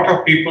lot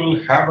of people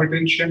have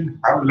attention,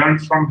 have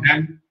learned from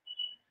him.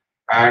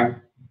 And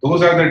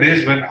those are the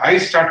days when I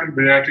started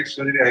bariatric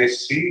surgery. I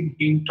see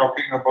him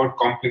talking about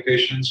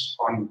complications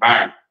on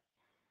band.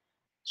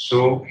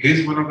 So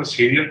he's one of the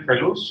senior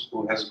fellows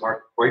who has got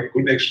quite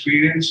good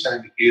experience,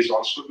 and he is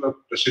also the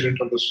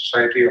president of the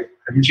Society of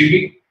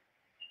MGB,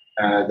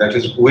 that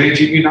is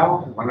OAGB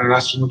now, one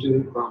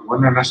anastomotic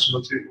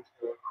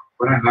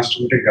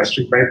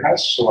gastric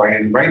bypass. So I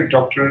invite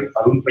Dr.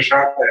 Arun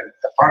Prasad and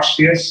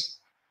FRCS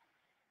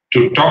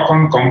to talk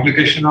on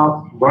complication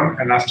of one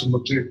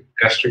anastomotic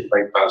gastric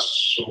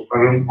bypass. So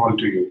Arun, all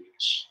to you,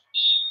 please.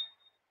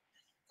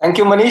 Thank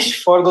you,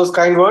 Manish, for those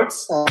kind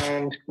words,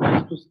 and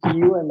nice to see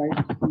you and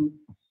nice to see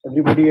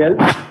everybody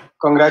else.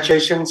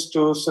 Congratulations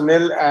to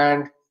Sunil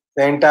and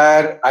the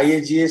entire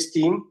IAGES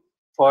team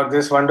for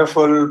this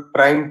wonderful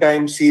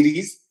Primetime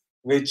series,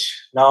 which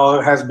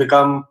now has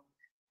become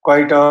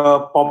quite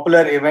a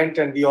popular event,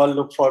 and we all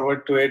look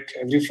forward to it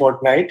every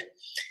fortnight.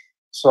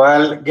 So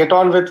I'll get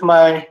on with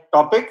my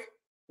topic,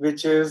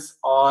 which is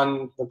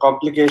on the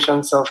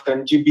complications of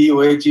MGB,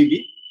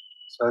 OAGB.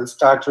 So I'll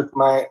start with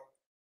my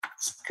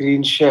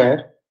screen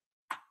share.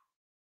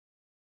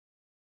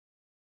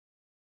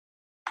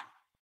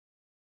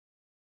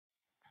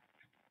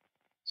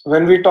 So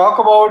when we talk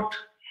about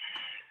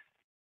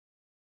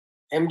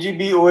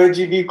MGB,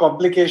 OAGB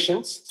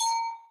complications,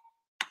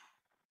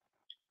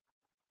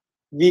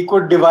 we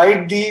could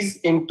divide these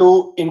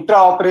into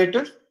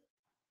intraoperative,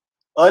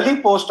 early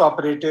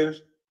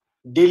post-operative,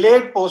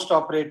 delayed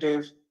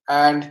post-operative,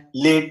 and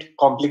late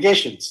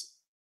complications.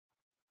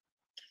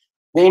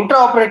 The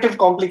intraoperative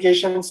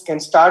complications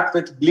can start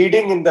with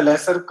bleeding in the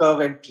lesser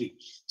curve entry.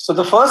 So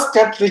the first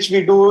step which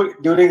we do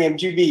during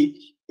MGB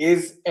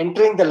is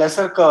entering the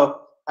lesser curve,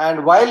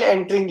 and while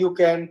entering you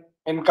can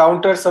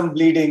encounter some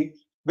bleeding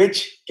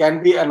which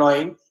can be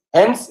annoying.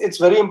 Hence it's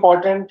very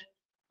important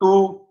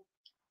to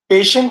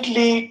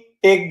patiently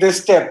take this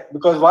step,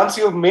 because once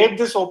you've made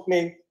this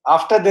opening,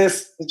 after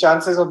this the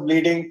chances of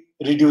bleeding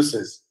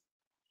reduces.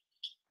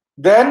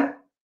 Then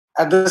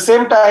at the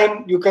same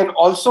time, you can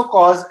also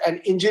cause an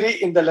injury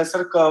in the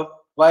lesser curve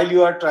while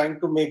you are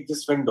trying to make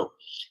this window.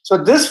 So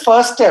this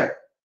first step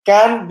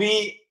can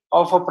be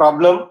of a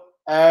problem,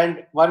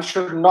 and one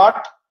should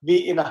not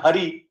be in a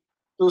hurry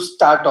to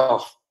start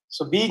off.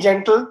 So be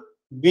gentle,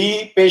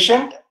 be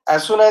patient.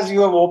 As soon as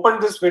you have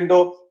opened this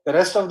window, the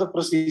rest of the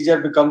procedure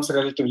becomes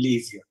relatively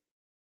easier.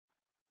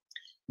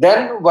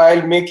 Then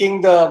while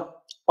making the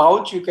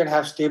pouch, you can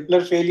have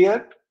stapler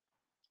failure.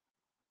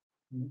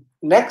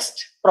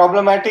 Next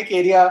problematic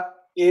area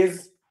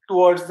is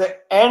towards the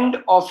end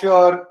of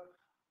your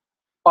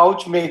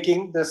pouch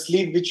making, the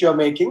sleeve which you are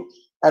making,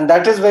 and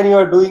that is when you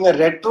are doing a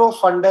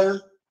retrofundal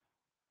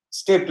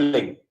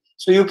stapling.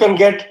 So you can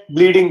get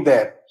bleeding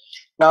there.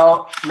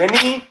 Now,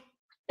 many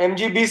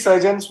MGB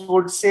surgeons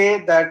would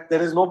say that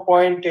there is no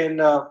point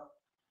in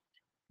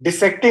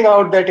dissecting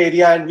out that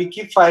area, and we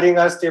keep firing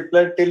our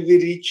stapler till we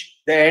reach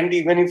the end.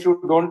 Even if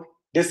you don't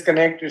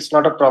disconnect, it's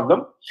not a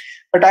problem.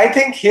 But I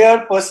think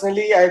here,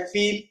 personally, I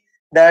feel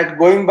that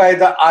going by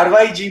the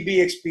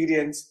RYGB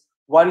experience,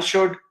 one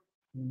should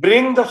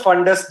bring the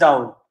fundus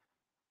down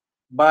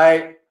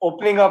by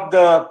opening up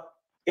the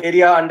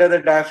area under the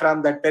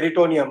diaphragm, that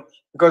peritoneum,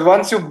 because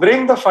once you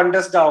bring the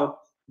fundus down,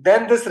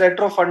 then this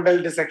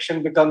retrofundal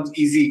dissection becomes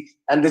easy,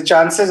 and the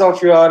chances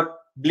of your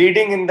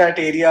bleeding in that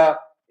area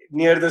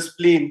near the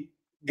spleen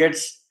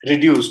gets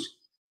reduced.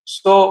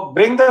 So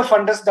bring the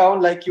fundus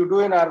down like you do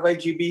in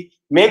RYGB,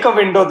 make a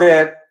window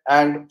there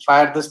and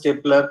fire the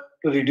stapler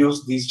to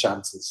reduce these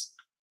chances.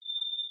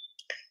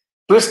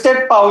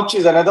 Twisted pouch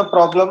is another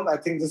problem. I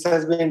think this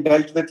has been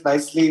dealt with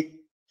nicely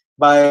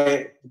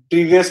by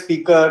previous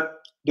speaker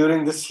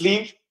during the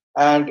sleeve,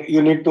 and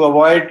you need to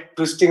avoid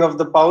twisting of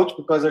the pouch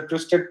because a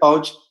twisted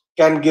pouch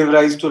can give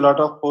rise to a lot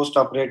of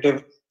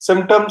post-operative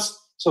symptoms.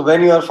 So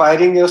when you are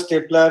firing your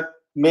stapler,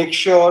 make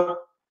sure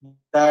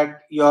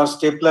that your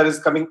stapler is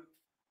coming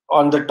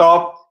on the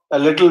top, a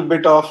little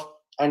bit of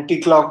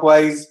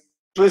anti-clockwise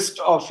twist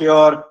of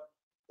your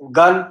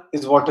gun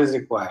is what is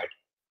required.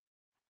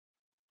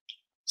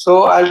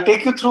 So I'll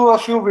take you through a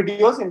few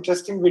videos,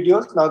 interesting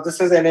videos. Now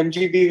this is an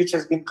MGB which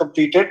has been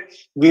completed.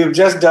 We've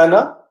just done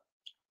a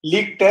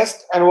leak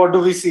test, and what do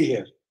we see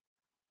here?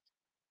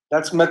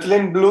 That's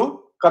methylene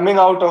blue coming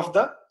out of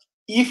the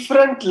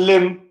efferent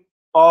limb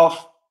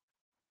of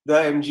the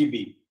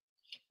MGB.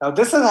 Now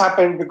this has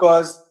happened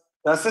because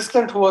the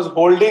assistant who was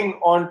holding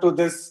on to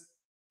this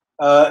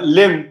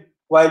limb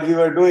while we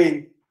were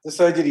doing the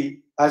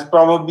surgery has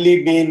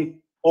probably been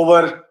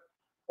over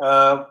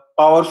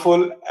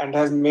powerful and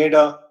has made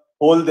a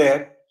hole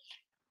there.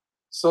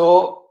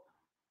 So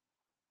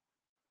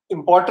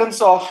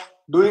importance of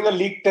doing a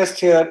leak test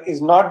here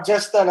is not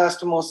just the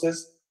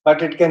anastomosis,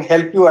 but it can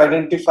help you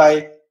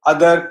identify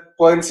other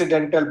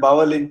coincidental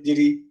bowel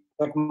injury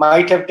that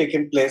might have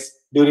taken place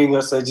during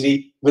your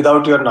surgery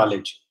without your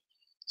knowledge.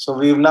 So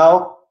we've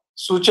now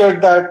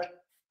sutured that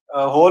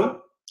hole,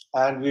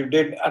 and we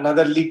did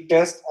another leak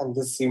test, and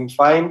this seemed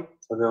fine,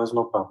 so there was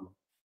no problem.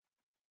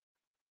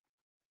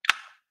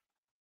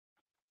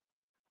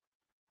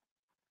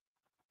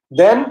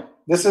 Then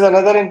this is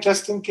another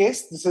interesting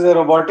case. This is a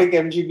robotic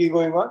MGB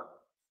going on.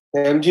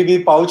 The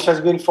MGB pouch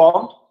has been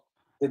formed.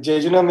 The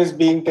jejunum is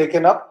being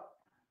taken up,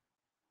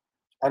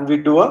 and we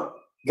do a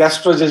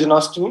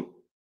gastrojejunostomy.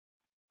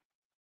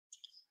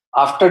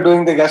 After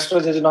doing the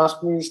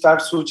gastrojejunostomy, we start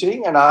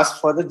suturing and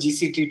ask for the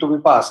GCT to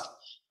be passed.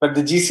 But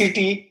the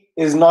GCT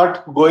is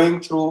not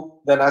going through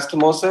the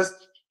anastomosis,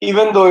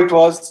 even though it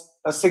was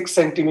a 6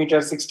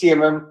 centimeter, 60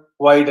 mm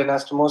wide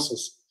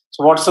anastomosis.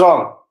 So what's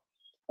wrong?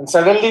 And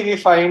suddenly we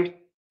find,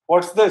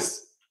 what's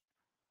this?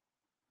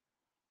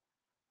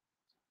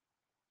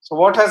 So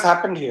what has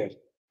happened here?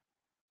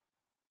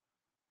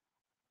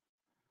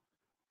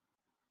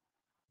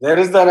 There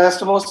is the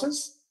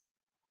anastomosis,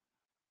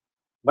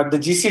 but the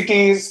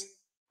GCT is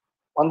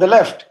on the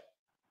left.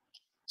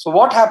 So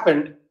what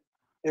happened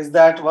is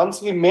that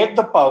once we made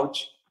the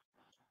pouch,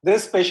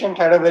 this patient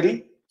had a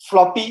very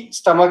floppy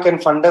stomach and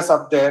fundus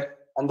up there,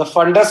 and the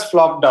fundus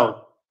flopped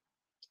down.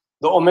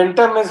 The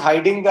omentum is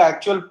hiding the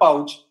actual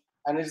pouch,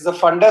 and it's the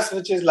fundus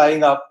which is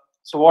lying up.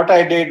 So what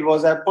I did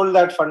was I pulled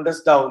that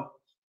fundus down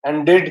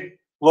and did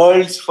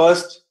world's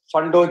first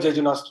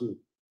fundojejunostomy.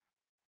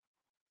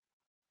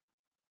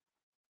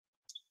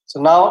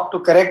 So now to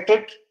correct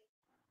it,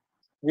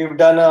 we've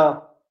done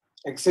a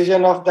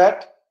excision of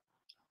that,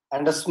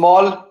 and a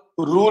small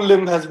Roux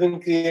limb has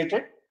been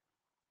created.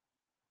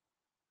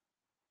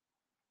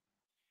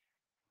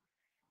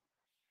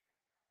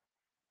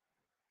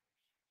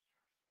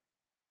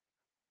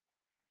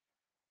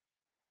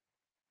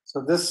 So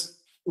this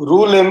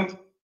Roux limb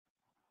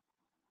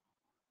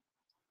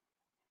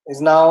is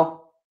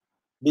now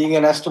being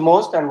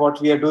anastomosed, and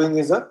what we are doing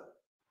is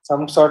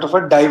some sort of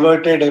a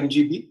diverted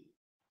MGB.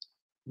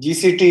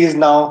 GCT is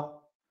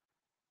now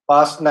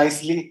passed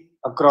nicely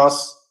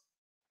across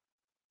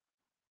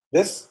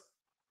this.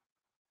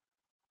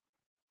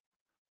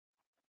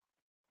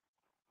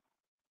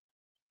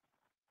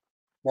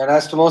 The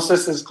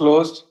anastomosis is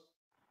closed.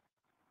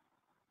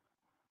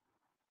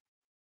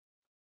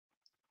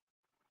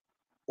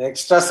 The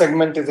extra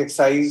segment is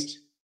excised.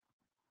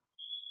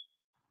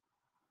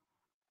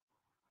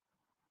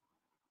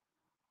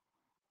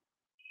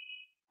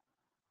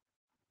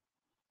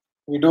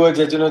 We do a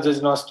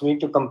jejunostomy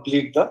to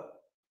complete the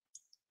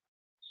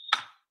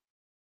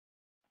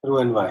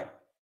Roux-en-Y.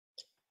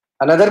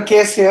 Another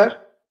case here.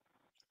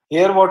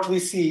 Here what we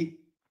see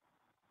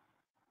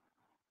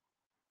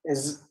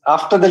is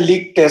after the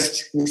leak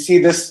test, we see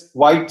this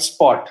white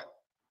spot.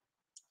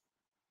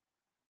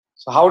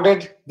 So how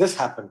did this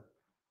happen?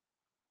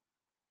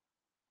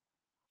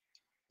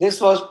 This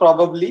was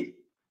probably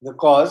the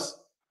cause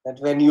that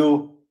when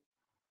you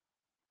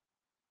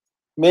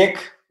make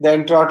the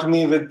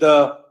enterotomy with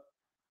the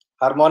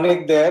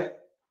harmonic there,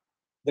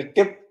 the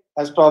tip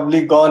has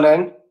probably gone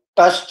and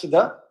touched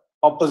the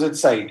opposite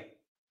side.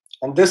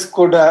 And this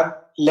could have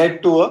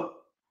led to a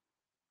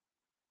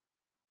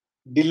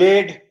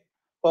delayed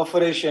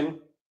perforation,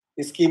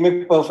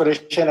 ischemic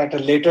perforation at a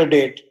later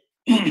date.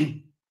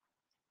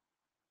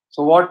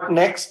 So what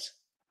next?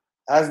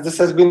 As this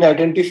has been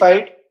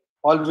identified,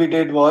 all we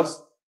did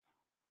was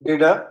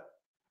did a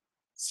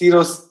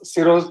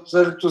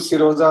serosal to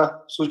serosa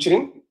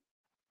suturing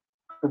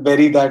to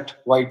bury that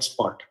white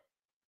spot.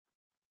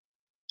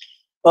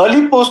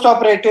 Early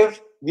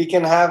post-operative, we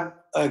can have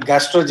a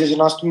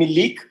gastrojejunostomy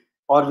leak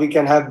or we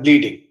can have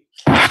bleeding.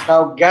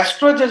 Now,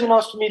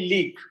 gastrojejunostomy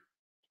leak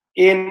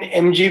in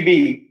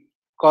MGB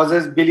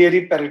causes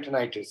biliary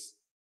peritonitis.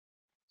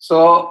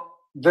 So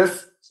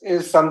this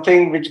is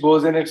something which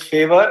goes in its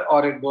favor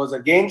or it goes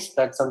against.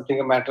 That's something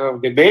a matter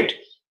of debate.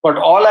 But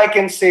all I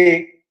can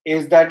say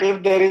is that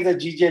if there is a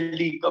GJ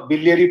leak, a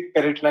biliary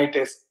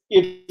peritonitis,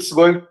 it's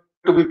going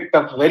to be picked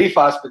up very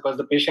fast because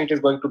the patient is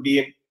going to be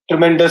in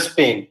tremendous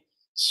pain.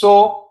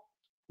 So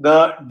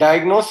the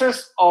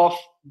diagnosis of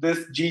this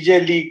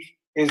GJ leak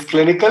is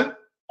clinical,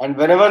 and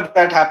whenever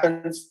that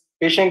happens,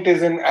 patient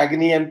is in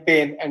agony and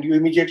pain, and you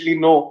immediately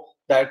know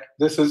that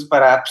this is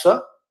perhaps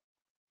a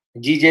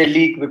GJ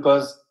leak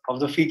because of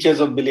the features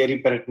of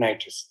biliary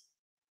peritonitis.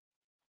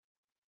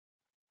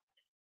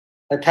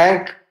 I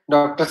thank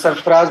Dr.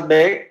 Sarfaraz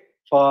Beg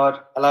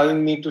for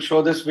allowing me to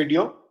show this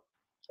video.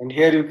 And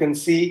here you can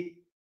see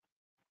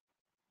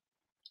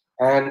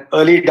an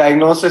early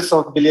diagnosis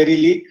of biliary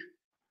leak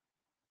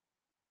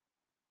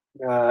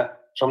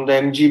from the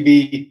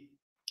MGB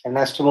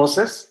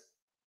anastomosis.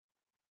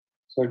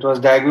 So it was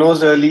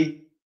diagnosed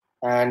early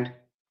and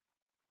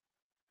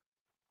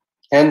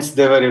hence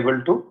they were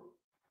able to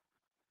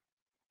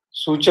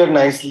suture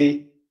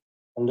nicely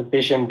and the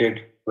patient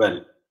did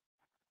well.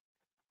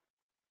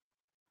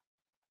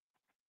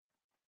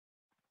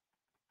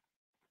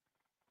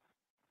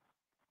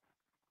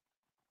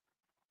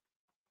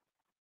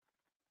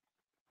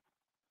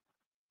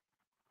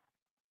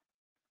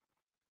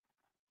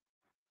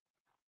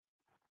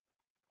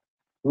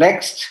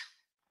 Next,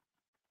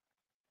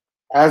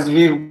 as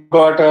we've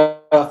got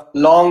a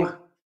long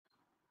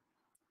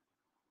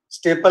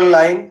staple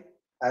line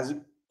as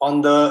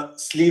on the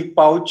sleeve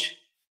pouch,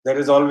 there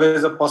is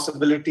always a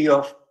possibility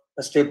of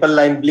a staple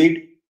line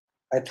bleed.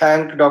 I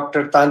thank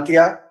Dr.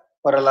 Tantia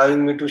for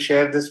allowing me to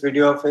share this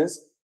video of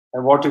his.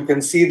 And what you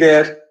can see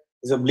there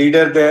is a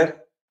bleeder there.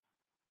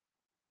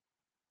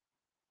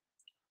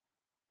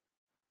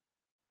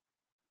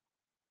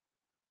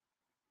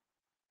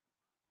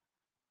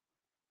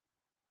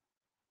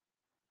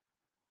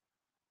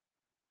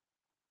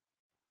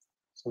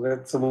 So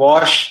it's a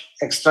wash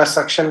extra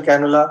suction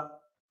cannula.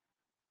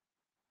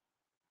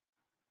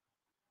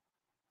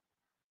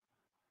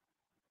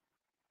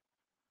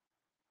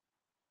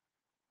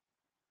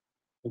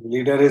 The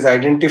bleeder is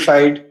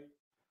identified.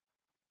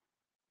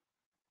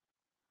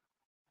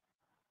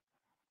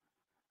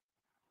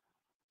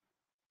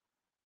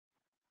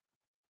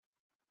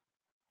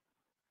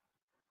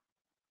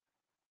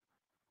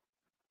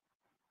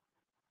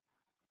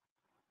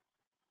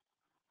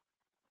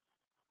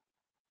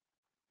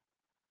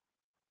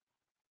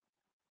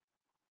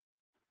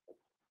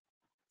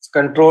 It's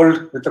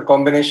controlled with a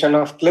combination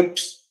of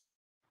clips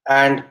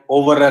and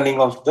overrunning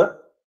of the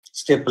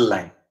staple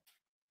line.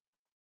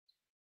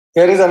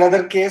 Here is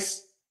another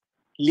case,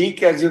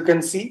 leak as you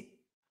can see.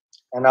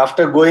 And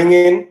after going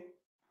in,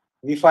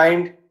 we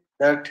find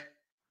that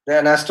the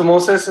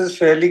anastomosis is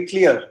fairly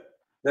clear.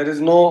 There is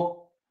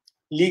no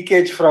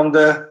leakage from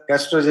the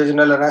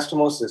gastrojejunal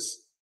anastomosis.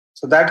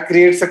 So that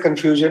creates a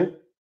confusion.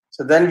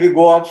 So then we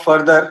go up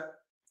further,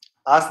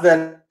 ask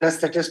the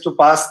anesthetist to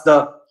pass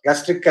the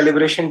gastric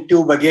calibration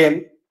tube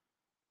again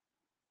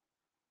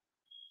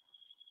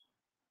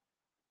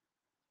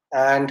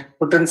and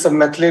put in some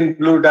methylene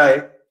blue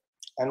dye.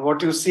 And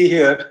what you see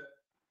here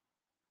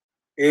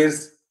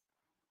is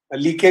a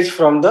leakage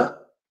from the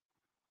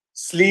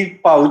sleeve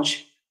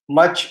pouch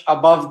much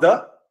above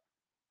the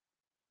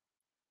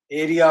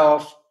area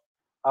of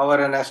our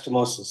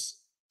anastomosis.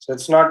 So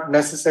it's not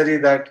necessary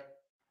that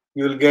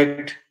you will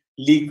get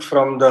leak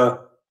from the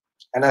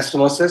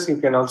anastomosis. You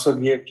can also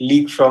get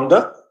leak from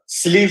the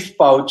sleeve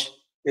pouch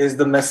is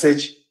the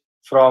message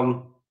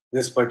from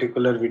this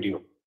particular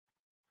video.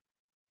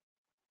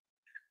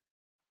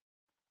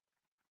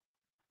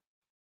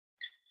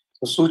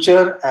 So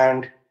suture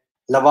and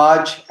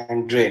lavage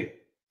and drain.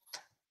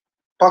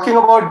 Talking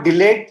about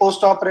delayed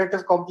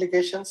post-operative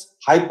complications,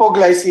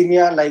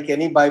 hypoglycemia, like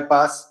any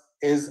bypass,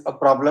 is a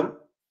problem,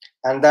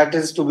 and that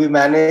is to be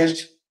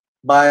managed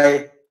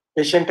by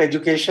patient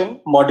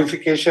education,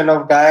 modification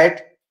of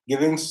diet,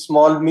 giving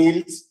small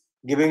meals,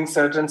 giving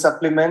certain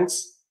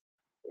supplements.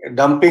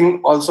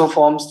 Dumping also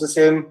forms the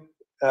same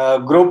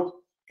group,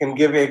 can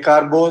give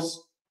acarbose,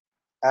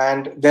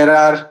 and there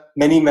are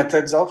many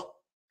methods of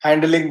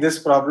handling this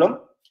problem.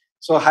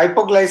 So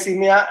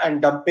hypoglycemia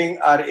and dumping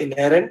are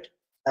inherent,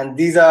 and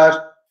these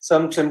are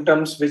some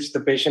symptoms which the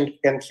patient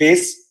can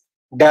face.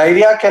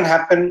 Diarrhea can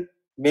happen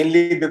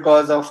mainly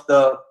because of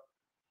the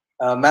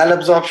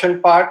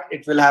malabsorption part.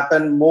 It will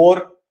happen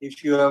more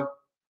if you have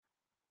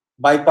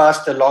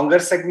bypassed a longer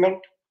segment.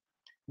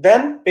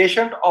 Then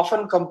patient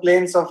often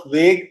complains of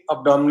vague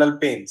abdominal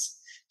pains.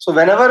 So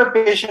whenever a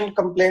patient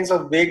complains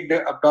of vague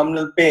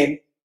abdominal pain,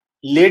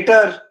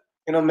 later,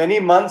 many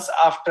months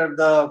after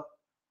the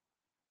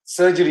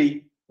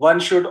surgery, one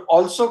should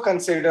also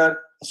consider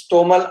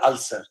stomal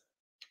ulcer.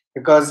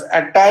 Because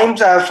at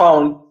times I have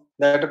found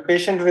that a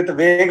patient with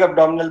vague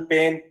abdominal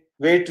pain,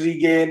 weight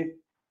regain,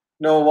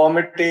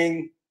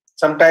 vomiting,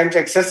 sometimes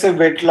excessive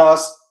weight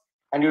loss,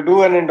 and you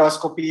do an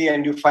endoscopy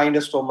and you find a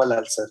stomal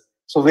ulcer.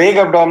 So vague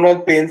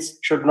abdominal pains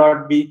should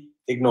not be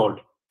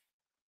ignored.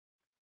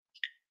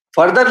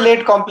 Further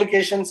late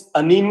complications,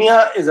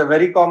 anemia is a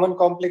very common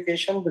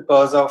complication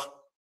because of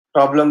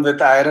problem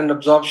with iron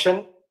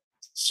absorption.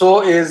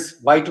 So is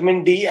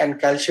vitamin D and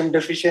calcium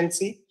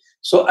deficiency.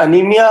 So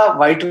anemia,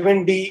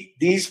 vitamin D,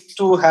 these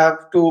two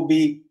have to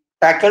be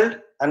tackled,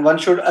 and one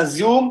should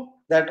assume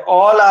that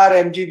all our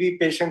MGB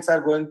patients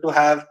are going to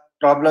have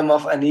problem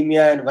of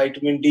anemia and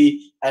vitamin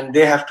D, and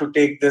they have to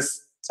take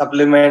this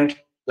supplement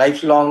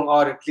lifelong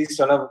or at least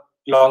on a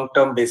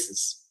long-term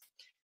basis.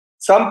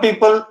 Some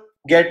people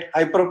get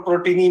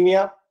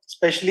hyperproteinemia,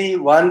 especially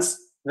ones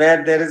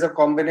where there is a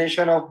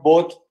combination of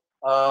both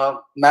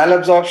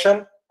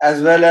malabsorption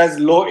as well as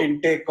low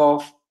intake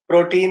of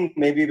protein,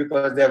 maybe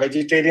because they are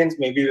vegetarians,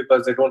 maybe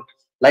because they don't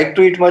like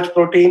to eat much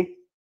protein,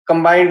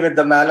 combined with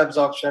the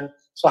malabsorption.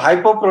 So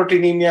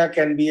hypoproteinemia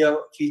can be a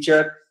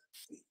feature.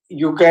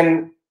 You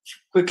can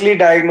quickly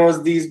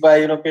diagnose these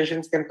by,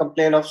 patients can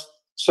complain of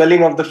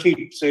swelling of the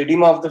feet. So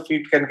edema of the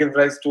feet can give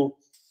rise to,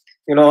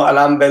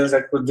 alarm bells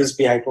that could this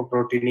be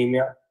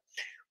hypoproteinemia.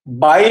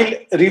 Bile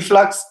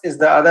reflux is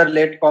the other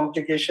late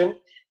complication.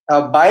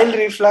 Bile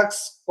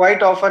reflux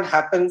quite often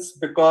happens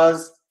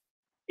because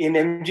in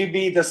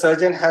MGB, the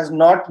surgeon has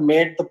not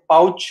made the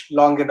pouch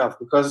long enough,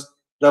 because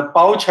the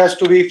pouch has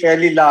to be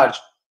fairly large.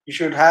 You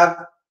should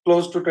have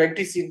close to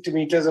 20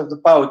 centimeters of the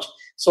pouch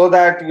so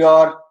that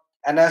your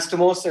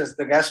anastomosis,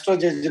 the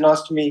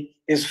gastrojejunostomy,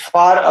 is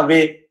far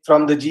away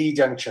from the GE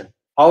junction.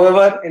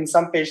 However, in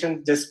some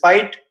patients,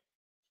 despite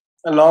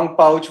a long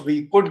pouch,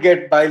 we could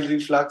get bile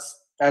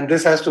reflux, and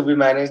this has to be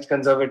managed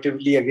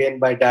conservatively again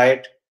by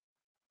diet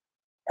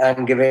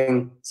and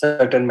giving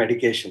certain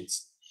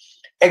medications.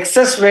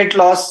 Excess weight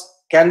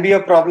loss can be a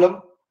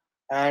problem,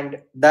 and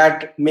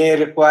that may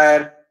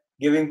require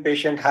giving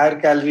patient higher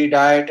calorie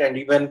diet and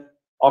even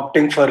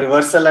opting for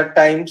reversal at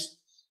times.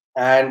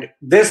 And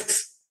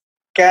this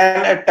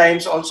can at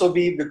times also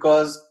be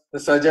because the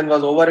surgeon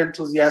was over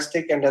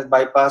enthusiastic and has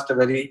bypassed a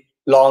very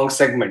long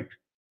segment.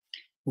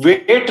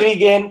 Weight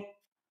regain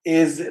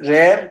is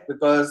rare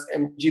because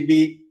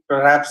MGB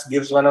perhaps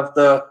gives one of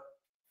the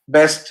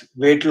best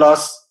weight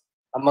loss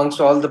amongst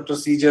all the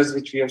procedures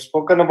which we have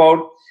spoken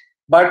about.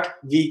 But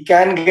we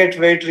can get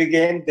weight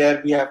regain.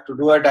 There we have to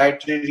do a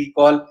dietary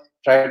recall,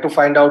 try to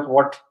find out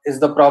what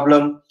is the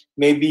problem.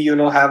 Maybe,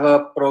 have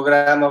a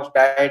program of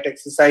diet,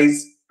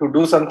 exercise to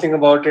do something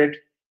about it.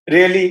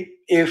 Really,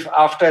 if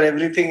after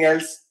everything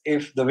else,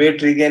 if the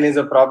weight regain is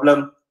a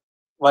problem,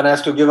 one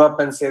has to give up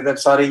and say that,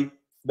 sorry,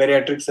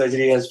 bariatric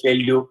surgery has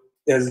failed you.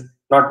 There's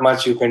not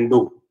much you can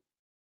do.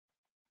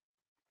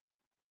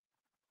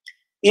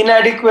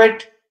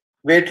 Inadequate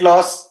weight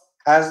loss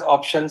has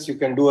options. You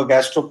can do a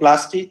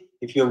gastroplasty.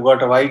 If you've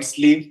got a wide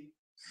sleeve,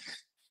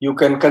 you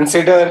can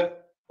consider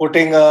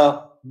putting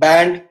a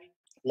band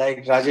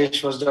like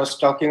Rajesh was just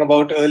talking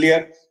about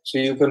earlier. So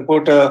you can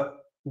put a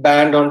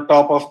band on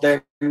top of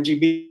the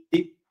MGB.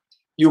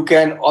 You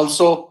can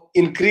also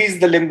increase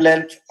the limb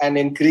length and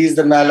increase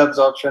the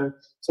malabsorption.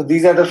 So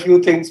these are the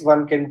few things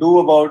one can do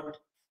about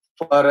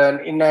for an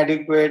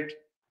inadequate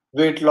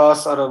weight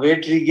loss or a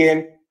weight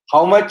regain.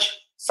 How much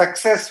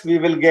success we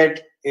will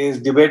get is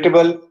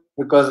debatable,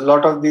 because a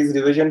lot of these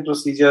revision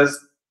procedures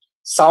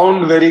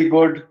sound very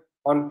good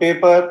on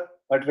paper,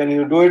 but when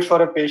you do it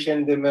for a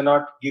patient, they may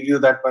not give you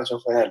that much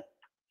of a help.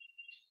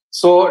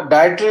 So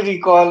dietary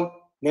recall,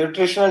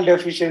 nutritional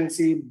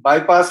deficiency,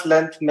 bypass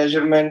length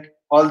measurement,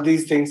 all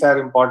these things are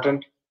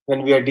important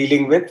when we are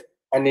dealing with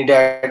an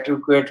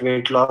inadequate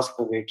weight loss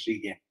or weight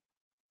regain.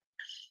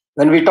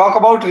 When we talk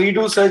about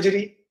redo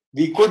surgery,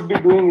 we could be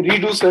doing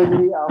redo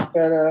surgery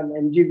after an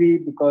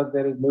MGB because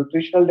there is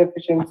nutritional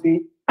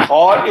deficiency,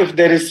 or if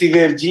there is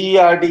severe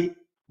GERD,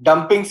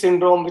 dumping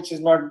syndrome which is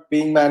not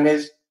being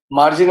managed,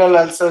 marginal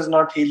ulcers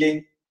not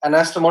healing,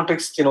 anastomotic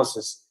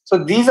stenosis.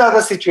 So these are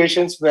the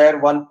situations where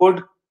one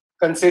could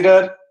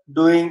consider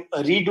doing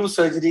a redo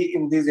surgery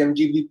in these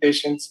MGB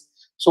patients.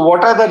 So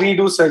what are the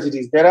redo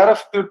surgeries? There are a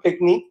few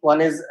techniques.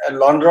 One is a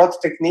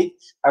Lonroth technique.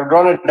 I've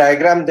drawn a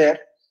diagram there.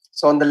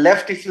 So on the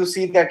left, if you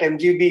see that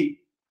MGB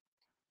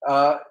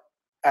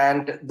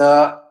and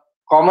the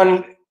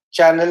common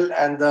channel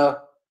and the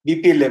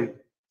BP limb,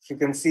 if you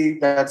can see,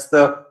 that's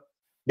the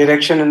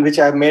direction in which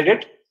I've made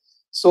it.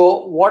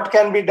 So what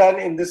can be done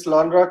in this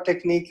Lonroth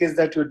technique is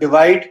that you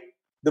divide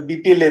the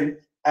BP limb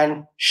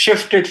and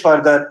shift it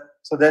further.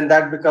 So then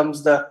that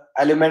becomes the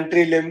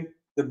alimentary limb,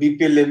 the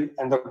BP limb,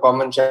 and the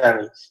common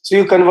channel. So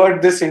you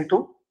convert this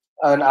into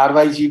an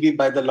RYGB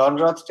by the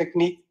Lonroth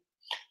technique.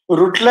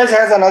 Rutledge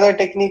has another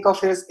technique of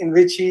his in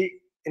which he,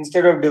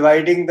 instead of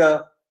dividing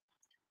the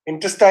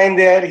intestine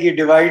there, he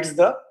divides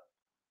the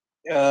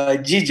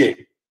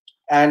GJ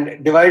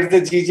and divides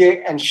the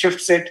GJ and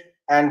shifts it,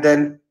 and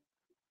then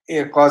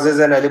it causes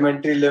an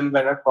alimentary limb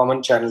and a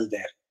common channel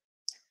there.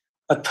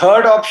 A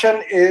third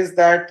option is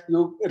that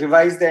you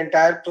revise the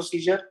entire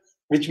procedure,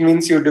 which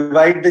means you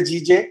divide the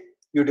GJ,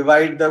 you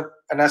divide the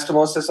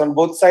anastomosis on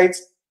both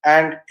sides,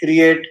 and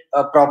create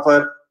a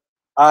proper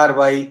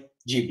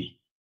RYGB.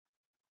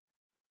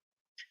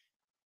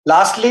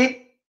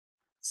 Lastly,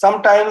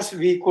 sometimes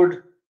we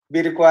could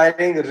be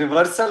requiring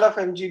reversal of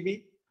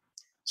MGB.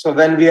 So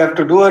when we have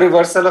to do a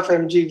reversal of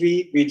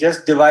MGB, we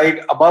just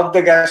divide above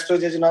the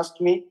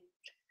gastrojejunostomy.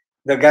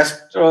 The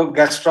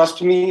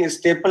gastrostomy is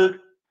stapled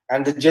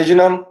and the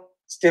jejunum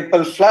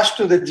staple flush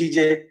to the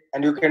GJ,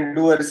 and you can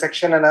do a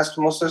resection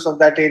anastomosis of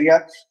that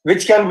area,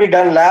 which can be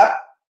done lab,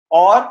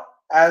 or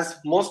as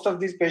most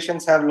of these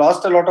patients have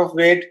lost a lot of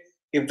weight,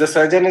 if the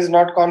surgeon is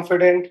not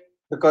confident,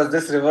 because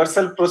this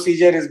reversal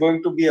procedure is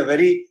going to be a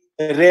very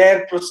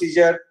rare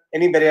procedure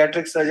any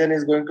bariatric surgeon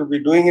is going to be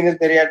doing in his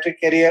bariatric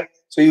career.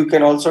 So you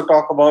can also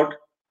talk about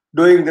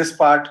doing this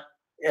part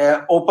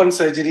open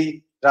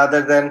surgery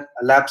rather than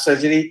a lap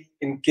surgery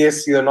in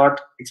case you are not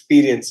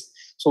experienced.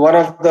 So one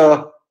of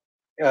the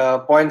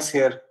points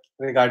here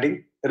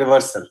regarding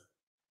reversal.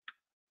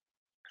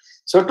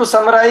 So to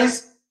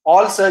summarize,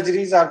 all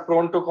surgeries are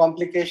prone to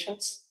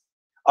complications.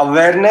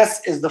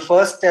 Awareness is the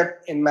first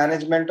step in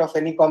management of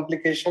any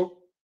complication.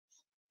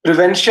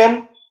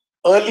 Prevention,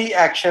 early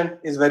action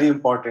is very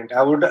important.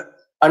 I would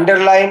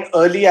underline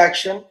early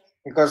action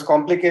because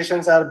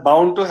complications are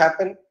bound to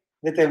happen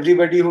with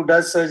everybody who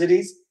does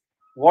surgeries.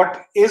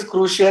 What is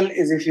crucial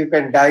is if you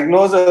can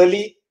diagnose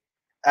early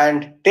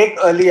and take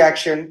early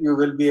action, you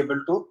will be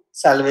able to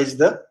salvage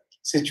the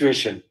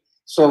situation.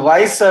 So a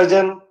wise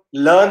surgeon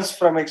learns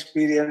from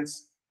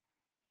experience,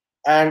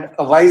 and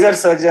a wiser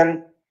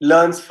surgeon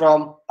learns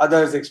from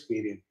others'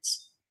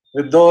 experience.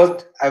 With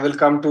those, I will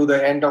come to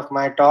the end of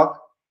my talk,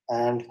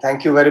 and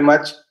thank you very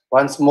much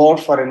once more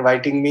for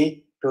inviting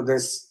me to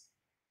this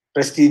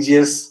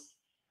prestigious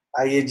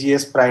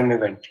IAGES Prime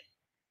event.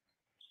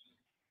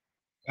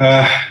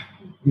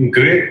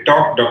 Great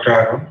talk, Dr.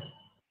 Arun.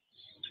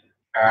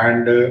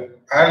 And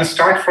I'll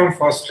start from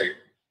first thing.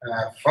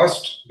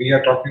 First, we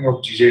are talking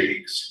of GJ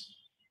leaks.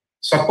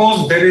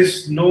 Suppose there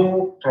is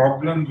no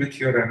problem with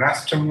your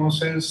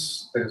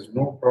anastomosis, there is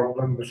no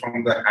problem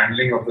from the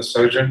handling of the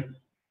surgeon,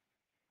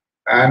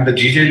 and the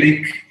GJ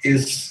leak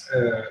is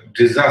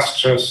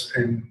disastrous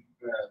in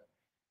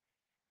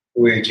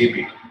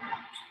OAGB.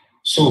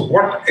 So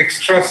what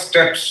extra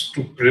steps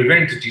to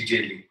prevent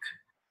GJ leak?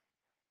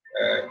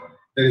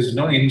 There is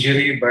no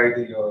injury by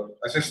your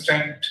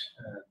assistant,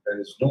 there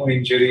is no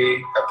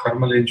injury, a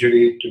thermal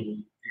injury to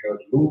your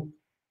loop.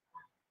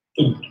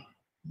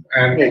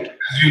 And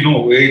as you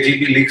know,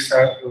 AGB leaks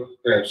are,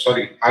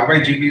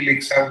 RYGB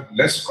leaks are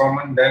less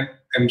common than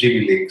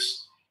MGB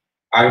leaks.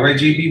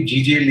 RYGB,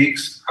 GJ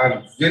leaks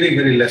are very,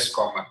 very less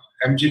common.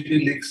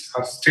 MGB leaks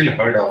are still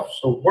heard of.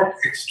 So what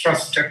extra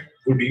step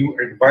would you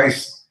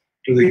advise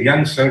to the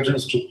young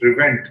surgeons to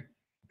prevent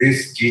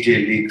these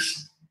GJ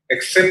leaks?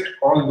 Except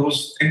all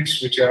those things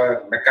which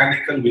are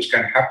mechanical, which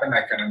can happen,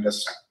 I can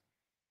understand.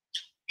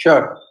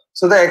 Sure.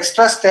 So the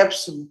extra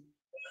steps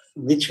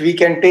which we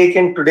can take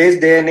in today's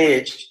day and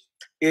age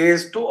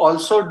is to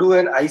also do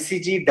an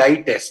ICG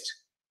dye test,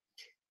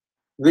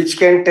 which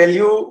can tell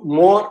you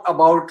more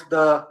about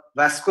the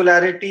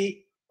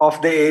vascularity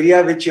of the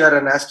area which you are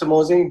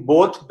anastomosing,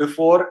 both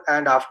before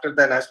and after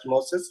the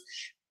anastomosis.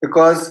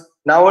 Because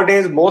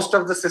nowadays, most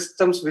of the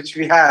systems which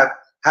we have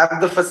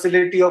the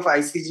facility of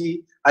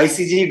ICG.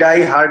 ICG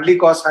dye hardly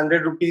costs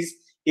 100 rupees.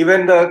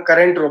 Even the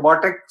current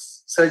robotic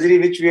surgery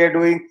which we are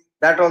doing,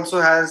 that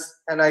also has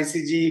an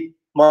ICG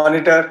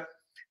monitor.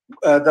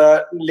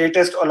 The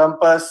latest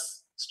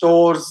Olympus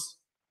stores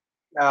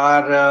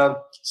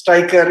or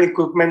Stryker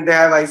equipment, they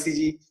have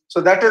ICG.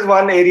 So that is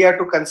one area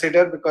to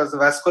consider, because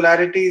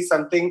vascularity is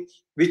something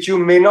which you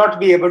may not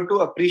be able to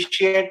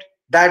appreciate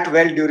that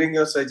well during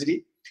your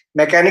surgery.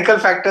 Mechanical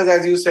factors,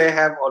 as you say,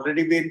 have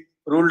already been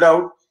ruled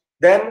out.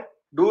 Then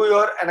do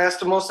your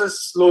anastomosis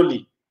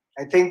slowly.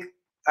 I think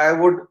I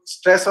would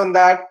stress on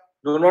that.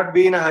 Do not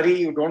be in a hurry.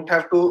 You don't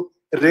have to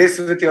race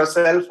with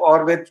yourself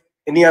or with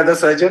any other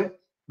surgeon.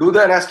 Do the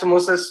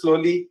anastomosis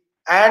slowly.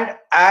 And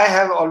I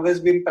have always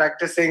been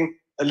practicing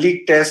a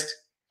leak test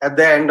at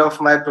the end of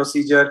my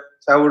procedure.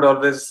 So I would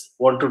always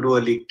want to do a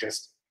leak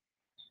test.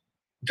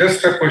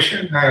 Just a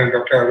question,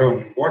 Dr.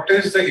 Arun. What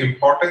is the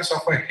importance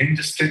of a hinge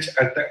stitch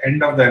at the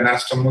end of the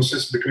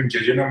anastomosis between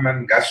jejunum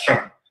and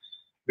gastrum?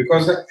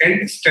 Because the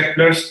end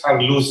staplers are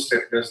loose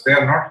staplers. They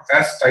are not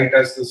as tight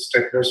as the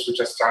staplers which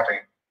are starting.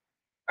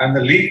 And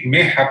the leak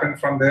may happen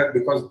from there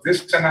because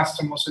this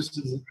anastomosis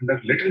is under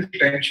little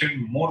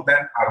tension more than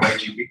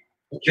RYGB.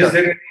 Is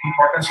there an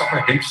importance of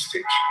a hinge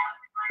stitch?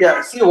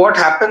 Yeah, see, what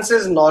happens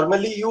is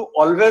normally you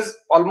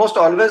almost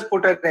always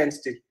put an end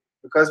stitch,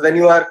 because when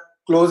you are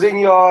closing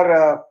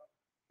your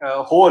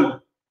hole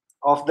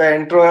of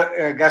the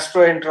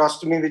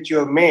gastroenterostomy which you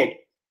have made,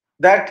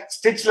 that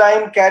stitch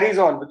line carries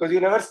on because you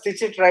never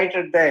stitch it right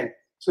at the end.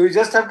 So you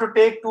just have to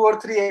take 2 or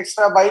 3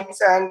 extra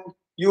bites and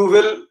you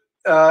will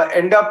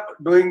end up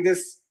doing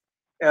this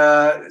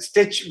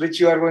stitch which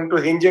you are going to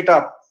hinge it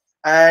up.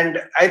 And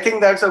I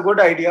think that's a good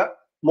idea.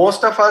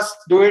 most of us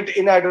do it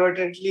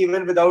inadvertently,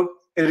 even without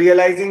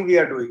realizing we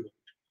are doing it.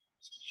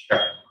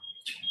 Sure.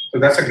 So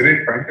that's a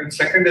great point. And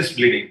second is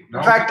bleeding. No?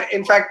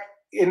 In fact,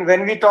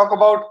 when we talk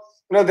about,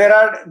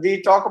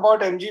 we talk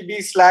about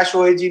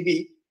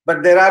MGB/OAGB,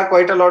 but there are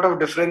quite a lot of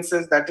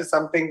differences. That is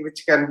something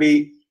which can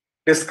be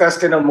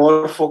discussed in a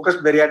more focused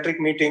bariatric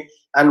meeting.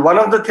 And one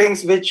of the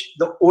things which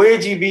the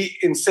OAGB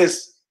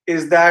insists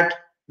is that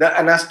the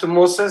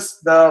anastomosis,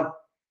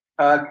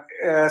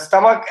 the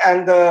stomach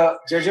and the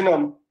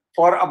jejunum,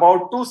 for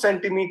about 2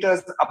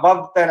 centimeters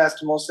above the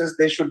anastomosis,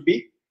 they should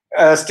be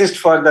stitched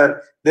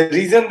further. The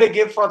reason they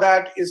give for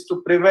that is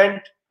to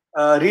prevent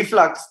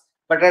reflux,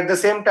 but at the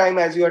same time,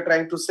 as you are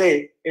trying to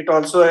say, it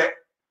also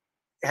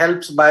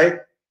helps by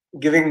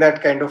giving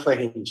that kind of a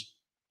hinge.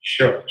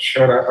 Sure.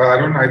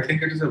 Arun, I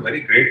think it is a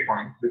very great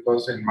point,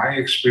 because in my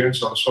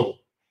experience also,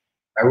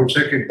 I would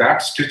say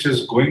that stitch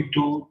is going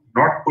to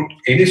not put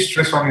any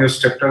stress on your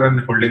steptor and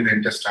holding the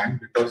intestine,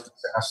 because the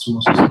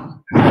anastomosis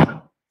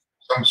is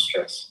some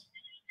stress.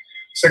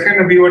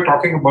 Second, we were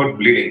talking about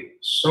bleeding.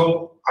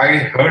 So I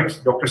heard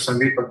Dr.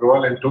 Sandeep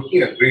Agrawal and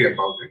totally agree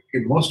about it.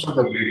 In most of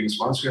the bleedings,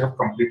 once you have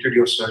completed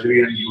your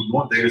surgery and you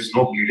know there is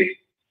no bleeding,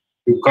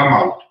 you come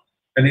out.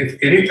 And if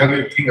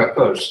anything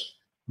occurs,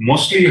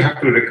 mostly you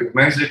have to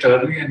recognize it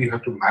early and you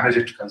have to manage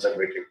it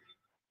conservatively.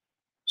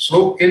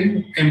 So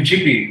in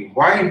MGB,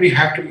 why we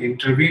have to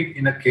intervene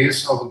in a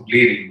case of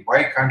bleeding?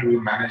 Why can't we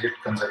manage it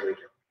conservatively?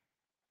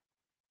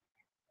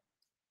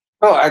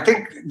 No, I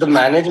think the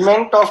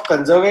management of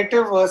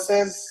conservative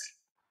versus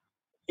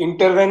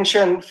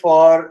intervention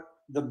for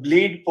the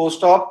bleed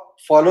post-op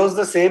follows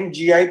the same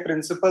GI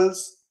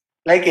principles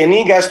like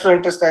any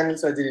gastrointestinal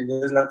surgery.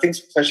 There's nothing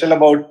special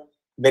about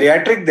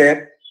bariatric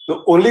there.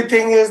 The only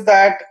thing is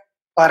that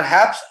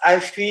perhaps I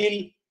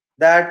feel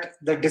that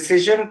the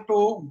decision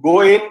to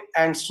go in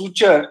and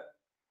suture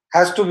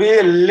has to be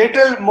a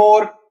little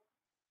more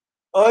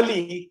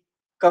early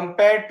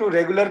compared to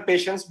regular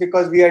patients,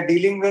 because we are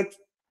dealing with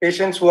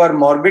patients who are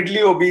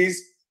morbidly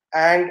obese,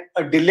 and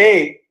a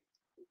delay,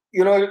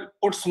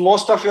 puts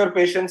most of your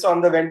patients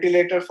on the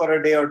ventilator for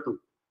a day or two.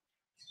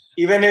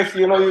 Even if,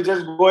 you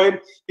just go in,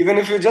 even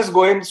if you just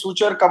go in,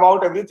 suture, come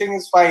out, everything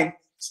is fine.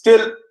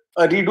 Still,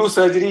 a redo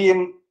surgery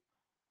in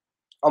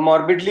a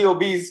morbidly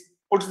obese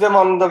puts them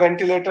on the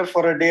ventilator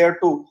for a day or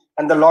two.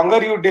 And the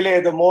longer you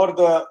delay, the more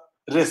the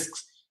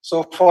risks.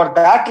 So for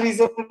that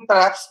reason,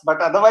 perhaps,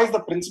 but otherwise the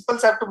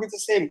principles have to be the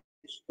same.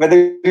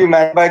 Whether you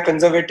manage by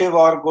conservative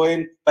or go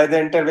in by the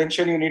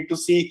intervention, you need to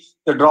see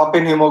the drop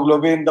in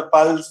hemoglobin, the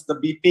pulse, the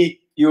BP,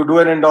 you do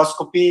an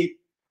endoscopy,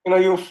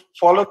 you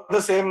follow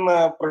the same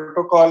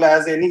protocol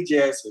as any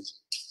GI surgery.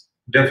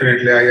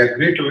 Definitely, I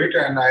agree to it.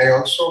 And I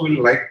also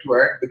will like to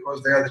add,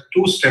 because there are the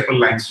 2 staple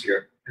lines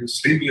here. In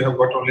sleep, you have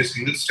got only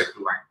single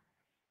staple line.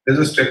 There's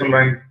a staple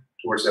line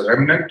towards the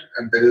remnant,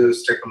 and there is a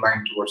staple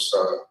line towards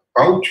the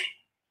pouch.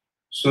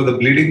 So the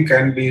bleeding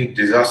can be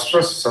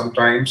disastrous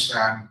sometimes,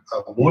 and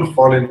more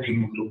fall in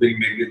hemoglobin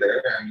may be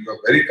there. And you are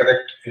very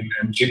correct, in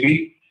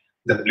MGB,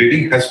 the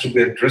bleeding has to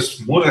be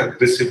addressed more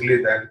aggressively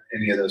than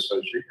any other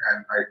surgery.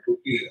 And I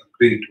totally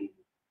agree to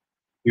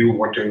you,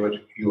 whatever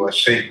you are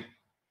saying.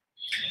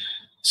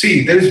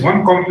 See, there is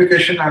one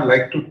complication I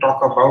like to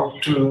talk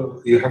about.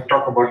 You have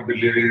talked about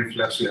biliary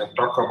reflux, you have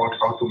talked about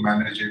how to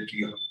manage it,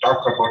 you have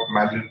talked about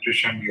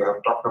malnutrition, you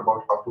have talked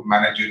about how to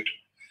manage it.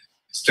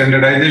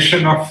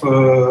 Standardization of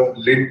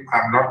limb,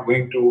 I'm not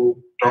going to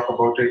talk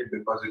about it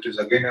because it is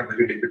again a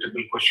very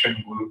debatable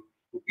question, will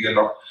be a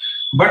lot.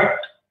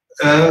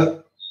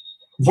 But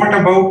what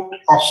about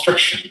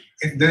obstruction?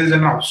 If there is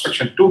an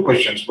obstruction, 2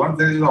 questions. One,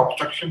 there is an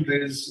obstruction,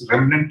 there is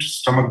remnant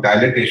stomach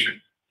dilatation.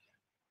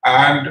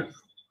 And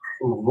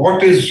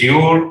what is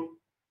your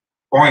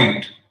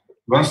point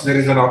once there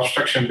is an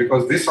obstruction?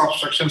 Because these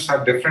obstructions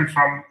are different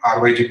from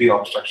RYGB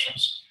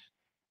obstructions.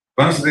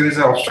 Once there is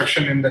an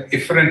obstruction in the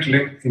efferent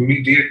limb,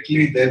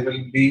 immediately there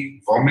will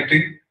be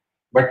vomiting.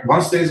 But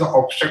once there is an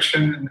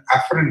obstruction in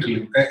afferent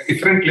limb,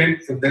 if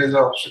there is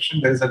an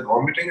obstruction, there is a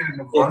vomiting.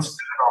 And once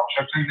there is an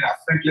obstruction in the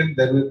afferent limb,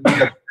 there will be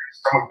a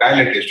stomach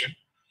dilatation.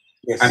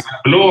 Yes. And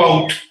a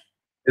blowout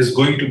is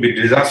going to be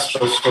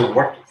disastrous. So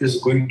what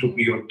is going to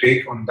be your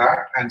take on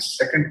that? And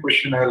second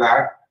question I'll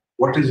add,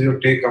 what is your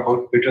take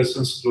about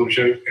Peterson's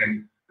closure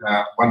in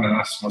one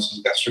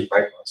anastomosis gastric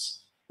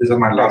bypass? These are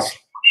my last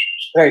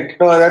questions. Right.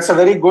 No, that's a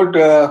very good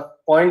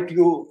point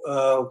you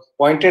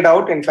pointed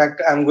out. In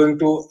fact, I'm going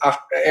to,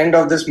 after the end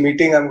of this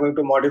meeting, I'm going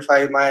to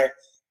modify my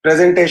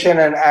presentation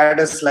and add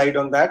a slide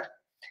on that.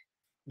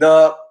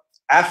 The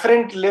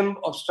afferent limb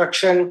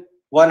obstruction,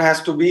 one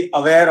has to be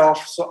aware of.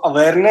 So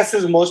awareness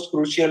is most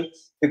crucial,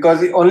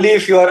 because only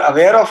if you are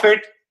aware of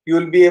it, you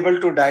will be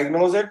able to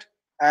diagnose it.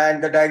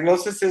 And the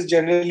diagnosis is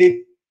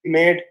generally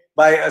made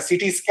by a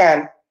CT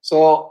scan.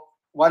 So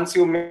once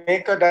you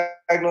make a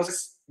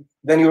diagnosis,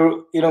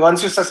 then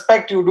once you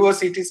suspect, you do a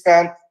CT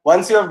scan.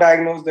 Once you have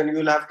diagnosed, then you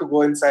will have to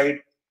go inside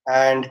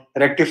and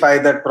rectify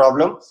that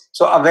problem.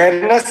 So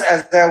awareness,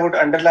 as I would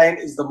underline,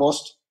 is the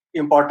most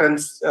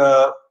important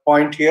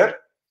point here.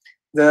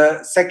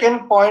 The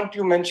second point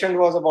you mentioned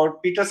was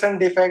about Peterson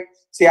defect.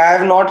 see, I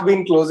have not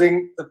been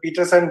closing the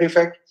Peterson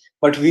defect,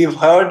 but we've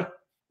heard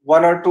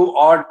one or two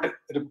odd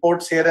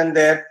reports here and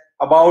there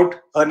about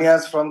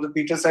hernias from the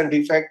Peterson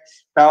defect.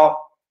 Now,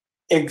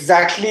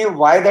 exactly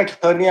why that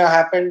hernia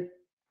happened,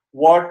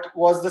 what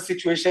was the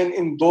situation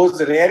in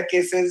those rare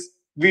cases,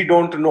 we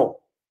don't know.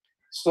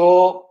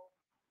 So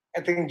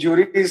I think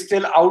jury is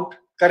still out.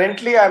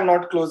 Currently, I'm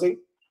not closing,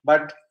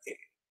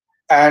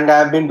 and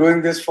I've been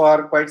doing this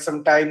for quite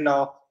some time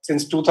now.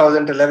 Since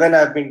 2011,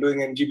 I've been doing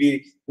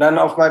MGB. None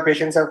of my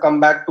patients have come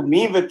back to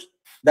me with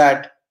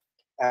that.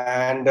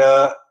 And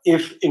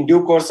if in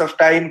due course of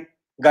time,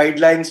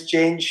 guidelines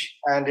change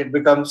and it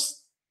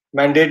becomes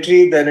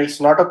mandatory, then it's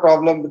not a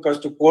problem, because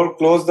to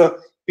close the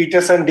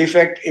Peterson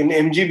defect in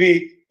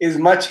MGB is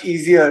much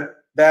easier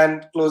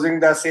than closing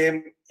the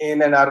same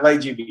in an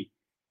RYGB.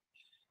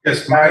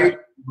 Yes, my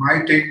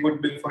take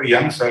would be for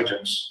young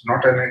surgeons,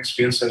 not an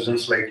experienced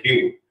surgeons like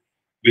you,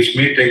 which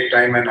may take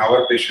time, and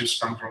our patients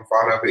come from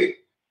far away.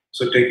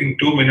 So taking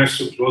 2 minutes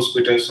to close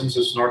Peterson's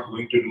is not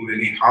going to do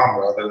any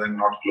harm rather than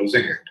not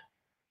closing it.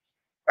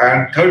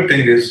 And third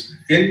thing is,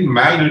 in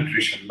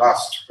malnutrition, I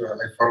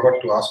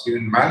forgot to ask you,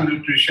 in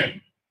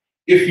malnutrition,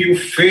 if you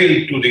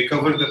fail to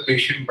recover the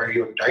patient by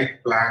your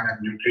diet plan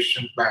and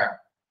nutrition plan,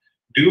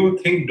 do you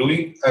think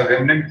doing a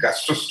remnant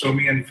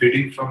gastrostomy and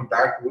feeding from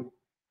that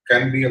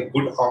can be a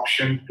good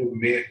option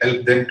to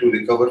help them to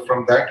recover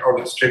from that,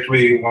 or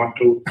straightway you want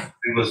to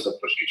reverse the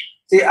procedure?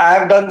 See, I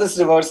have done this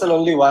reversal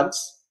only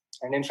once.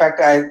 And in fact,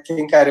 I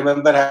think I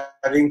remember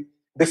having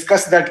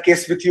discussed that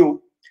case with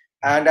you.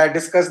 And I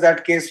discussed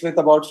that case with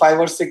about 5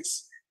 or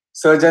 6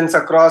 surgeons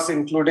across,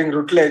 including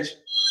Rutledge.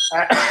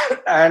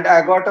 And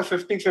I got a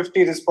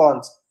 50-50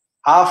 response.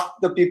 Half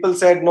the people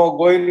said, no,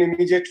 go in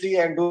immediately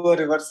and do a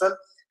reversal,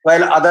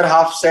 while other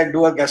half said,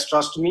 do a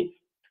gastrostomy.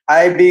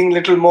 I, being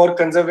little more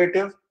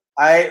conservative,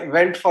 I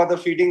went for the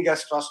feeding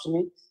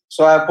gastrostomy.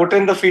 So I put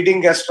in the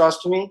feeding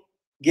gastrostomy,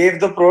 gave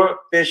the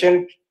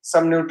patient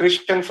some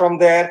nutrition from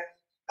there,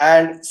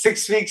 and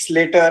 6 weeks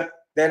later,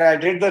 then I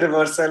did the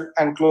reversal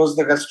and closed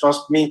the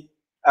gastrostomy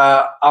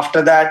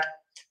after that.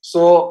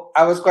 So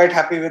I was quite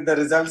happy with the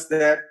results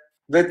there.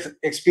 With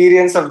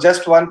experience of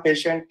just one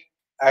patient,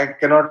 I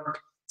cannot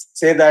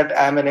say that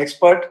I'm an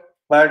expert,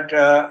 but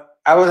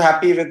I was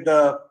happy with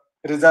the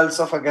results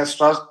of a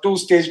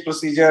two-stage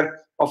procedure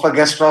of a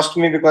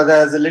gastrostomy, because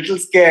I was a little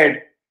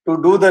scared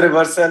to do the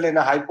reversal in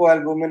a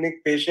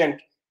hypoalbuminic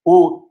patient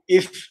who,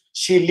 if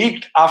she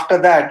leaked after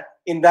that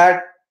in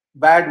that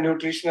bad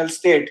nutritional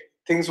state,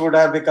 things would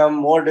have become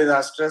more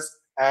disastrous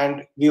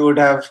and we would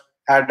have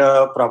had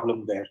a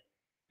problem there.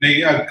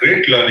 Yeah,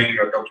 great learning,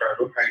 Dr.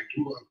 Arun. I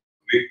do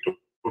agree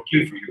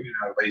totally for you in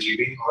our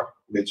YGB or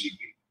VGB.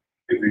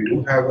 If we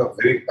do have a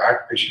very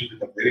bad patient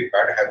with a very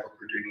bad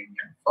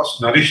hypoproteinemia,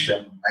 first nourish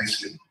them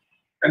nicely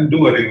and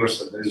do a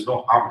reversal. There is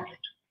no harm in it.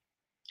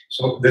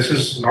 So this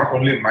is not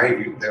only my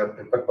view, there are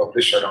papers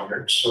published around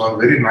it. So a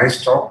very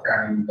nice talk,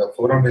 and the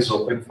forum is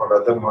open for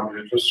other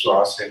moderators to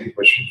ask any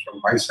question from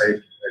my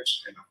side.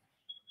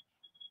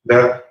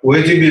 The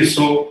OAGB is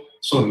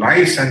so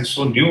nice and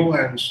so new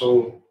and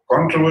so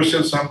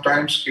controversial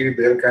sometimes.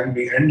 There can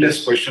be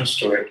endless questions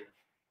to it.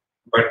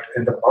 But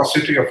in the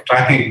paucity of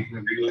time,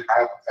 we will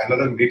have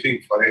another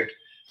meeting for it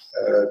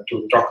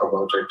to talk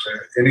about it.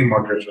 Any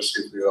moderators,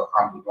 if you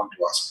want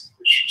to ask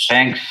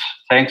questions.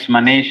 Thanks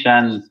Manish,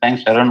 and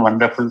thanks Arun.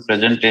 Wonderful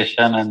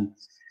presentation and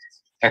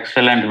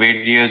excellent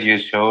videos you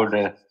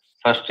showed.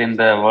 First in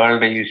the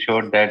world, you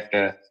showed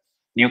that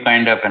new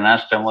kind of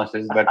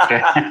anastomosis, but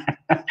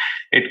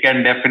it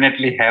can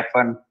definitely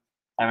happen.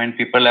 I mean,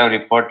 people have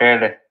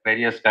reported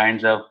various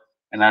kinds of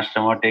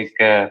anastomotic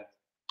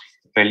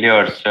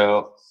failures.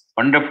 So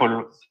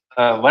wonderful.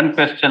 One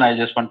question I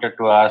just wanted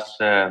to ask.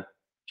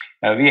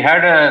 We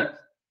had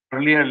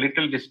earlier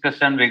little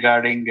discussion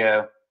regarding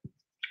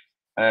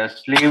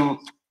sleeve.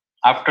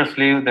 After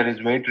sleeve, there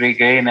is weight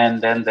regain,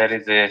 and then there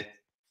is a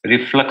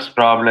reflux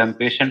problem.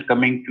 Patient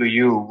coming to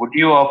you, would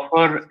you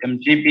offer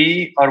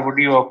MGB or would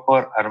you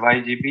offer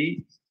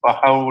RYGB, or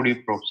how would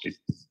you proceed?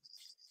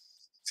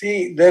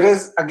 See, there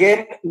is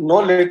again no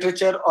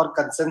literature or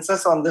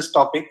consensus on this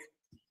topic.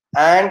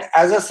 And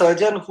as a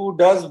surgeon who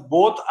does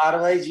both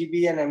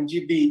RYGB and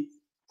MGB,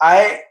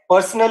 I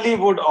personally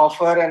would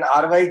offer an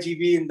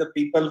RYGB in the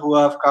people who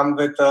have come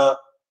with a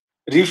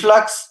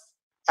reflux,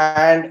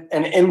 and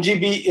an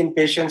MGB in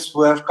patients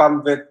who have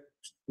come with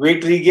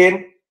weight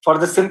regain, for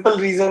the simple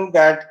reason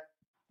that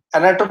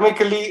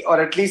anatomically, or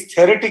at least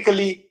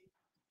theoretically,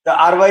 the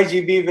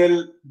RYGB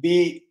will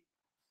be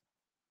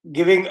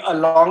giving a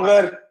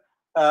longer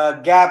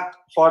gap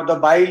for the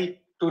bile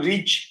to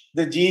reach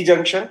the GE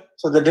junction.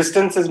 So the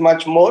distance is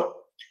much more.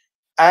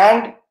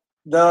 And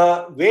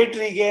the weight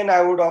regain,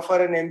 I would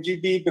offer an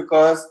MGB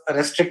because a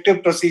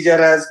restrictive procedure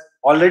has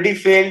already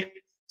failed.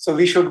 So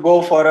we should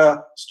go for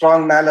a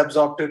strong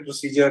malabsorptive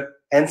procedure.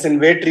 Hence, in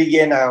weight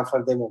regain, I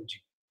offer them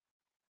MGB.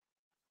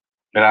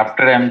 But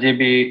after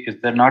MGB, is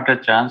there not a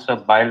chance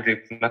of bile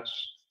reflux?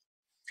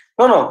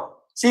 No.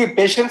 See,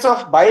 patients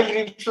of bile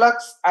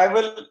reflux, I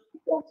will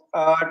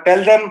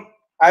tell them,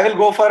 I will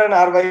go for an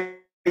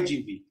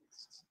RYGB.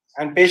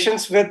 And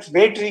patients with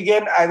weight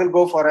regain, I will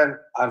go for an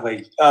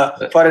RY,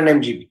 for an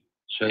MGB.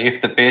 So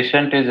if the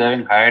patient is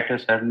having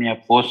hiatus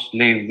hernia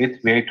post-sleeve with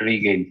weight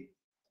regain,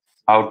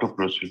 how to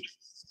proceed?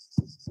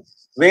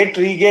 Weight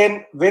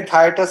regain with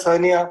hiatus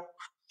hernia,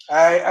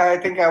 I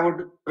think I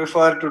would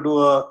prefer to do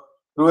a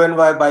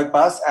Roux-en-Y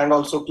bypass and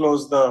also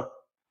close the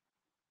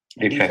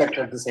defect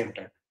at the same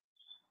time.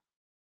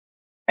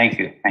 Thank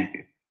you. Thank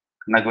you.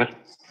 Nagwal?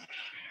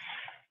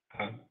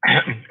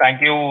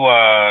 Thank you,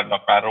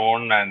 Dr.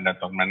 Arun and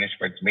Dr. Manish.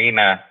 It's been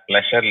a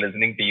pleasure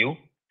listening to you.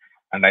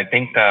 And I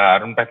think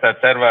Arun Prasad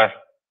sir was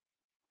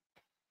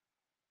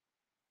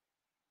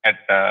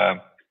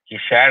he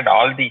shared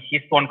all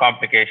his own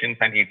complications,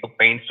 and he took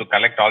pains to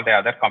collect all the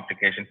other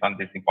complications on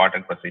this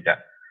important procedure.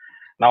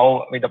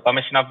 Now, with the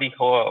permission of the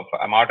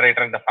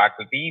moderator and the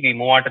faculty, we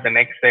move on to the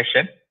next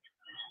session.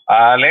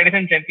 Ladies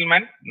and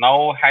gentlemen,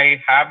 now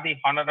I have the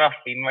honor of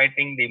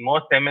inviting the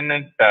most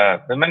eminent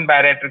women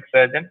bariatric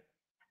surgeon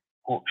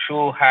who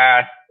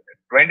has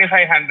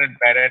 2,500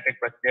 bariatric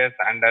procedures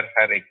under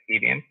her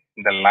experience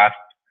in the last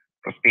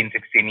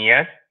 15-16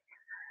 years.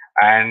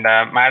 And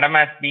Madam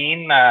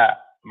Aparna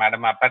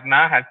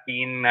has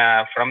been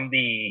from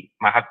the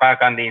Mahatma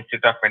Gandhi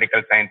Institute of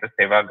Medical Sciences,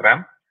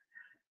 Sevagram.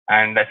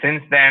 And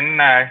since then,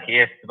 he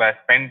has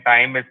spent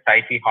time with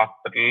Saifi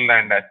Hospital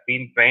and has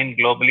been trained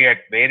globally at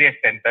various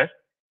centers.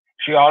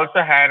 She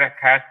also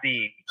has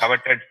the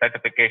coveted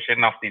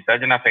certification of the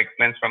Surgeon of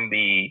Excellence from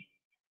the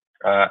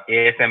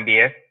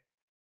ASMBS.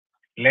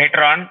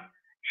 Later on,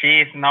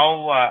 she is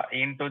now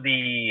into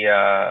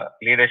the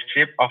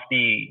leadership of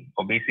the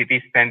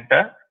Obesity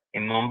Center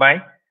in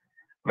Mumbai,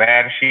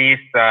 where she is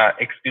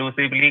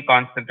exclusively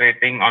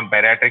concentrating on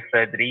bariatric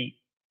surgery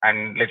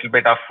and little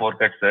bit of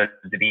foregut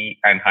surgery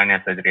and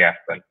hernia surgery as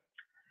well.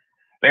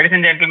 Ladies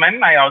and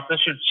gentlemen, I also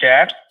should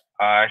share,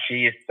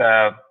 she is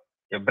a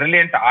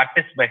brilliant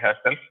artist by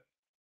herself,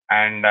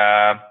 and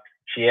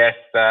she has,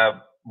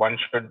 one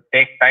should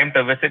take time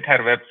to visit her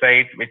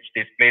website, which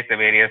displays the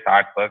various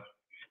artworks,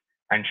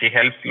 and she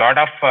helps a lot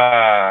of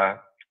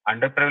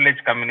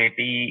underprivileged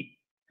community,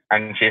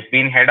 and she has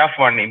been head of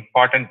one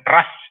important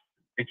trust,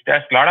 which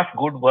does a lot of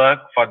good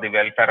work for the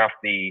welfare of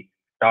the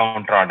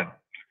downtrodden.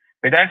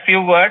 With that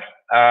few words,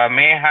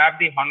 may I have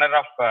the honor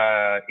of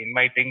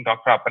inviting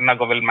Dr. Aparna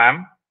Govil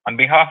ma'am on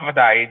behalf of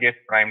the IAGES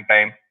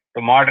Primetime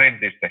to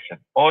moderate this session.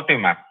 Over to you,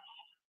 ma'am.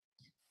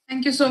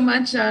 Thank you so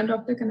much,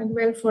 Dr.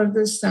 Kanagwal, for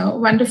this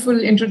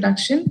wonderful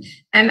introduction.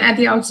 And at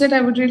the outset,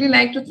 I would really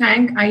like to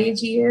thank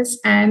IAGES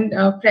and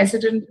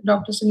President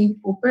Dr. Sunil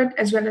Popat,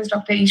 as well as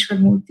Dr. Ishwar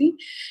Murthy.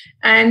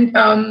 And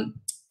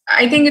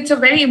I think it's a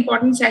very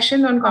important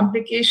session on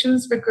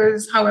complications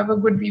because however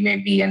good we may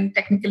be and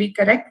technically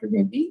correct we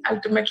may be,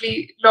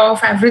 ultimately law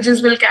of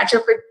averages will catch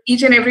up with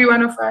each and every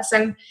one of us.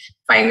 And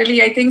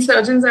finally, I think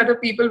surgeons are the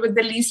people with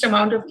the least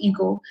amount of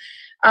ego.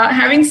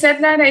 Having said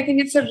that, I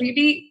think it's a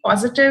really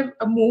positive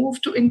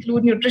move to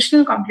include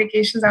nutritional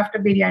complications after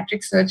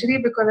bariatric surgery,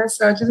 because as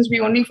surgeons,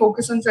 we only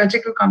focus on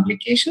surgical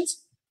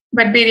complications.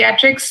 But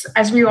bariatrics,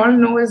 as we all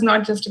know, is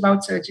not just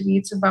about surgery.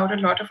 It's about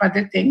a lot of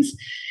other things.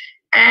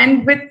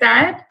 And with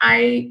that,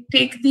 I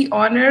take the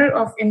honor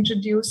of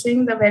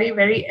introducing the very,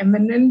 very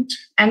eminent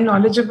and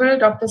knowledgeable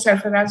Dr.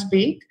 Sarfaraz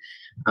Baig,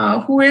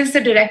 who is the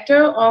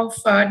director of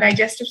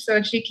Digestive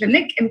Surgery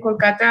Clinic in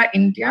Kolkata,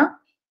 India.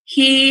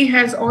 He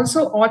has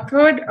also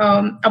authored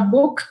a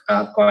book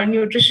called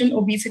Nutrition,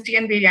 Obesity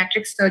and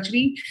Bariatric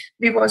Surgery.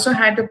 We've also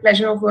had the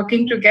pleasure of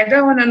working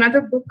together on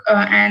another book,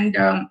 and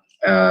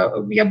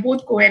we are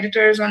both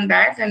co-editors on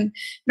that, and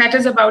that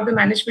is about the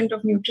management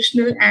of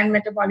nutritional and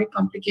metabolic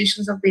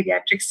complications of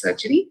bariatric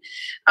surgery.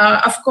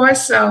 Of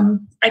course,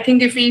 I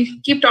think if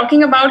we keep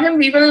talking about him,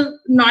 we will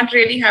not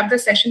really have the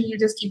session. We'll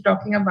just keep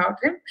talking about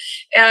him.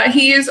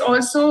 He is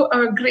also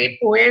a great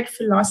poet,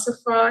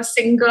 philosopher,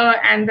 singer,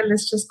 and the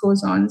list just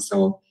goes on.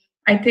 So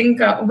I think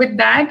with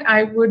that,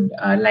 I would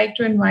like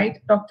to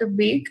invite Dr.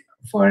 Baig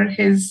for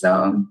his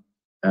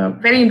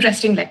very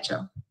interesting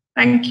lecture.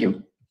 Thank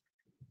you.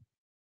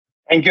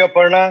 Thank you,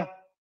 Aparna.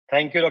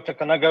 Thank you, Dr.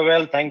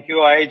 Kanagwal. Thank you,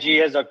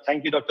 IAGES.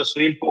 Thank you, Dr.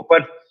 Sunil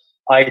Popat.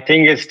 I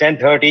think it's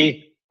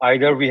 10:30.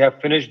 Either we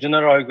have finished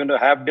dinner or we're going to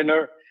have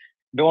dinner.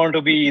 Don't want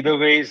to be either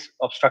ways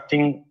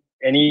obstructing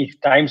any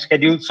time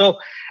schedule. So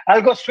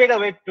I'll go straight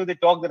away to the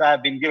talk that I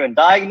have been given.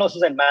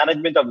 Diagnosis and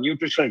management of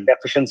nutritional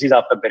deficiencies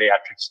after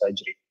bariatric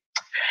surgery.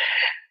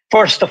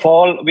 First of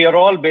all, we are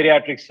all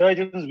bariatric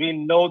surgeons. We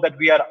know that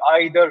we are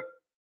either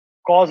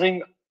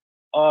causing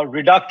a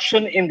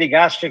reduction in the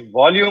gastric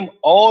volume,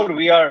 or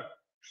we are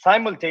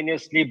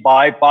simultaneously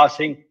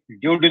bypassing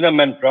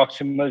duodenum and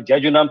proximal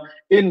jejunum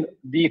in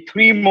the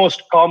three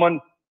most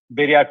common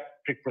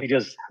bariatric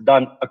procedures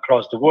done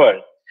across the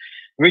world.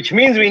 Which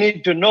means we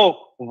need to know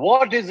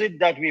what is it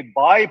that we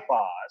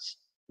bypass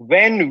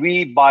when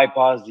we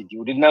bypass the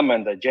duodenum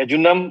and the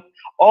jejunum.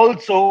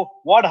 Also,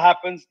 what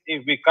happens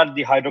if we cut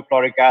the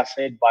hydrochloric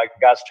acid by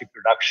gastric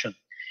reduction.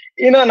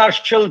 In a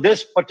nutshell,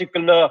 this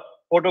particular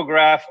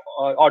photograph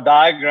or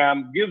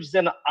diagram gives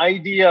an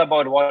idea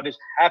about what is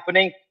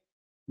happening.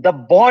 The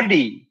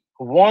body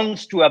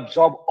wants to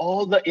absorb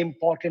all the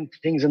important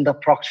things in the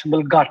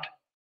proximal gut.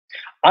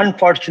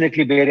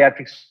 Unfortunately,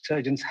 bariatric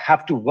surgeons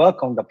have to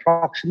work on the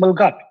proximal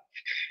gut.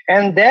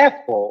 And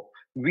therefore,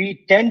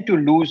 we tend to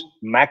lose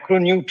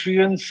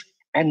macronutrients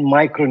and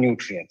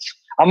micronutrients.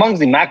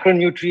 Amongst the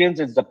macronutrients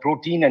is the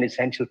protein and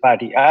essential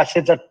fatty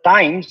acids at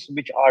times,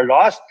 which are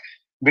lost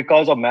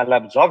because of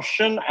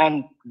malabsorption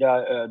and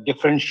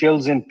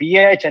differentials in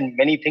pH and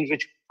many things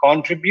which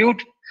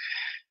contribute.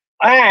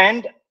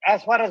 And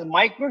as far as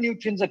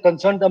micronutrients are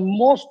concerned, the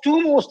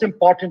two most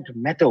important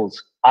metals,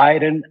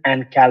 iron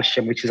and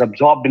calcium, which is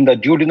absorbed in the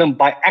duodenum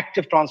by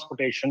active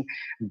transportation,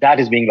 that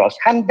is being lost.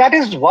 And that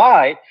is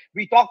why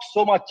we talk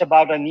so much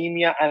about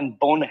anemia and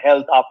bone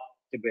health after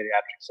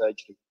bariatric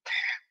surgery.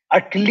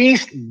 At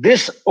least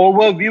this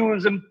overview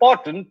is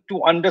important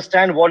to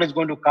understand what is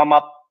going to come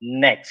up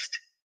next.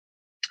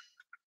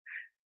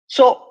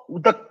 So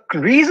the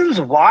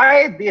reasons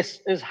why this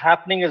is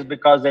happening is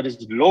because there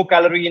is low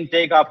calorie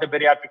intake after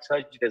bariatric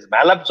surgery, there's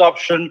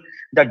malabsorption,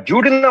 the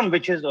duodenum,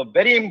 which is a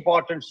very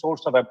important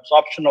source of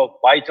absorption of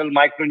vital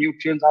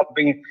micronutrients, are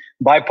being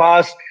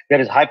bypassed, there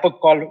is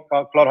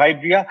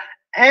hypochlorhydria,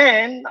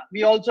 and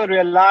we also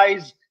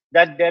realize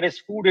that there is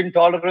food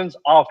intolerance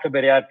after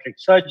bariatric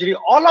surgery.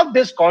 All of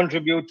this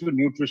contribute to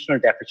nutritional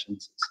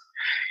deficiencies.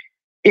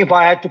 If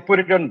I had to put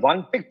it on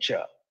one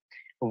picture,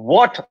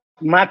 what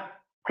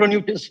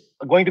macronutrients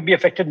are going to be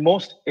affected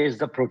most is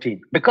the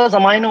protein, because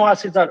amino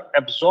acids are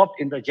absorbed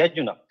in the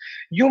jejunum.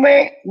 You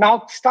may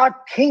now start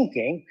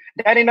thinking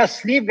that in a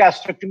sleeve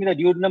gastrectomy, the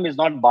duodenum is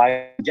not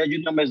bypassed,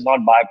 jejunum is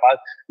not bypassed.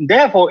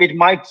 Therefore, it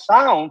might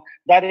sound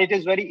that it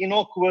is very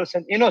innocuous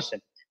and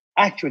innocent.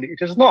 Actually,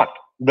 it is not.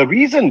 The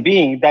reason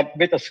being that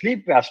with a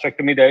sleeve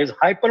gastrectomy, there is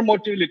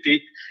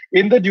hypermotility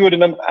in the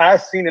duodenum,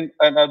 as seen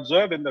and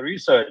observed in the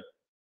research,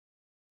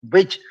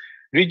 which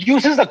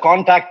reduces the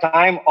contact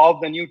time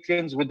of the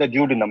nutrients with the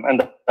duodenum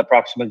and the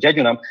proximal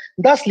jejunum,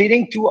 thus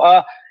leading to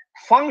a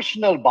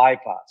functional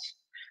bypass.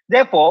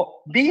 Therefore,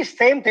 these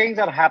same things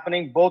are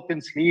happening both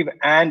in sleeve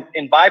and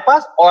in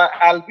bypass, or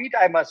albeit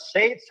I must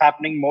say it's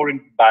happening more in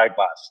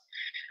bypass.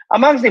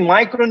 Amongst the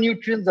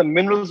micronutrients, the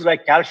minerals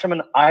like calcium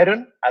and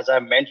iron, as I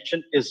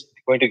mentioned, is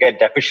going to get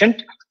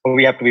deficient.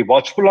 We have to be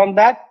watchful on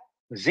that.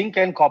 Zinc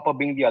and copper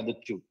being the other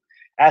two.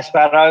 As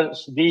far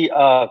as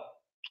the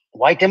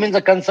vitamins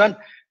are concerned,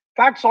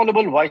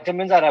 fat-soluble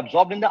vitamins are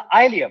absorbed in the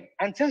ileum.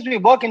 And since we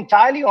work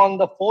entirely on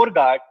the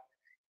foreguard,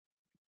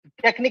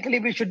 technically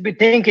we should be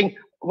thinking,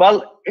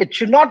 well, it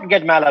should not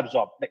get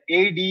malabsorbed. The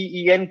A, D,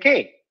 E, and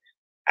K.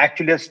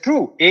 Actually, it's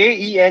true. A,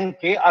 E, and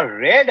K are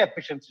rare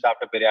deficiencies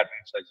after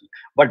bariatric surgery.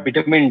 But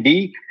vitamin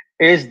D,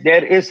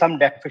 there is some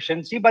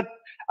deficiency. But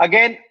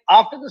again,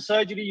 after the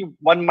surgery,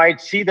 one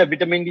might see the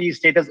vitamin D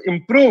status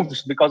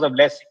improves because of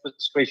less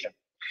sequestration.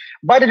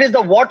 But it is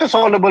the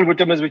water-soluble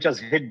vitamins which are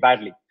hit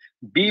badly.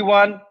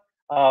 B1,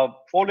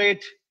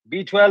 folate,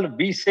 B12,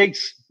 B6,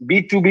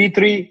 B2,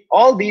 B3,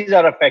 all these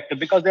are affected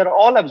because they're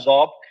all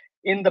absorbed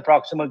in the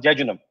proximal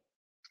jejunum.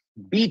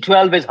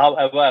 B12 is,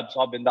 however,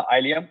 absorbed in the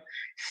ileum.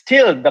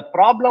 Still, the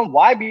problem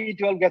why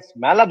B12 gets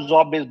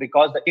malabsorbed is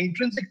because the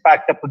intrinsic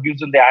factor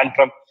produced in the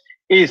antrum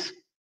is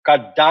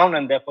cut down,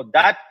 and therefore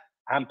that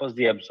hampers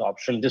the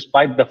absorption,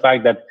 despite the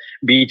fact that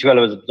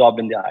B12 is absorbed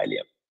in the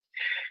ileum.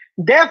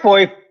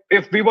 Therefore,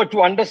 if we were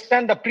to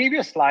understand the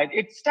previous slide,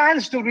 it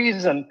stands to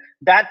reason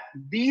that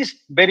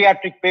these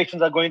bariatric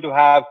patients are going to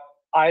have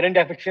iron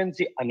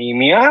deficiency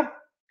anemia,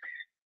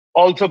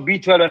 also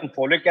B12 and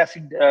folic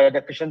acid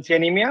deficiency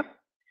anemia,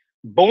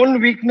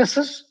 bone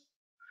weaknesses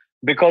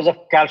because of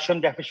calcium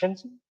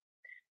deficiency,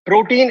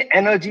 protein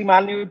energy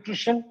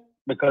malnutrition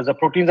because the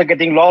proteins are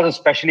getting lost,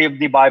 especially if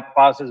the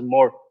bypass is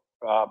more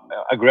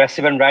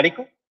aggressive and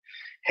radical.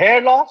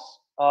 Hair loss,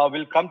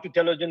 will come to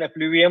telogen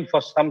effluvium for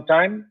some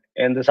time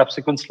in the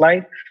subsequent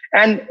slide,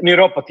 and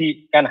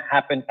neuropathy can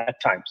happen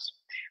at times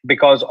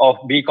because of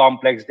B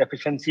complex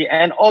deficiency,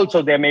 and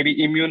also there may be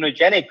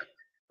immunogenic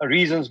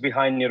reasons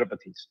behind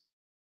neuropathies.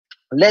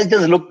 Let's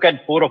just look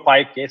at 4 or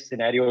 5 case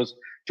scenarios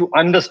to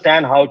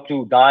understand how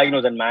to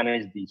diagnose and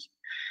manage these.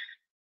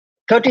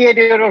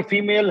 38-year-old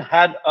female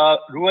had a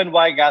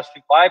Roux-en-Y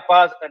gastric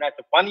bypass, and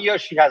after 1 year,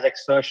 she has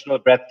exertional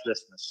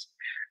breathlessness.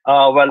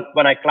 Well,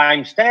 when I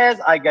climb stairs,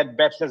 I get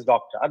breathless,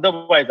 doctor.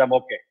 Otherwise, I'm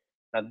okay.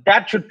 Now,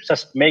 that should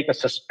just make us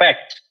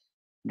suspect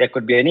there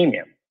could be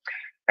anemia.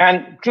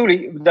 And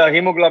truly, the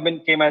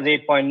hemoglobin came as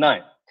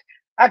 8.9.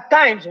 At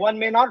times, one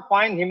may not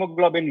find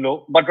hemoglobin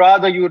low, but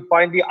rather you would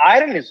find the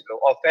iron is low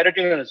or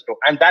ferritin is low,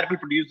 and that will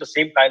produce the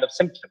same kind of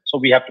symptoms. So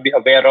we have to be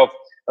aware of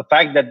the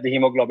fact that the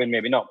hemoglobin may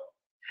be normal.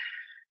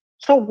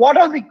 So what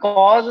are the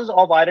causes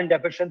of iron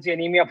deficiency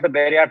anemia after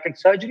bariatric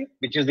surgery,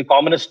 which is the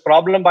commonest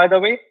problem, by the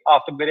way,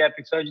 after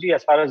bariatric surgery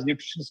as far as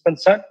nutrition is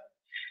concerned?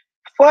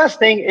 First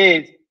thing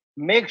is,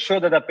 make sure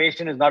that the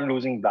patient is not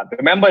losing blood.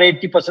 Remember,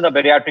 80% of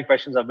bariatric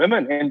patients are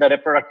women in the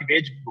reproductive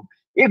age group.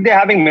 If they're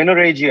having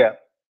menorrhagia,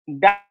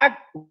 that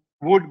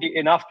would be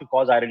enough to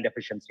cause iron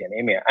deficiency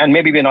anemia, and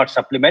maybe we're not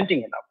supplementing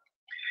enough.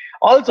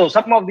 Also,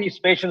 some of these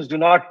patients do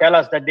not tell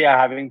us that they are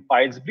having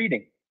piles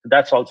bleeding.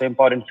 That's also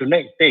important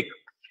to take.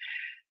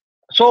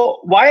 So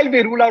while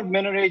we rule out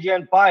menorrhagia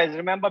and piles,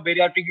 remember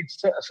bariatric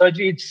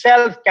surgery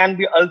itself can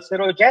be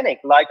ulcerogenic,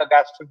 like a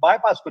gastric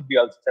bypass could be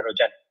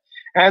ulcerogenic.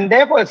 And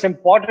therefore, it's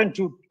important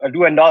to do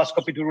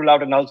endoscopy to rule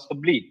out an ulcer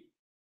bleed.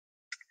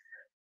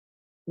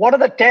 What are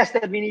the tests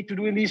that we need to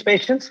do in these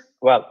patients?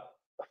 Well,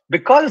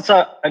 because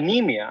it's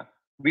anemia,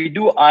 we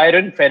do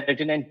iron,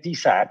 ferritin, and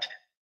TSAT,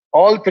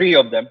 all three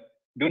of them.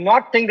 Do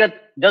not think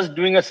that just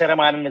doing a serum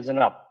iron is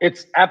enough.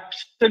 It's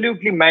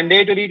absolutely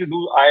mandatory to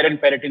do iron,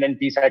 ferritin, and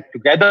TSAT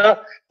together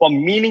for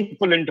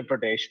meaningful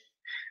interpretation.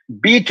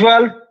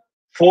 B12,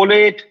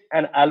 folate,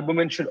 and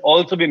albumin should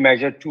also be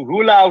measured to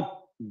rule out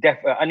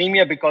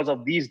anemia because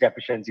of these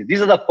deficiencies.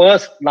 These are the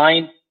first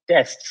line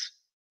tests.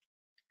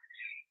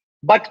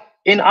 But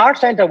in our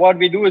center, what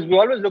we do is we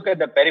always look at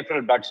the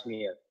peripheral blood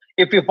smear.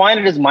 If we find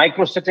it is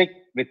microcytic,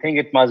 we think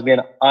it must be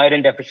an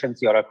iron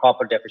deficiency or a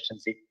copper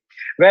deficiency.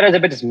 Whereas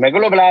if it is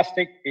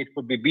megaloblastic, it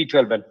could be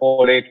B12 and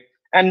folate.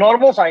 And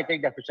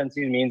normocytic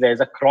deficiency means there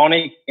is a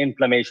chronic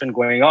inflammation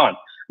going on.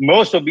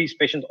 Most of these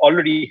patients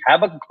already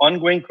have an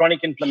ongoing chronic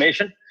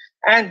inflammation,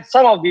 and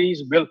some of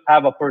these will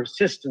have a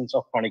persistence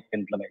of chronic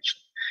inflammation.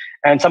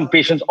 And some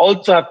patients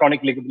also have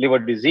chronic liver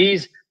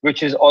disease,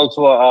 which is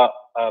also a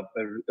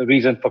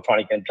reason for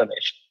chronic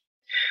inflammation.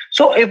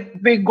 So if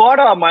we got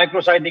a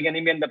microcytic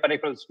anemia in the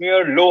peripheral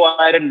smear, low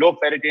iron, low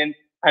ferritin,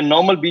 and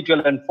normal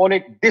B12 and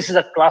folate, this is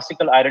a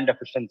classical iron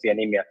deficiency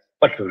anemia.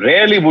 But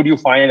rarely would you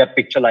find a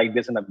picture like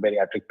this in a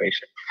bariatric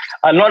patient.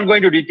 I'll not go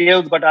into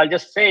details, but I'll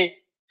just say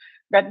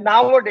that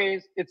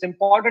nowadays it's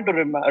important to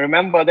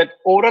remember that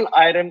oral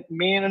iron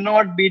may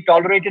not be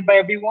tolerated by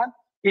everyone.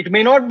 It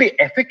may not be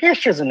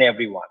efficacious in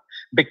everyone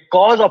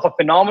because of a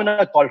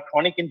phenomenon called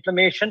chronic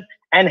inflammation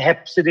and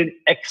hepcidin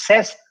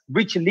excess,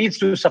 which leads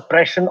to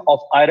suppression of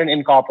iron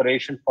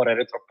incorporation for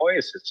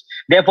erythropoiesis.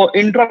 Therefore,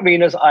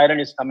 intravenous iron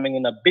is coming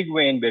in a big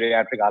way in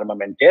bariatric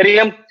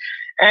armamentarium.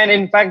 And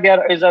in fact,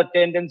 there is a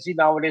tendency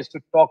nowadays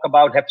to talk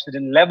about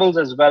hepcidin levels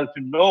as well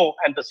to know,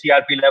 and the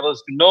CRP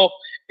levels to know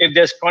if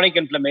there's chronic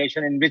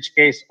inflammation, in which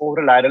case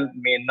oral iron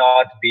may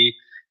not be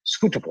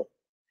suitable.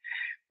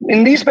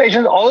 In these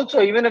patients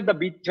also, even if the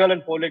B12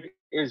 and folate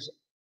is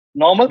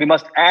normal, we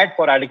must add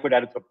for adequate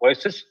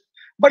erythropoiesis.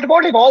 But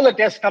what if all the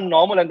tests come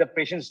normal and the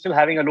patient is still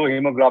having a low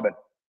hemoglobin?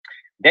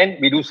 Then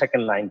we do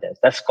second line tests.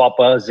 That's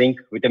copper, zinc,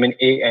 vitamin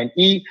A and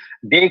E.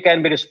 They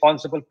can be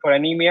responsible for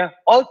anemia.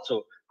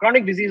 Also,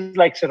 chronic diseases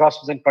like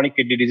cirrhosis and chronic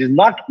kidney disease,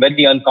 not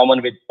very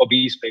uncommon with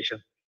obese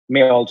patients,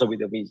 may also be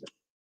the reason.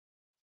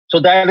 So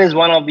that is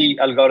one of the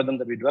algorithms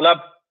that we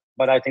developed,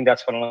 but I think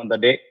that's for another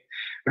day.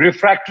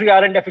 Refractory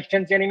iron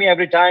deficiency anemia,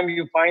 every time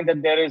you find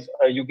that there is,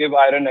 you give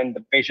iron and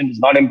the patient is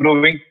not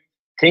improving,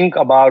 think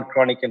about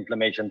chronic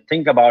inflammation,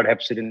 think about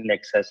hepcidin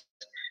excess,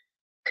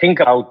 think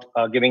about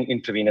giving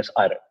intravenous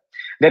iron.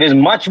 There is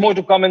much more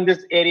to come in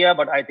this area,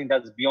 but I think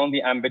that's beyond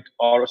the ambit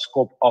or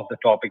scope of the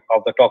topic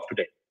of the talk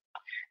today.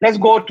 Let's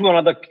go to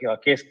another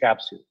case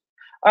capsule.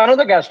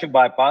 Another gastric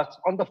bypass.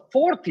 On the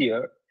 4th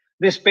year,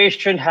 this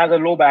patient has a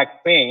low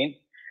back pain,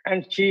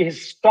 and she has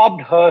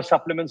stopped her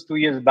supplements 2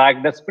 years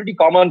back. That's pretty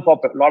common for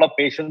a lot of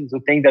patients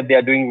who think that they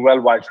are doing well.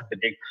 Why should they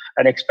take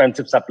an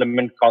expensive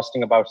supplement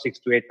costing about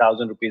 6,000 to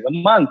 8,000 rupees a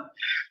month?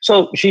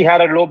 So she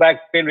had a low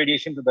back pain,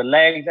 radiation to the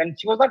legs, and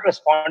she was not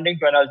responding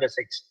to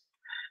analgesics.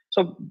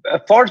 So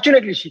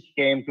fortunately, she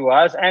came to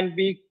us and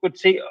we could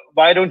say,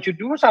 why don't you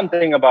do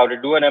something about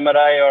it? Do an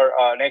MRI or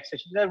an X-ray.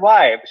 She said,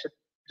 why? We said,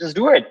 just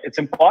do it. It's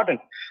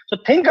important. So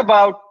think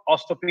about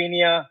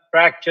osteopenia,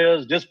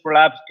 fractures, disc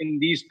prolapse in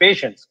these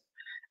patients.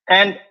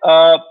 And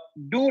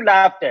do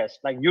lab tests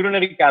like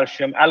urinary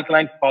calcium,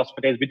 alkaline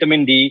phosphatase,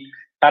 vitamin D,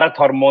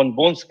 parathormone,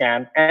 bone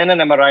scan, and an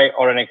MRI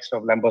or an X-ray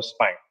of lumbar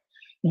spine.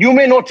 You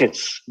may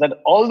notice that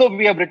although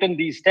we have written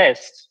these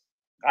tests,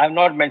 I have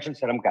not mentioned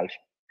serum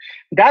calcium.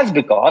 That's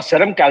because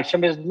serum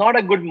calcium is not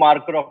a good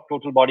marker of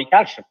total body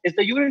calcium. It's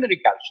the urinary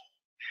calcium.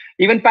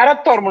 Even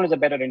parathormone is a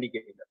better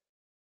indicator.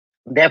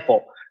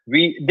 Therefore,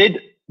 we did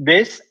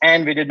this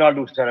and we did not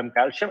do serum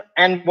calcium.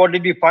 And what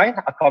did we find?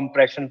 A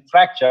compression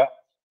fracture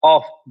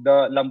of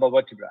the lumbar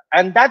vertebra.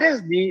 And that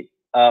is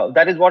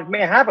what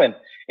may happen.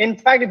 In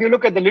fact, if you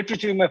look at the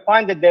literature, you may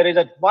find that there is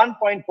a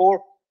 1.4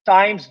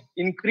 times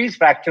increased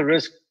fracture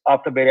risk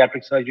after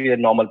bariatric surgery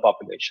in normal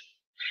population.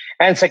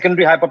 And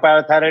secondary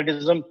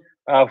hyperparathyroidism,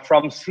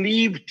 from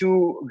sleeve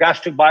to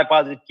gastric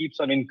bypass, it keeps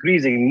on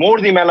increasing.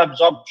 More the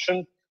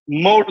malabsorption,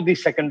 more the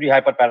secondary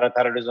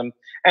hyperparathyroidism.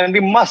 And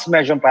we must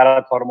measure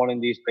parathormone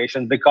in these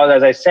patients because,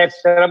 as I said,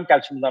 serum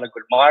calcium is not a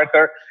good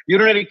marker.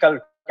 Urinary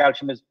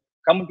calcium is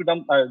come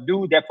to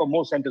do, therefore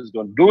most centers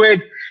don't do it.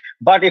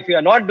 But if you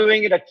are not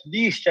doing it, at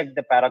least check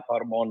the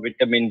parathormone,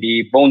 vitamin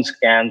D, bone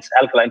scans,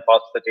 alkaline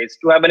phosphatase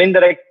to have an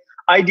indirect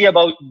idea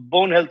about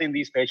bone health in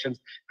these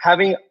patients.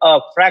 Having a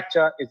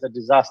fracture is a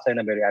disaster in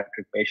a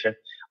bariatric patient.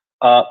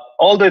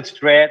 Although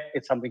it's rare,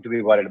 it's something to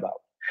be worried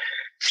about.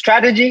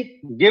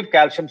 Strategy, give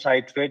calcium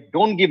citrate.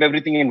 Don't give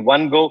everything in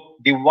one go.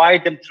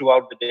 Divide them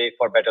throughout the day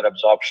for better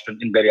absorption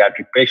in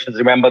bariatric patients.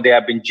 Remember, they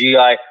have been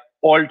GI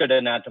altered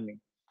anatomy.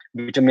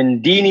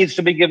 Vitamin D needs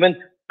to be given,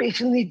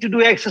 patients need to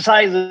do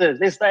exercises.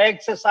 It's the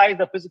exercise,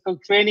 the physical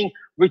training,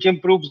 which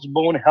improves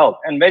bone health.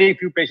 And very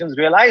few patients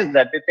realize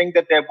that. They think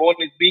that their bone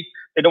is weak,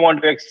 they don't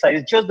want to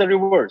exercise. It's just the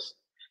reverse.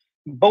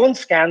 Bone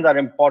scans are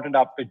important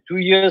after 2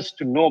 years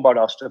to know about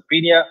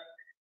osteopenia.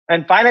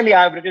 And finally,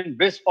 I've written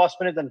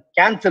bisphosphonates and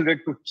canceled it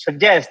to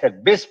suggest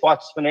that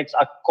bisphosphonates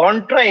are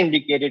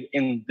contraindicated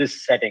in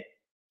this setting.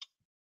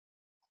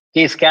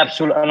 Case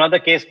capsule, another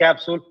case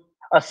capsule.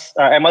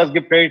 I must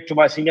give credit to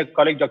my senior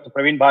colleague, Dr.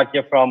 Praveen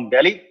Bhatia from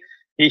Delhi.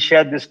 He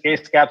shared this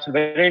case capsule,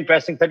 very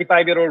interesting.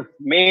 35-year-old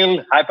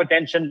male,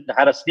 hypertension,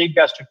 had a sleeve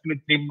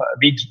gastrectomy 3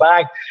 weeks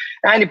back,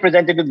 and he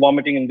presented with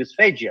vomiting and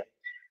dysphagia.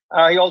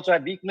 He also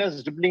had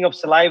weakness, dribbling of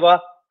saliva,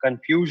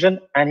 confusion,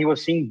 and he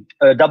was seeing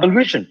double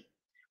vision.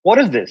 What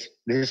is this?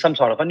 This is some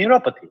sort of a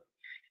neuropathy.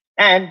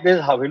 And this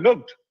is how he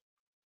looked.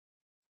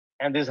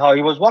 And this is how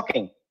he was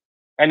walking.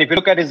 And if you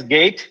look at his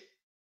gait,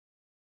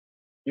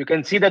 you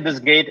can see that this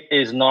gait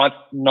is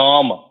not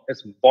normal.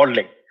 It's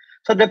waddling.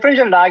 So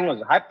differential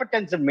diagnosis,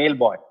 hypertensive male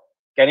boy.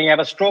 Can he have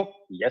a stroke?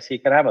 Yes, he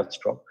can have a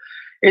stroke.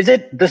 Is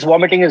it this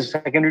vomiting is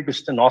secondary to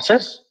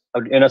stenosis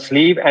in a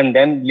sleeve and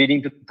then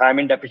leading to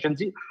thiamine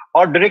deficiency,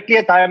 or directly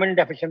a thiamine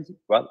deficiency?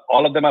 Well,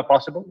 all of them are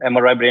possible.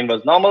 MRI brain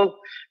was normal.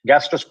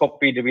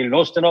 Gastroscopy revealed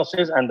no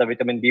stenosis, and the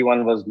vitamin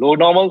B1 was low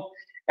normal.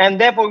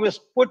 And therefore, he was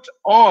put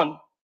on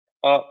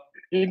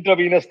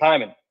intravenous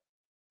thiamine.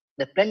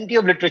 There's plenty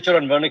of literature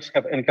on vernix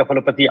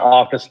encephalopathy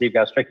after sleeve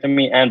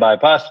gastrectomy and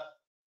bypass.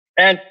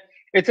 And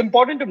it's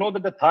important to know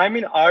that the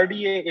thiamine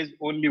RDA is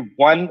only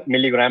 1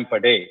 milligram per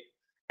day.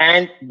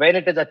 And when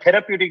it is a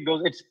therapeutic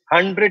dose, it's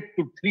 100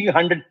 to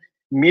 300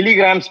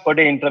 milligrams per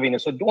day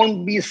intravenous. So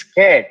don't be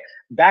scared.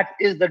 That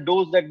is the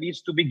dose that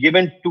needs to be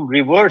given to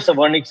reverse a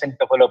vernix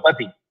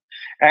encephalopathy.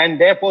 And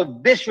therefore,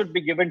 this should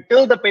be given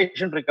till the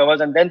patient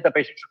recovers, and then the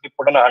patient should be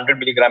put on 100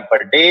 milligram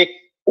per day,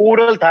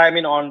 oral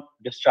thiamine on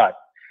discharge.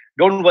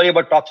 Don't worry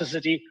about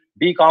toxicity.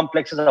 B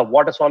complexes are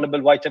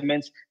water-soluble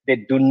vitamins. They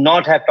do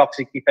not have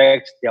toxic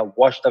effects. They are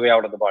washed away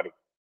out of the body.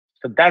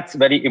 So that's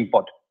very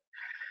important.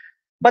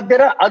 But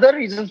there are other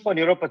reasons for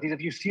neuropathies.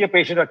 If you see a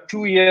patient at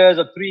 2 years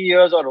or 3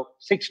 years or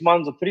 6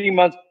 months or 3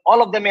 months,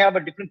 all of them may have a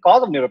different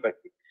cause of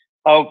neuropathy.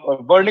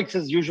 Vernix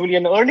is usually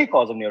an early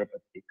cause of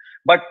neuropathy.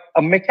 But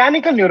a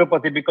mechanical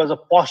neuropathy, because of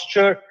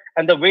posture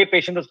and the way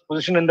patient is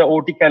positioned in the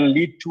OT, can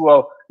lead to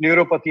a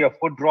neuropathy, a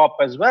foot drop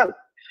as well.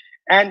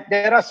 And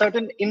there are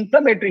certain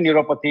inflammatory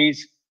neuropathies,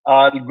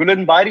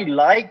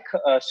 Guillain-Barré-like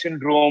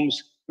syndromes,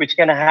 which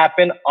can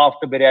happen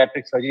after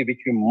bariatric surgery, which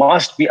we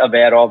must be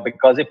aware of,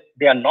 because if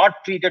they are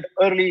not treated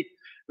early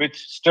with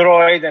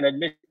steroids and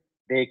admission,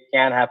 they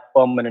can have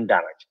permanent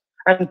damage.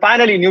 And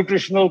finally,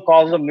 nutritional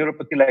causes of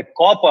neuropathy like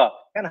copper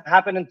can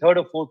happen in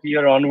 3rd or 4th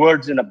year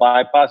onwards in a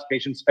bypass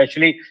patient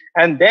especially.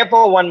 And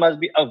therefore, one must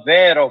be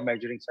aware of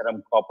measuring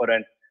serum copper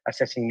and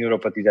assessing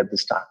neuropathies at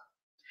this time.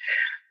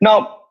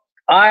 Now,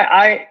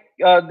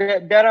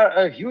 there are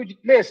a huge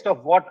list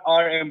of what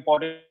are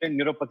important in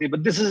neuropathy,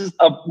 but this is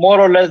more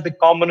or less the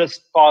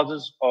commonest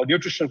causes or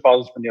nutritional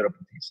causes for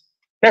neuropathies.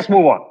 Let's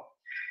move on.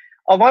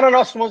 A one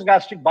anastomosis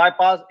gastric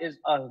bypass is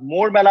a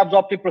more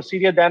malabsorptive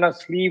procedure than a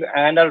sleeve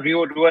and a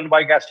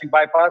Roux-en-Y gastric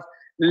bypass,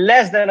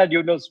 less than a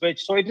duodenal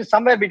switch. So it is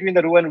somewhere between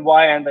the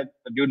Roux-en-Y and the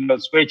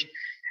duodenal switch.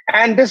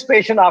 And this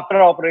patient,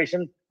 after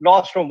operation,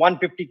 lost from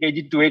 150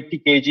 kg to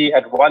 80 kg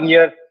at 1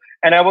 year.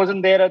 And I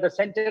wasn't there at the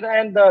center,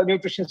 and the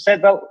nutritionist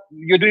said, well,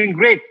 you're doing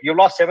great. You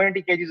lost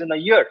 70 kgs in a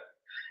year.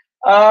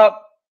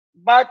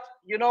 But,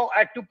 you know,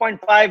 at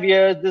 2.5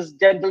 years, this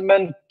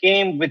gentleman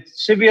came with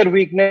severe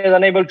weakness,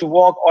 unable to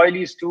walk,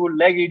 oily stool,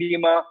 leg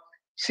edema,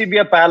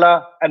 severe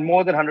pallor, and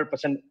more than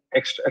 100%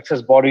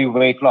 excess body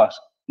weight loss.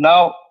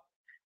 Now,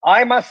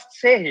 I must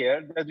say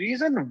here, the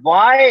reason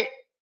why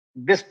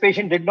this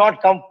patient did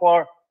not come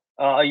for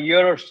a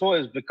year or so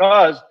is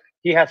because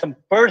he had some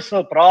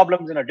personal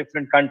problems in a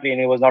different country and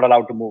he was not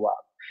allowed to move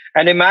out.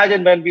 And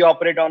imagine when we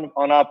operate on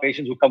our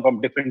patients who come from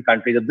different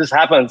countries, if this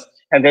happens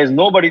and there's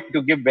nobody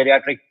to give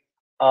bariatric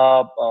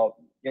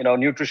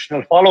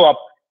nutritional follow-up,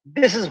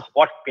 this is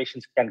what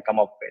patients can come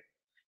up with.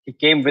 He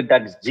came with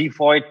that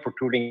xiphoid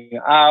protruding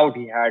out.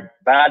 He had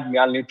bad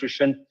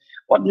malnutrition.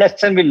 What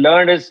lesson we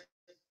learned is,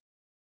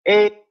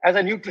 as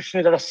a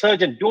nutritionist, as a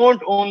surgeon,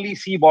 don't only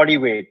see body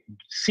weight,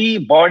 see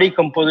body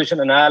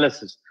composition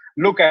analysis.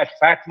 Look at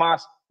fat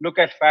mass, look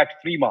at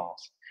fat-free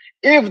mass.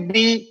 If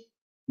the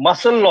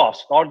muscle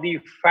loss or the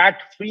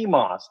fat-free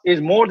mass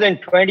is more than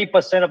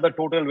 20% of the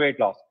total weight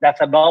loss, that's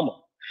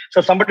abnormal.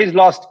 So somebody's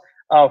lost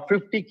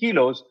 50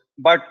 kilos,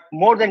 but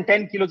more than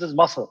 10 kilos is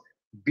muscle.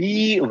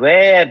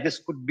 Beware, this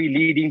could be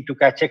leading to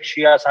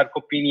cachexia,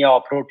 sarcopenia,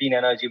 or protein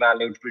energy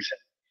malnutrition.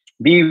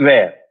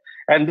 Beware.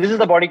 And this is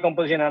the body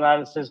composition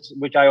analysis,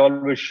 which I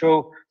always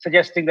show,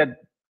 suggesting that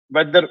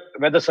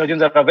whether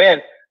surgeons are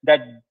aware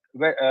that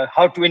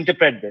how to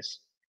interpret this.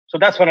 So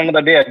that's for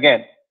another day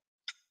again.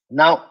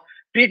 Now,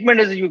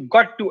 treatment is you've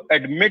got to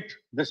admit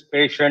this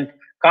patient,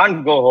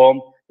 can't go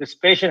home. This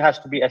patient has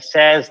to be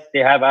assessed.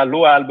 They have a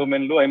low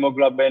albumin, low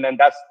hemoglobin, and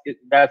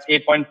that's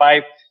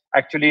 8.5.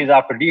 Actually, is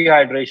after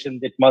dehydration.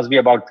 It must be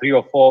about 3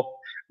 or 4.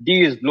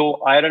 D is low,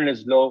 iron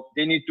is low.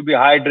 They need to be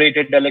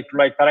hydrated,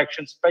 electrolyte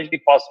correction,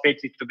 especially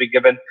phosphates need to be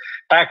given,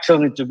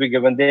 taxol need to be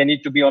given. They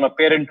need to be on a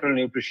parenteral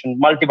nutrition,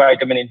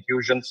 multivitamin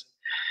infusions,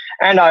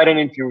 and iron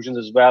infusions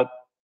as well.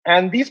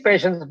 And these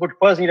patients would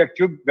first need a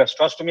tube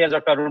gastrostomy, as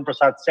Dr. Arun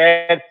Prasad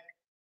said,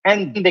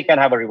 and then they can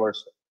have a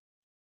reversal.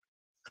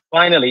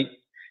 Finally,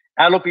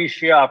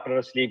 alopecia after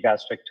a sleeve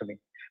gastrectomy.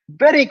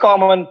 Very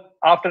common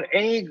after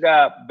any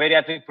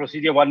bariatric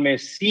procedure, one may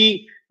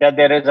see that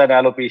there is an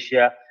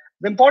alopecia.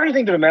 The important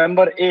thing to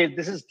remember is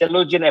this is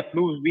telogen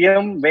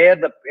effluvium, where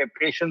the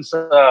patient's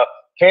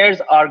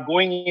hairs are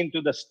going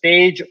into the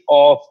stage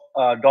of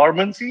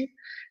dormancy.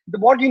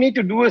 What you need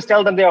to do is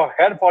tell them their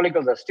hair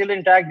follicles are still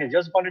intact, they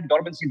just gone into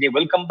dormancy, they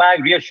will come back,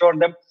 reassure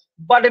them.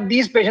 But if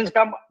these patients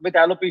come with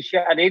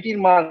alopecia at 18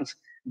 months,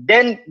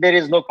 then there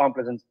is no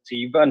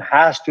complacency. One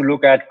has to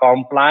look at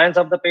compliance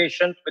of the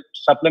patient with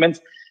supplements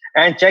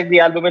and check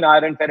the albumin,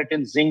 iron,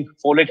 ferritin, zinc,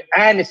 folate,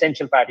 and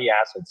essential fatty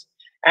acids.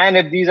 And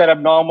if these are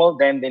abnormal,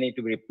 then they need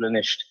to be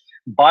replenished.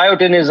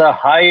 Biotin is a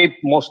hype,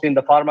 mostly in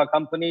the pharma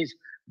companies.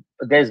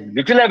 There's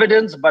little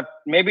evidence, but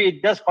maybe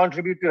it does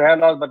contribute to hair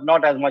loss, but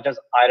not as much as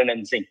iron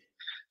and zinc.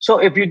 So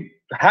if you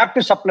have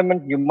to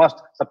supplement, you must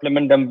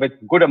supplement them with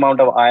good amount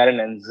of iron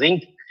and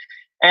zinc.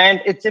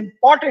 And it's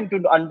important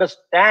to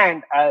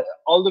understand,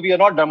 although we are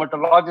not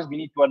dermatologists, we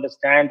need to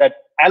understand that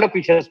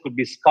alopecias could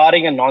be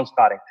scarring and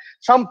non-scarring.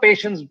 Some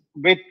patients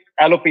with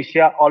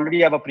alopecia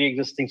already have a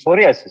pre-existing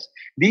psoriasis.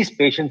 These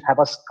patients have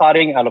a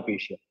scarring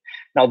alopecia.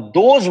 Now,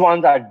 those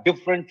ones are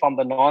different from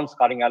the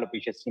non-scarring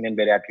alopecia seen in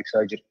bariatric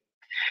surgery.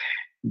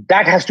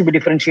 That has to be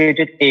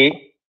differentiated,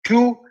 A.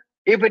 2,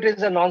 if it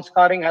is a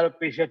non-scarring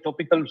alopecia,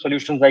 topical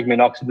solutions like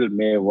minoxidil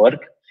may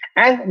work.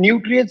 And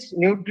nutrients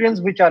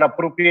which are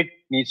appropriate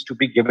needs to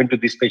be given to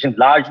these patients.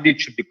 Largely, it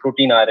should be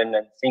protein, iron,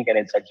 and zinc, and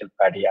essential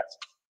fatty acids.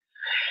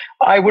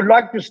 I would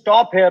like to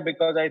stop here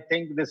because I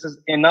think this is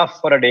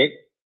enough for a day.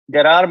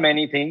 There are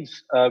many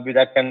things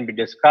that can be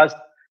discussed,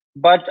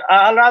 but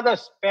I'll rather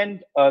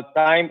spend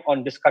time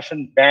on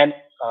discussion than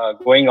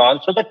going on.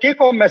 So the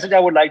take-home message I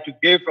would like to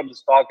give from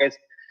this talk is,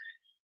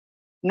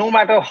 no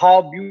matter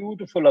how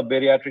beautiful a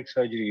bariatric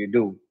surgery you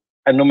do,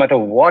 and no matter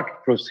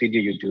what procedure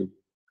you do,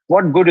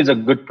 what good is a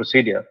good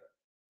procedure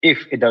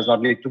if it does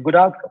not lead to good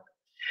outcome?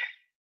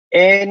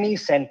 Any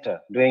center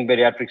doing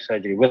bariatric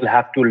surgery will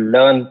have to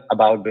learn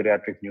about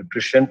bariatric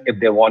nutrition if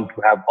they want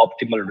to have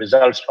optimal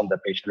results from the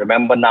patient.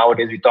 Remember,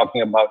 nowadays we're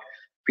talking about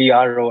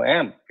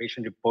PROM,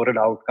 patient-reported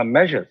outcome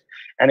measures.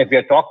 And if we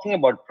are talking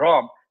about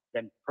PROM,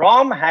 then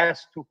PROM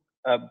has to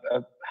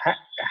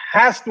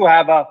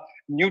have a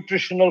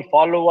nutritional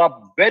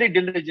follow-up very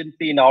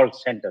diligently in our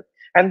center.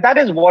 And that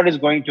is what is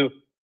going to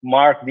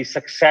mark the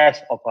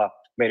success of a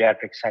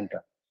bariatric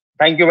center.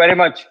 Thank you very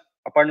much.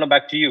 Aparna,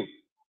 back to you.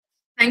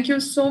 Thank you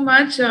so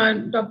much,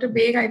 Dr.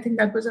 Beg. I think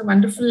that was a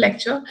wonderful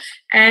lecture.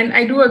 And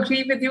I do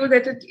agree with you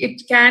that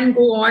it can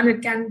go on.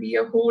 It can be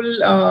a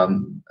whole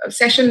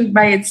session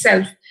by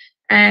itself.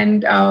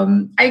 And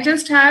I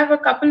just have a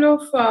couple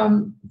of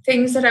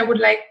things that I would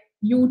like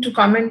you to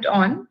comment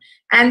on.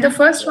 And the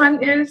first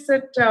one is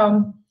that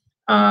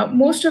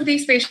most of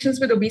these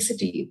patients with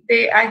obesity,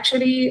 they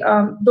actually,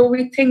 though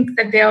we think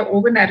that they are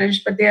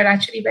overnourished, but they are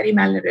actually very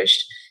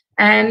malnourished.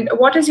 And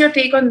what is your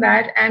take on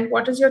that? And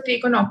what is your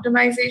take on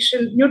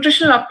optimization,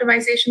 nutritional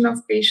optimization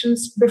of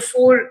patients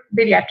before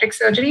bariatric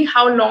surgery?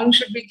 How long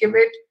should we give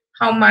it?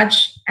 How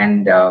much?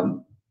 And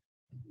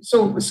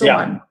so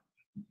on.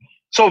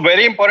 So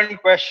very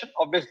important question.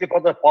 Obviously,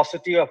 for the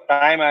paucity of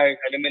time, I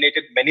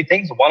eliminated many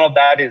things. One of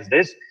that is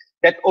this,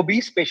 that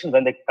obese patients,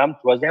 when they come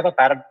to us, they have a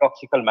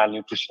paradoxical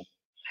malnutrition.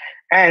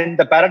 And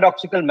the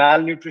paradoxical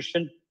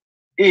malnutrition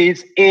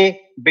is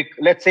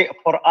let's say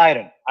for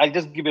iron. I'll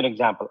just give you an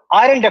example.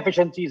 Iron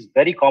deficiency is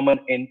very common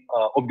in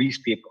obese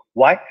people.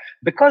 Why?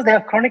 Because they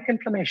have chronic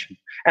inflammation.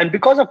 And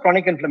because of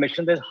chronic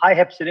inflammation, there's high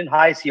hepcidin,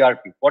 high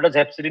CRP. What does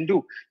hepcidin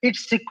do? It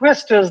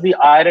sequesters the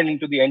iron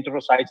into the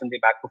enterocytes and the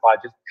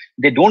macrophages.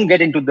 They don't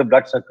get into the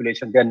blood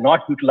circulation. They're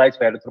not utilized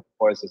for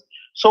erythropoiesis.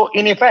 So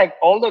in effect,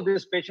 although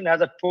this patient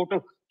has a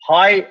total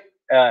high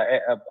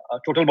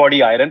total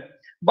body iron,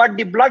 but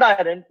the blood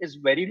iron is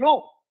very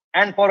low.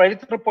 And for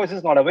erythropoiesis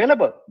is not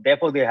available.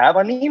 Therefore, they have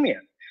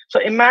anemia. So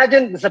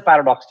imagine this is a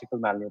paradoxical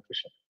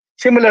malnutrition.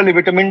 Similarly,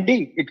 vitamin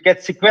D, it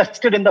gets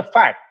sequestered in the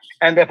fat.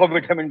 And therefore,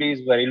 vitamin D is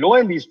very low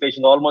in these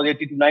patients. Almost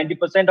 80 to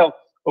 90% of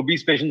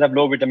obese patients have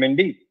low vitamin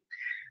D.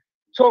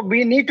 So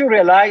we need to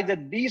realize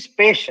that these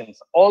patients,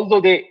 although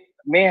they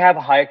may have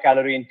high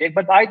calorie intake,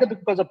 but either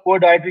because of poor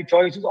dietary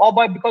choices or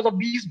because of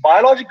these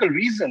biological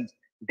reasons,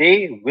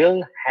 they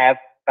will have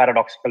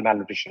paradoxical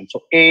malnutrition.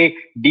 So A,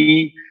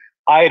 D,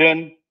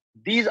 iron,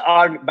 these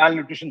are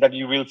malnutrition that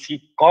you will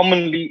see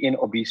commonly in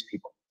obese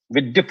people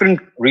with different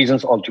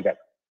reasons altogether.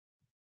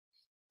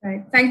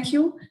 Right. Thank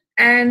you.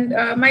 And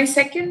my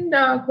second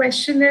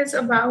question is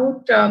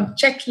about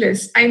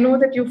checklists. I know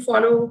that you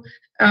follow,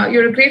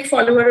 you're a great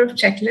follower of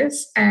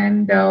checklists.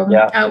 And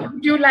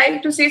would you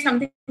like to say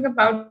something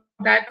about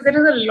that? There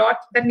is a lot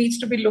that needs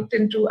to be looked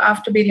into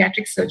after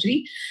bariatric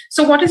surgery.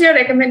 So what is your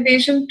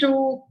recommendation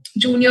to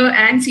junior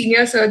and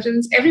senior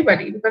surgeons,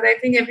 everybody, because I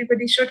think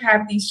everybody should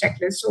have these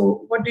checklists.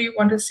 So what do you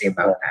want to say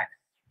about that?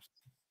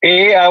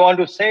 I want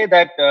to say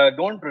that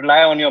don't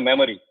rely on your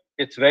memory.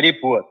 It's very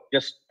poor.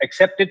 Just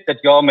accept it that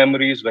your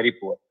memory is very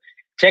poor.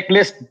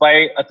 Checklist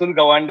by Atul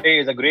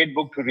Gawande is a great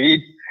book to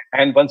read.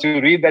 And once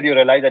you read that, you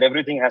realize that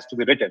everything has to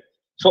be written.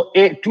 So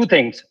two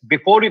things.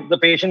 Before the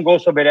patient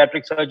goes for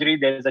bariatric surgery,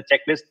 there is a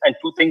checklist. And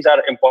two things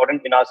are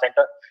important in our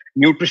center: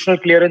 nutritional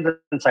clearance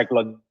and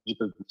psychological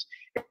clearance.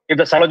 If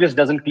the psychologist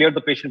doesn't clear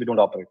the patient, we don't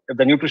operate. If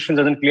the nutrition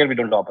doesn't clear, we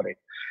don't operate.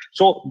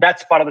 So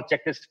that's part of the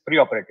checklist,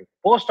 pre-operative.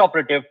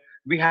 Post-operative,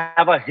 we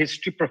have a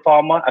history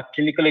performer, a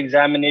clinical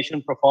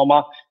examination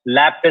performer,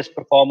 lab test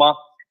performer,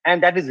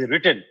 and that is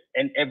written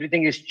and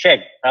everything is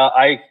checked.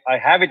 I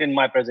have it in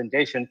my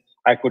presentation.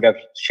 I could have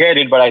shared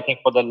it, but I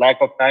think for the lack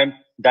of time,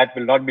 that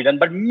will not be done.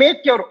 But make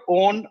your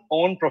own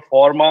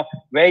performer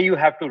where you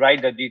have to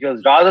write the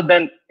details rather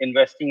than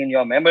investing in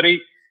your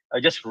memory.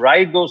 Just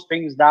write those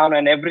things down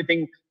and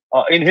everything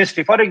in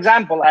history. For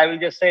example, I will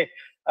just say,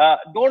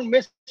 don't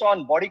miss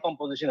on body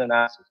composition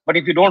analysis. But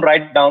if you don't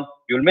write down,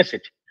 you'll miss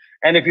it.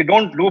 And if you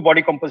don't do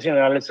body composition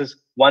analysis,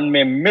 one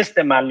may miss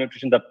the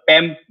malnutrition, the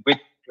PEM with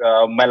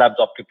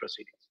malabsorptive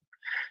procedures.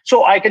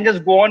 So I can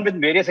just go on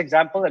with various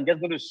examples. I'm just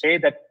going to say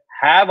that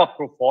have a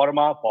pro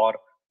forma for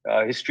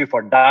history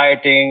for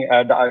dieting,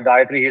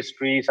 dietary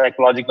history,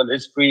 psychological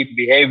history,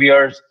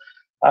 behaviors,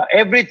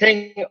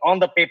 everything on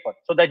the paper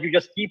so that you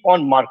just keep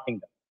on marking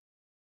them.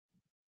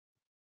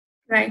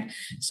 Right.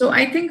 So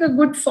I think a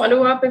good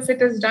follow-up, if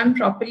it is done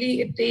properly,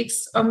 it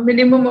takes a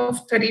minimum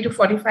of 30 to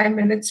 45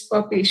 minutes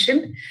per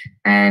patient.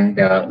 And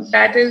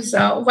that is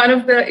one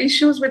of the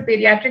issues with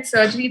bariatric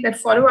surgery, that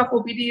follow-up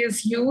OPD is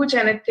huge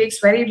and it takes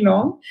very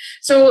long.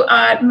 So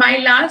my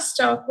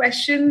last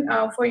question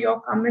for your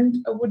comment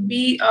would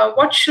be,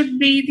 what should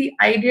be the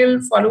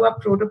ideal follow-up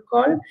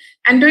protocol?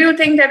 And do you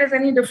think there is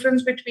any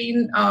difference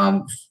between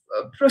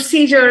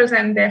procedures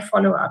and their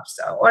follow-ups,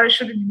 or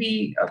should it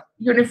be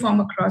uniform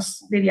across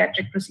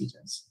bariatric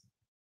procedures?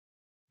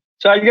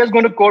 So I'm just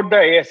going to quote the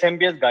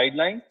ASMBS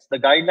guidelines. The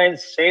guidelines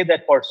say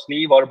that for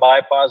sleeve or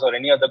bypass or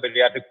any other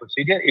bariatric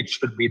procedure, it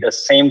should be the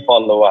same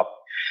follow-up.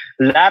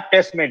 Lab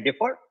tests may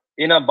differ.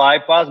 In a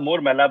bypass, more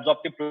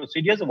malabsorptive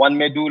procedures, one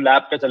may do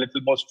lab tests a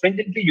little more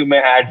stringently. You may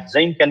add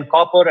zinc and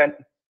copper and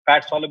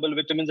fat-soluble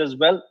vitamins as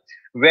well.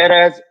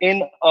 Whereas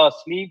in a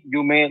sleeve,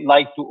 you may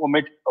like to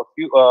omit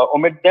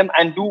them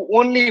and do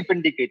only if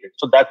indicated.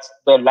 So that's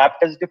the lab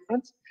test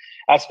difference.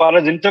 As far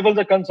as intervals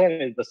are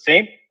concerned, it's the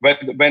same.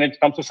 When it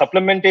comes to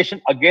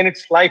supplementation, again,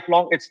 it's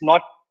lifelong. It's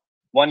not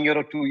 1 year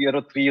or 2 years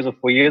or 3 years or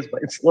 4 years,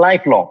 but it's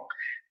lifelong.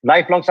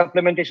 Lifelong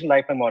supplementation,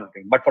 lifelong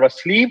monitoring. But for a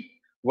sleeve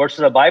versus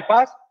a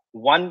bypass,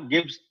 one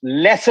gives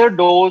lesser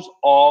dose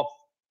of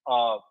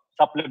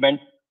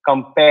supplement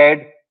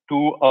compared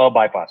to a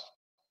bypass.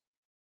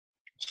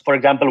 For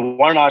example,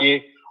 one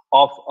RDA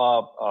of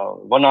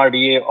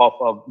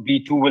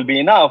B2 will be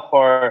enough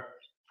for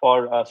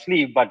a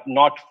sleeve, but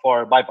not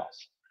for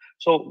bypass.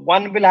 So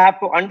one will have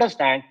to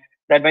understand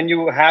that when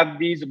you have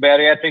these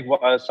bariatric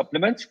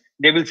supplements,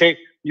 they will say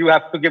you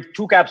have to give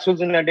 2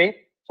 capsules in a day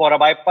for a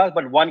bypass,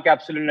 but 1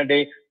 capsule in a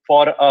day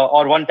for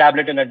or 1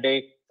 tablet in a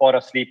day for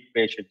a sleep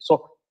patient.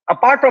 So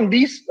apart from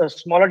these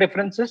smaller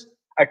differences,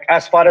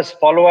 as far as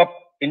follow-up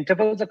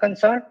intervals are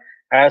concerned,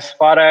 as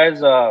far as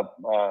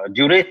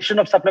duration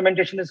of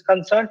supplementation is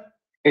concerned,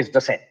 is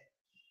the same.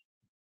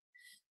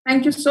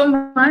 Thank you so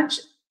much.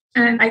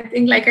 And I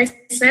think, like I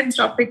said, this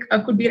topic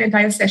could be an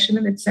entire session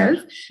in itself.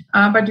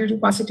 But due to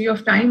paucity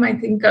of time, I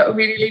think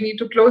we really need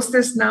to close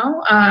this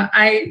now.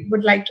 I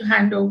would like to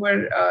hand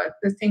over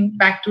the thing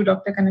back to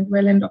Dr.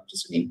 Kanagwal and Dr.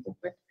 Sunil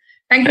Popat.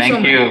 Thank you so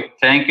much.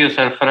 Thank you,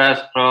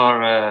 Sarfaraz,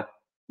 for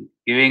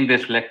giving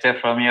this lecture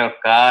from your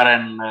car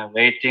and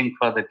waiting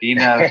for the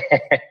dinner.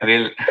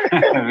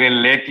 We'll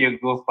let you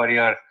go for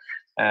your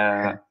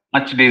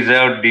much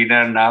deserved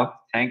dinner now.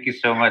 Thank you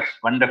so much.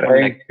 Wonderful.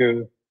 Thank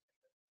you.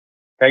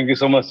 Thank you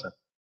so much, sir.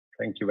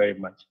 Thank you very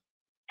much.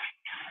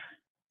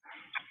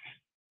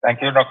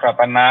 Thank you, Dr.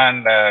 Aparna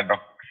and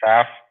Dr.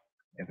 Saf.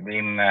 It's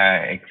been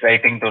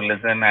exciting to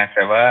listen as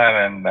ever,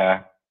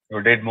 and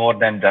you did more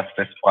than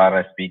justice for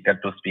a speaker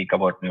to speak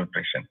about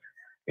nutrition.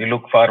 We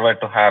look forward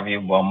to have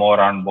you more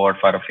on board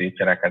for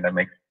future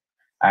academics.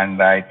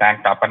 And I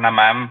thank Aparna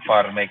ma'am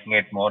for making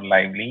it more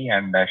lively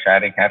and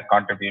sharing her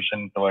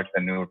contribution towards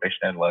the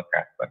nutritional work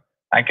as well.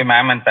 Thank you,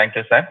 ma'am, and thank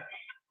you, sir.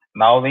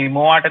 Now we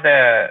move on to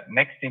the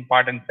next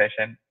important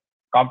session.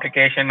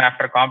 Complication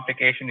after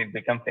complication, it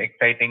becomes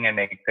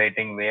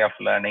exciting way of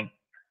learning.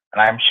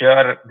 And I'm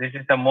sure this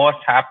is the most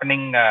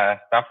happening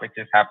stuff which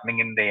is happening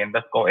in the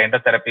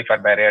endotherapy for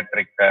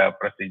bariatric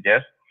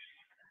procedures.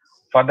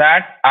 For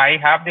that, I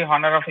have the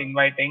honor of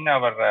inviting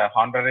our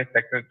honorary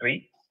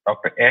secretary,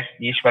 Dr. S.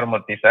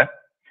 Ishwarmurthy, sir.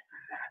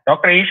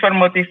 Dr.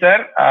 Ishwarmurthy,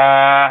 sir,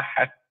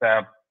 has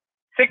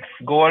 6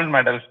 gold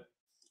medals.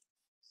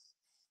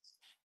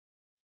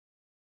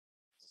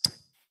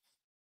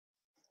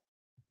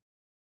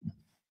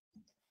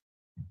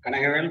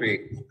 Kanagwal,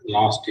 we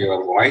lost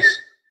your voice.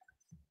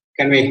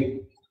 Can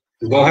we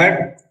go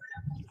ahead?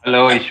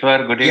 Hello,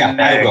 Ishwar. Good evening.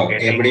 Yeah, I'll go.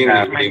 Good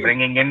evening.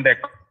 Bringing in the.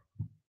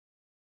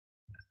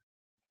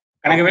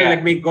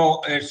 Let me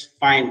go. It's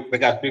fine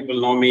because people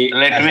know me.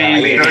 Let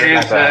me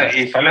introduce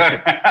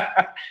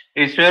Ishwar.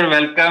 Ishwar,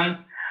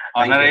 welcome.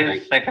 Honorary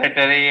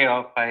Secretary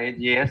of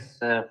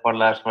IAGES for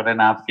last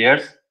 1.5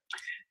 years,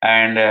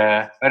 and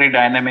very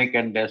dynamic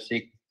and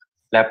basic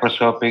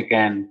laparoscopic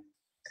and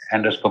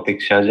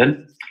endoscopic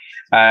surgeon.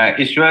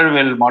 Ishwar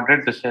will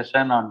moderate the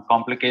session on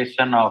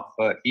complication of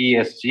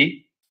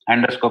ESG,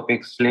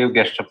 endoscopic sleeve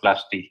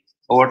gastroplasty.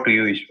 Over to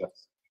you, Ishwar.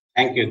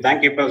 Thank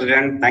you,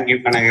 President. Thank you,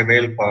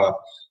 Kanagavel, for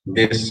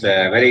this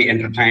very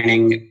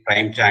entertaining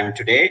prime time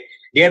today.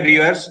 Dear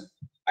viewers,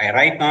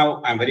 right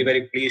now I'm very,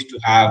 very pleased to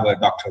have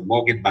Dr.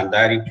 Mohit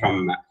Bhandari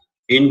from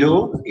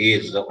Indu. He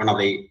is one of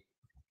the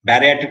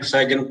bariatric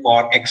surgeon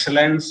for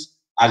excellence.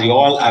 As you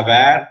all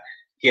aware,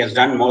 he has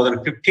done more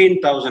than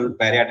 15,000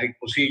 bariatric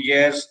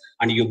procedures,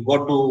 and you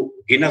go to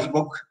Guinness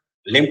Book,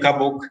 Limca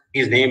Book,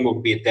 his name will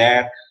be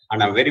there.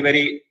 And I'm very,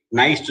 very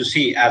nice to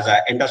see as an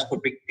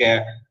endoscopic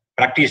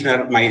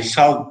practitioner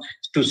myself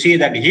to see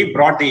that he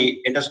brought the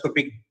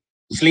endoscopic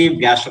sleeve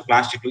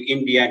gastroplasty to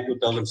India in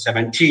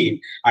 2017.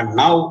 And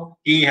now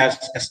he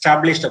has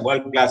established a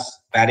world-class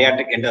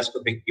bariatric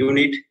endoscopic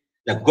unit,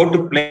 the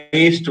good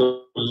place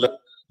to learn.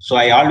 So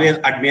I always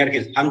admire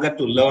his hunger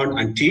to learn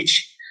and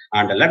teach.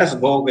 And let us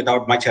go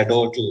without much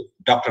ado to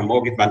Dr.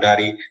 Mohit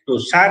Bhandari to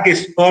share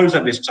his pearls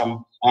of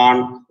wisdom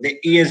on the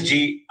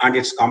ESG and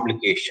its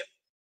complication.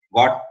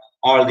 What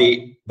all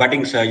the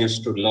budding surgeons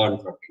to learn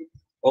from him.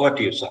 Over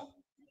to you, sir.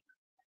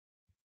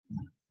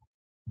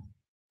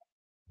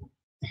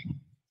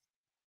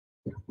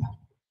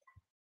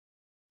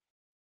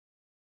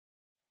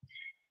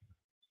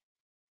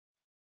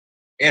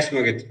 Yes,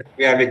 Mohit,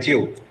 we are with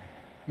you.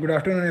 Good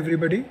afternoon,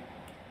 everybody.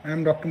 I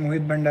am Dr.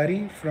 Mohit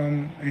Bhandari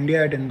from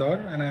India at Indore,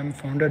 and I am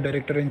founder,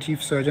 director, and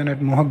chief surgeon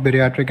at Mohawk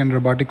Bariatric and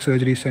Robotic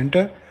Surgery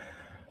Center.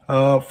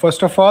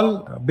 First of all,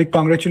 big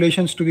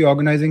congratulations to the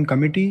organizing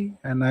committee,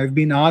 and I've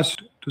been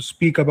asked to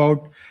speak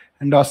about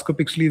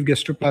endoscopic sleeve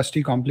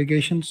gastroplasty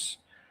complications.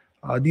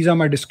 These are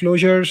my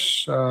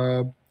disclosures.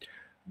 The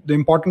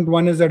important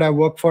one is that I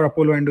work for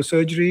Apollo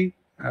Endosurgery,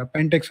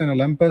 Pentex and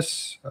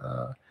Olympus,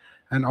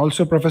 and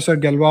also Professor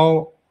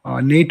Galvao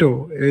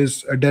NATO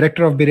is a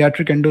director of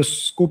bariatric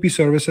endoscopy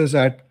services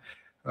at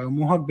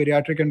Mohawk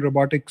Bariatric and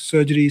Robotic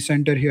Surgery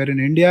Center here in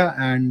India.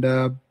 And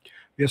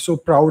we are so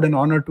proud and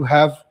honored to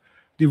have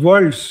the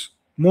world's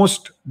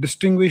most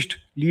distinguished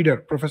leader,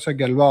 Professor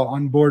Galvao,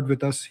 on board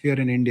with us here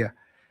in India.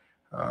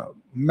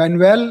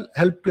 Manuel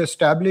helped to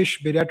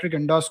establish bariatric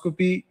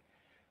endoscopy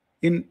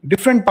in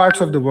different parts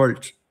of the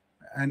world,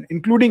 and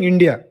including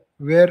India,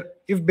 where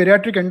if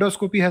bariatric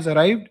endoscopy has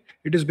arrived,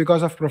 it is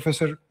because of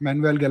Professor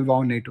Manuel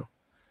Galvao NATO.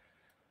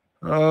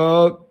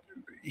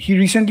 He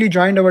recently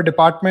joined our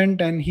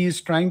department, and he is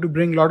trying to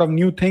bring a lot of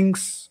new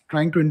things,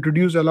 trying to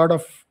introduce a lot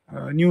of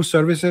new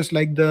services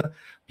like the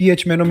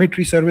pH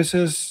manometry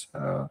services,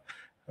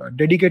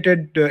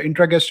 dedicated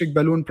intragastric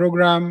balloon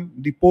program,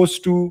 the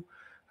post-2,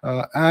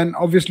 and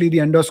obviously the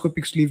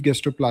endoscopic sleeve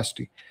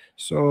gastroplasty.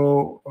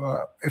 So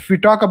if we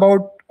talk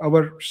about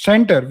our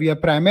center, we are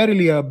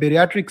primarily a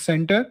bariatric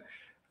center,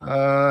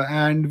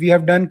 and we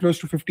have done close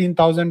to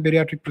 15,000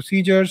 bariatric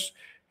procedures.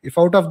 If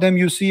out of them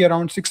you see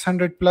around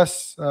 600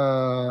 plus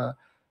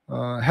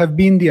have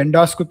been the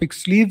endoscopic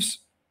sleeves.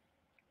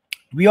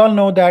 We all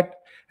know that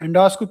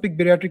endoscopic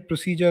bariatric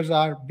procedures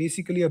are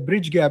basically a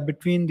bridge gap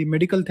between the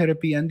medical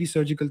therapy and the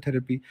surgical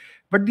therapy.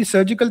 But the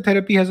surgical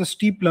therapy has a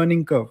steep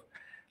learning curve.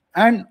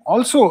 And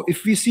also,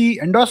 if we see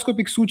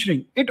endoscopic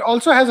suturing, it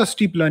also has a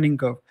steep learning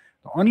curve.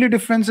 The only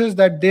difference is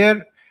that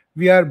there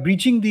we are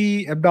breaching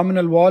the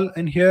abdominal wall,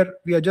 and here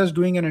we are just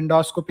doing an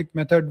endoscopic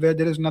method where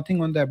there is nothing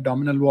on the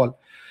abdominal wall.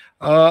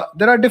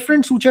 There are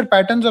different suture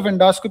patterns of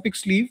endoscopic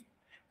sleeve,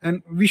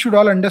 and we should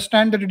all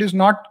understand that it is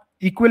not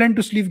equivalent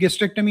to sleeve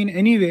gastrectomy in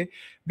any way,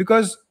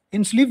 because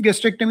in sleeve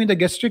gastrectomy, the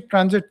gastric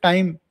transit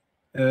time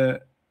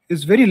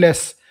is very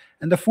less,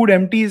 and the food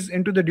empties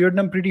into the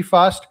duodenum pretty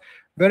fast,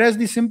 whereas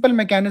the simple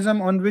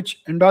mechanism on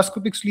which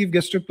endoscopic sleeve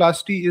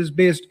gastroplasty is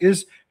based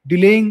is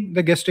delaying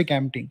the gastric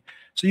emptying.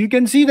 So you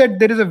can see that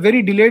there is a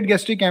very delayed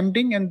gastric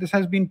emptying, and this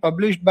has been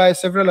published by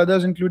several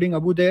others, including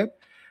Abu Dhabi.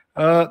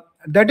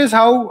 That is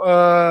how,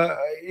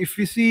 if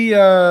we see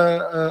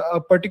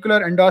a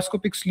particular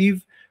endoscopic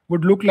sleeve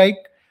would look like.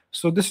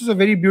 So this is a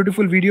very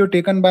beautiful video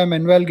taken by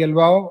Manuel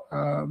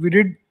Galvao. We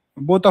did,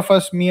 both of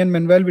us, me and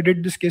Manuel, we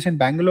did this case in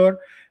Bangalore.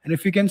 And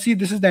if you can see,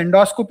 this is the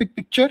endoscopic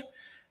picture.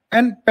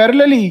 And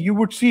parallelly, you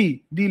would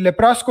see the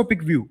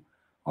laparoscopic view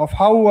of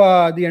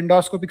how the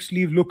endoscopic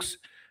sleeve looks.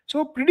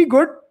 So pretty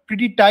good,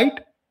 pretty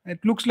tight.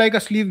 It looks like a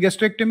sleeve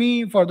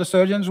gastrectomy. For the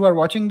surgeons who are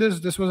watching this,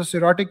 this was a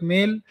cirrhotic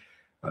male,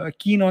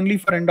 keen only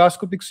for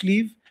endoscopic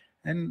sleeve,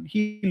 and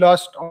he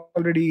lost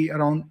already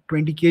around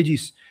 20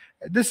 kgs.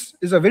 This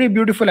is a very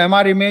beautiful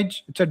MR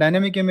image. It's a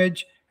dynamic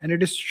image, and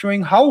it is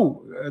showing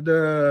how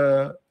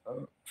the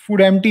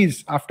food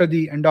empties after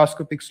the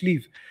endoscopic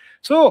sleeve.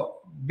 So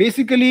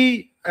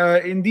basically,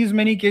 in these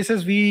many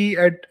cases, we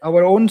at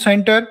our own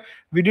center,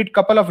 We did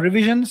couple of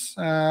revisions.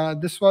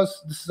 This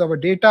is our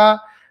data.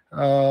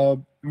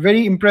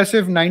 Very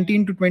impressive,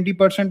 19 to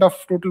 20% of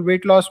total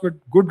weight loss with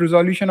good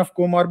resolution of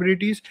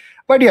comorbidities.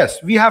 But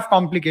yes, we have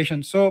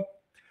complications. So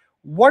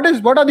what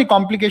are the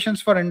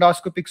complications for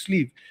endoscopic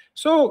sleeve?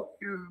 So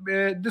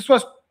this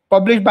was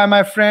published by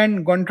my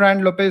friend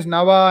Gontran Lopez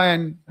Nava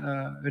and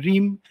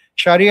Reem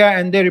Sharia,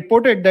 and they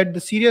reported that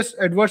the serious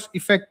adverse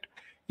effect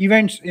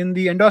events in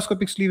the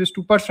endoscopic sleeve is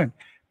 2%.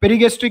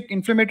 Perigastric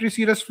inflammatory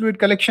serous fluid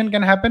collection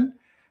can happen.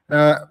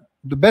 The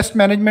best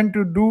management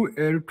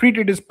to treat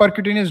it is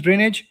percutaneous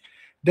drainage.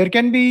 There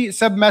can be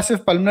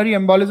submassive pulmonary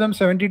embolism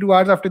 72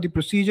 hours after the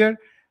procedure.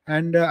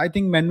 And I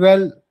think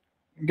Manuel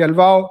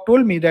Galvao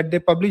told me that they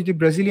published the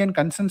Brazilian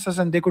consensus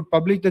and they could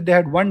publish that they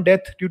had 1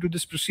 death due to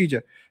this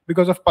procedure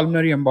because of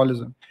pulmonary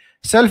embolism.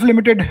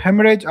 Self-limited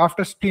hemorrhage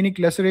after splenic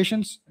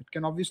lacerations. It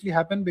can obviously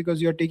happen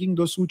because you're taking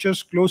those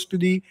sutures close to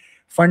the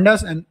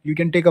fundus and you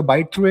can take a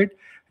bite through it.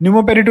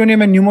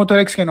 Pneumoperitoneum and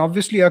pneumothorax can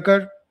obviously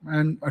occur,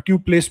 and a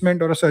tube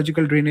placement or a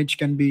surgical drainage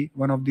can be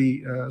one of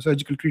the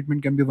surgical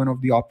treatment can be one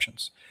of the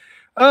options.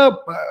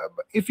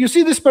 If you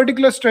see this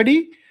particular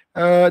study,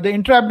 the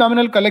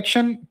intra-abdominal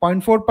collection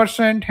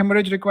 0.4%,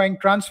 hemorrhage requiring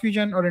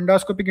transfusion or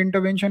endoscopic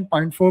intervention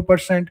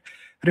 0.4%,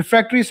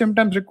 refractory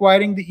symptoms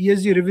requiring the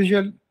ESG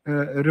reversal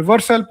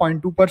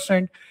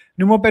 0.2%,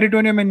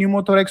 pneumoperitoneum and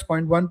pneumothorax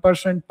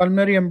 0.1%,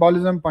 pulmonary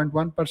embolism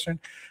 0.1%.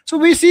 So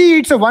we see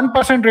it's a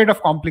 1% rate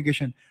of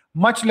complication,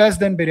 much less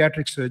than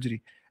bariatric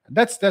surgery.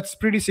 That's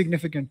pretty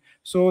significant.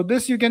 So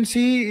this you can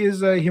see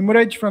is a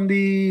hemorrhage from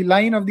the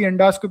line of the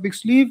endoscopic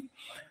sleeve.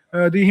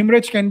 The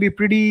hemorrhage can be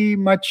pretty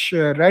much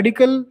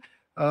radical,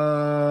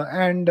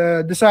 and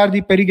these are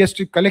the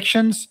perigastric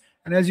collections.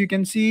 And as you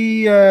can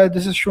see,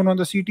 this is shown on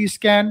the CT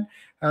scan.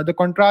 The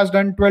contrast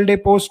done 12-day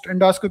post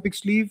endoscopic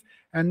sleeve,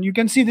 and you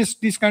can see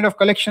these kind of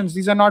collections.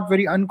 These are not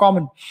very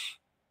uncommon.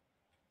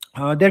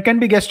 There can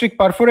be gastric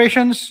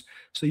perforations.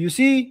 So you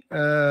see,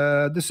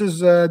 this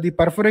is the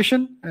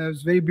perforation.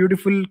 It's very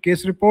beautiful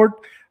case report.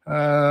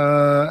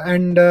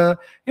 So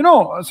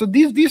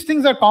these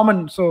things are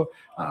common. So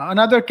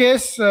another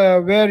case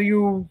where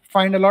you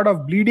find a lot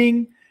of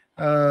bleeding,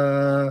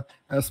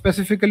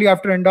 specifically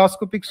after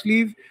endoscopic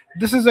sleeve.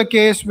 This is a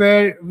case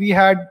where we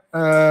had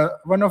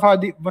one of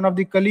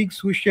the colleagues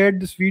who shared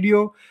this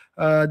video.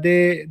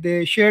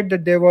 They shared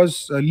that there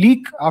was a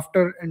leak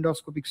after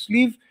endoscopic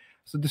sleeve.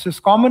 So this is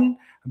common.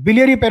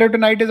 Biliary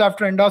peritonitis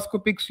after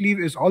endoscopic sleeve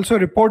is also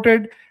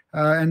reported.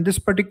 And this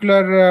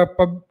particular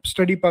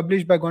study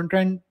published by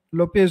Gontran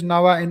Lopez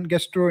Nava in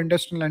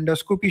gastrointestinal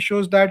endoscopy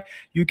shows that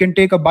you can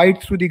take a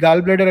bite through the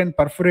gallbladder and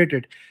perforate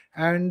it.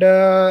 And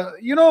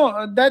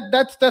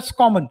that's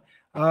common.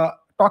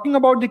 Talking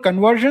about the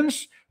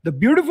conversions, the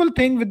beautiful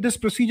thing with this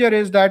procedure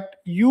is that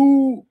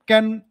you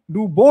can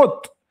do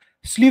both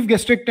sleeve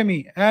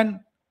gastrectomy and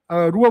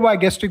Roux-en-Y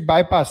gastric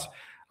bypass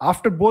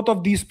after both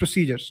of these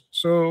procedures.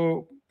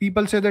 So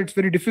people say that it's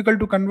very difficult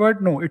to convert.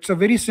 No, it's a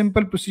very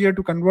simple procedure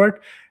to convert.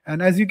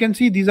 And as you can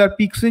see, these are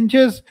peak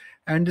cinches,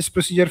 and this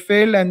procedure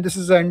failed. And this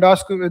is the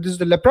endoscopy. This is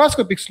the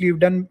laparoscopic sleeve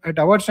done at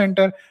our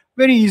center.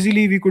 Very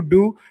easily we could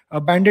do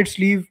a banded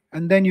sleeve,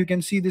 and then you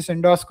can see this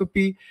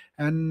endoscopy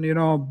and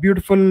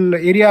beautiful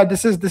area.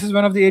 This is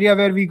one of the area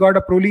where we got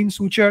a proline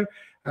suture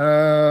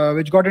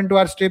which got into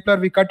our stapler.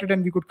 We cut it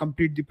and we could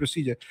complete the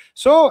procedure.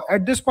 So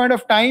at this point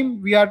of time,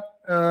 we are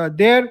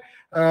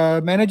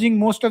managing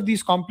most of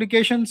these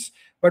complications.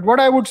 But what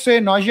I would say,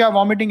 nausea,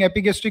 vomiting,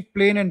 epigastric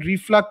pain, and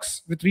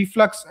reflux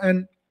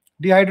and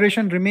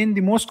dehydration remain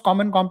the most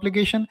common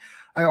complication.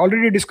 I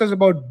already discussed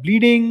about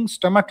bleeding,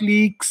 stomach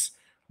leaks,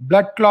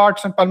 blood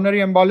clots and pulmonary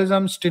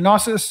embolism,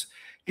 stenosis.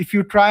 If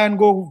you try and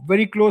go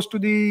very close to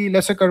the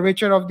lesser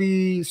curvature of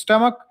the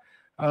stomach,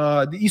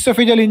 the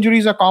esophageal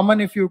injuries are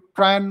common if you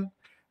try and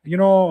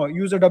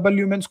use a double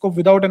lumen scope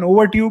without an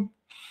overtube.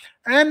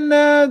 And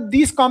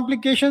these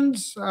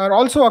complications are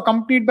also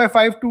accompanied by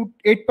 5 to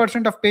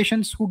 8% of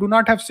patients who do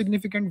not have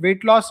significant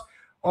weight loss,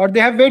 or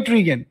they have weight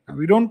regain.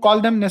 We don't call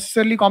them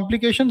necessarily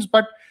complications,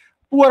 but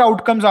poor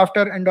outcomes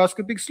after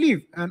endoscopic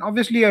sleeve. And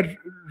obviously a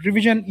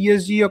revision,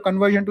 ESG, or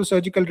conversion to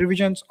surgical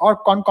revisions, or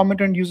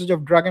concomitant usage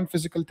of drug and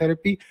physical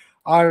therapy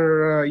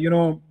are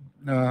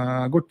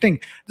good thing.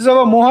 This is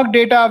our Mohawk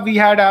data. We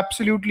had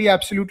absolutely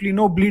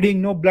no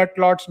bleeding, no blood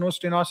clots, no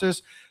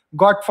stenosis.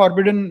 God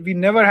forbidden, we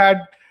never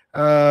had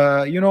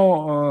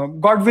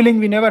God willing,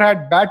 we never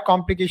had bad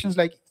complications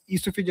like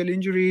esophageal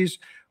injuries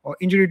or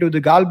injury to the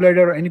gallbladder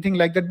or anything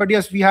like that. But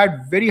yes, we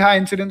had very high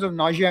incidence of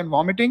nausea and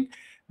vomiting.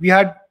 We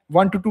had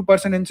 1 to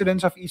 2%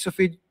 incidence of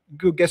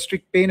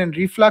esophagogastric pain and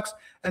reflux,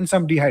 and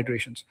some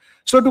dehydrations.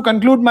 So to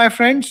conclude, my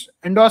friends,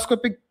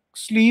 endoscopic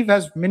sleeve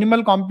has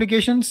minimal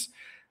complications,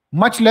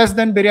 much less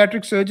than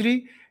bariatric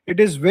surgery. It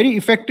is very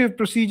effective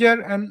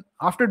procedure, and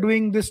after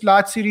doing this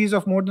large series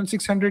of more than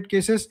 600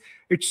 cases,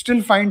 it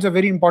still finds a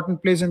very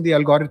important place in the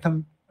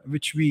algorithm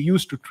which we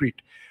use to treat.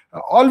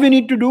 All we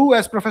need to do,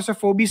 as Professor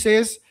Phoebe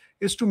says,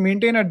 is to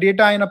maintain a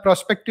data in a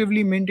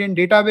prospectively maintained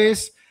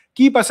database,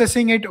 keep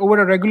assessing it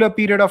over a regular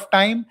period of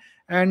time,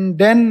 And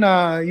then,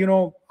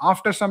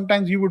 after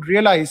sometimes you would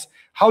realize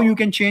how you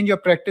can change your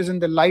practice in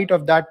the light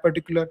of that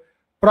particular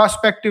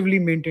prospectively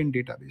maintained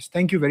database.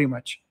 Thank you very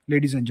much,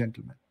 ladies and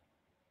gentlemen.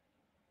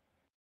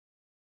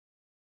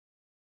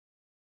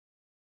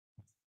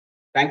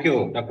 Thank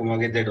you, Dr.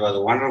 Mohit. It was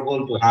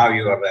wonderful to have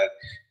your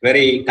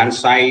very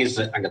concise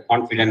and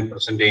confident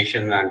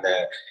presentation, and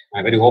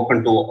very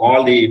open to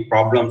all the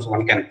problems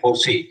one can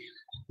foresee.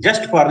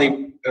 Just for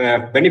the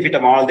benefit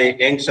of all the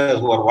youngsters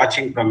who are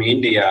watching from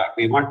India,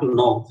 we want to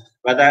know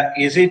whether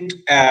is it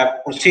a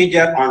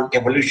procedure on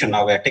evolution,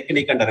 or a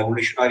technique under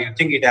evolution, or you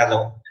think it has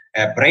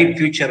a bright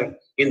future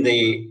in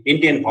the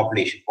Indian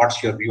population?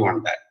 What's your view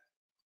on that?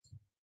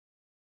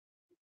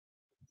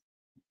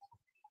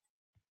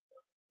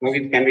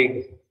 Mohit,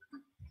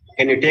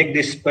 can you take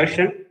this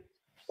question?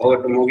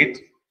 Over to Mohit.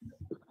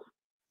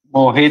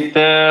 Mohit,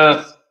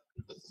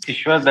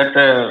 Ishwar, that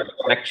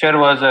lecture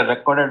was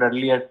recorded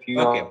earlier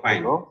few hours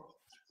ago.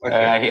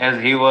 Okay.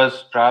 As he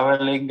was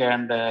traveling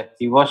and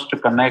he was to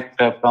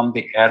connect from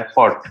the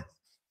airport.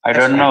 I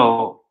don't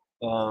know.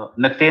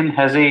 Nitin,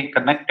 has he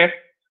connected?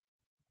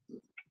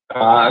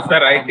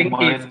 Sir, I think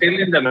he's still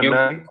in the mute.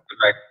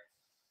 Right.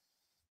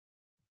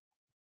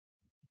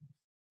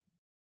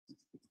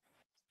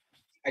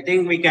 I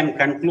think we can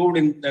conclude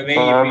in the way.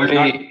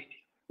 Probably,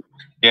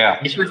 yeah.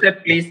 Ishwar sir,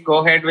 please go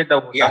ahead with the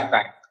vote of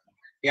thanks.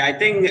 Yeah, I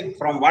think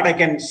from what I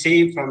can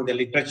see from the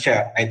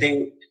literature, I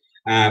think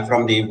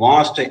from the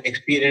vast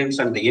experience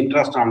and the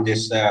interest on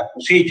this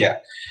procedure,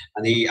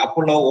 and the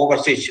Apollo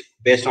overseas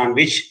based on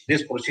which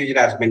this procedure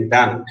has been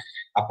done,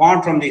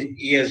 apart from the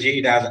ESG,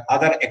 it has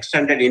other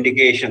extended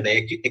indication,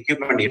 the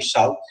equipment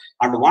itself.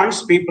 And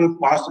once people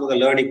pass through the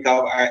learning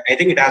curve, I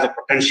think it has a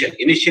potential.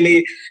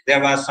 Initially,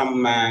 there was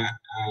some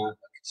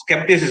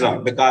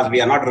skepticism because we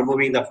are not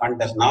removing the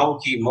fundus. Now,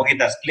 Mohit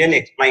has clearly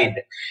explained.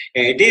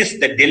 It is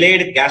the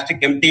delayed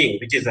gastric emptying,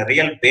 which is the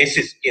real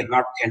basis here,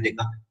 not in the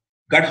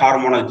gut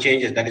hormonal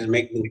changes that is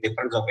making the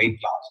difference of weight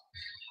loss.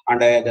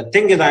 And the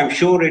thing is, I'm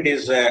sure it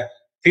is a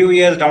few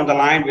years down the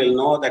line, we'll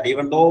know that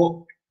even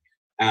though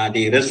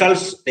the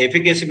results, the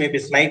efficacy may be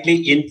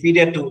slightly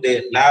inferior to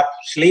the lab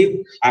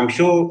sleeve, I'm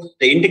sure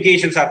the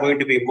indications are going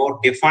to be more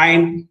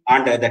defined,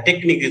 and the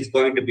technique is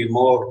going to be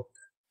more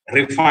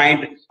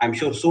refined. I'm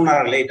sure sooner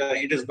or later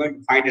it is going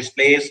to find its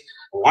place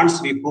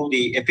once we prove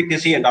the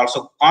efficacy and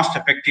also cost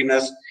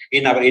effectiveness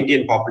in our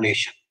Indian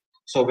population.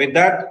 So with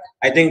that,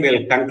 I think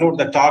we'll conclude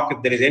the talk.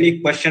 If there is any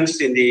questions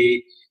in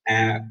the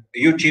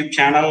YouTube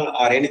channel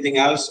or anything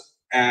else,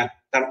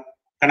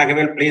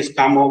 Kanagavel, please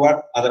come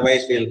over.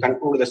 Otherwise, we'll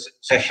conclude this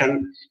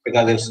session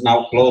because it's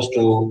now close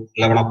to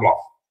 11 o'clock.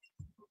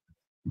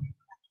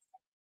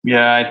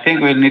 Yeah, I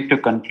think we need to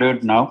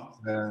conclude now.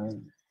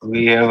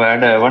 We have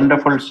had a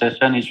wonderful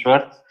session,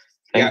 Ishwar.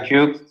 Thank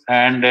you.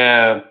 And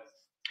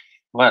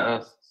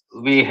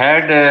we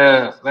had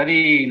a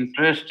very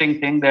interesting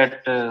thing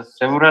that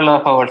several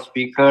of our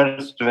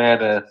speakers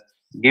were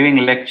giving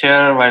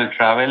lecture while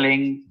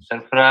traveling.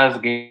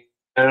 Sarfaraz gave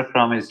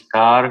from his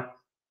car.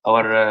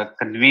 Our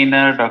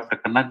convener, Dr.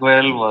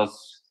 Kanagwal,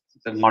 was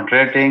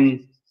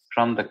moderating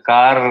from the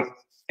car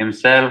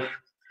himself.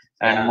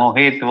 And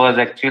Mohit was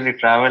actually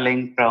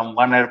traveling from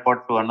one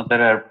airport to another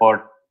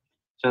airport.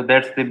 So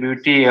that's the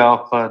beauty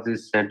of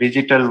this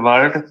digital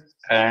world.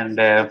 And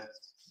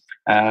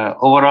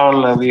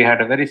overall, we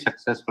had a very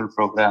successful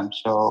program.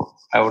 So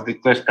I would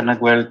request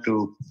Kanagwal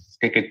to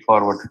take it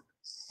forward.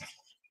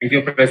 Thank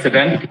you,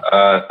 President.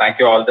 Thank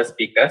you, all the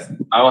speakers.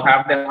 I will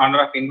have the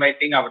honor of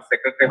inviting our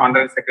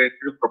Honorary Secretary,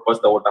 to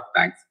propose the vote of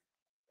thanks.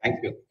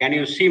 Thank you. Can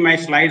you see my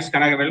slides,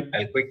 Kanagwal?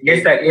 I'll quickly.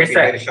 Yes, sir. Yes, sir.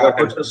 Very short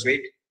and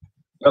sweet.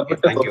 Okay,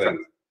 thank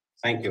you.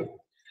 Thank you.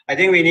 I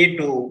think we need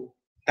to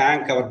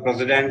thank our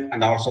president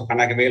and also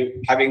Kanagwal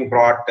having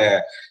brought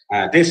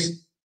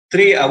this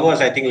 3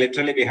 hours. I think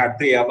literally we had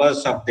 3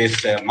 hours of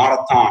this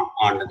marathon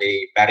on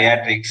the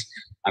bariatrics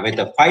with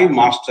the 5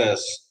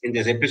 masters in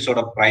this episode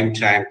of Prime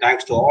Time.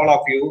 Thanks to all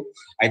of you.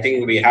 I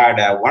think we had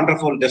a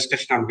wonderful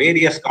discussion on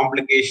various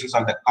complications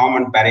of the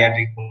common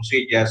bariatric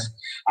procedures.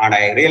 And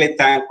I really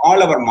thank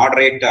all our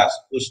moderators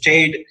who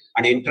stayed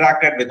and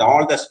interacted with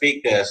all the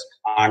speakers,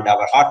 and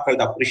our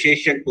heartfelt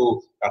appreciation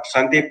to Dr.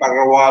 Sandeep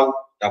Agarwal,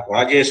 Dr.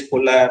 Rajesh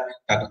Kullar,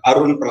 Dr.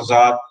 Arun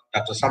Prasad,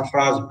 Dr.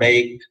 Sarfaraz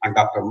Baig, and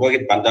Dr.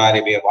 Mohit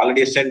Bandari. We have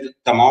already sent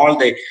them all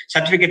the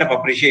certificate of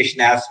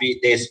appreciation as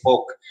they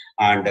spoke,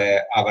 and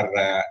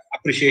our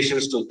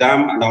appreciations to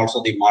them and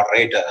also the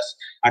moderators.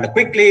 And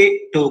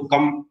quickly to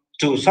come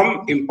to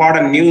some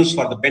important news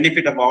for the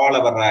benefit of all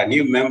our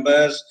new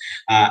members.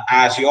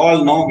 As you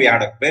all know, we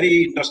had a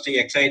very interesting,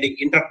 exciting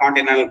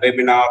intercontinental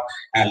webinar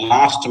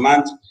last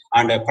month.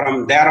 And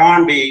from there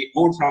on, we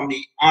moved from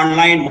the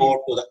online mode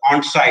to the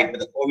on-site with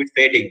the COVID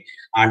fading,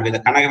 and with the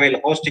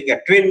Kanagwal hosting a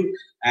twin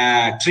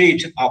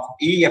treat of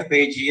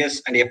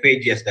EFAGS and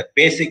FAGS, the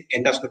basic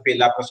endoscopy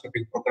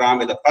laparoscopic program,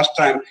 with the first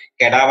time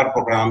cadaver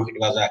program. It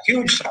was a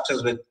huge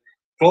success with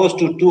close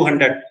to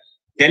 200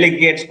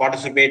 delegates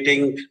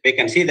participating. We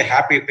can see the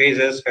happy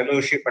faces,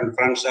 fellowship and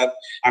friendship.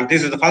 And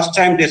this is the first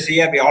time this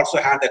year we also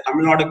have the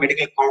Tamil Nadu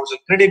Medical Council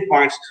credit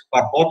points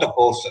for both the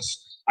courses.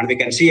 And we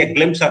can see a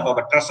glimpse of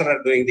our treasurer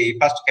doing the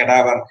first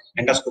cadaver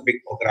endoscopic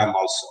program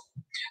also.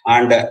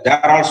 And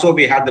there also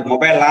we have the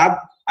mobile app.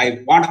 I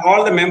want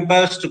all the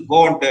members to go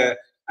and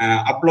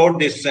upload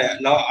this,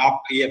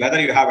 whether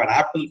you have an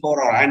Apple phone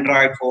or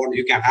Android phone,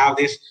 you can have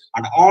this,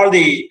 and all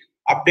the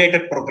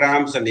updated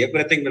programs and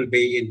everything will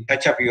be in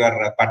touch of your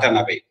button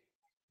away.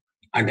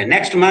 And the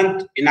next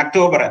month, in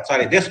October,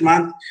 this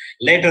month,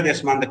 later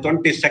this month, the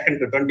 22nd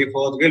to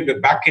 24th, we'll be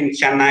back in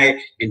Chennai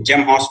in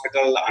GEM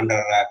Hospital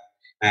under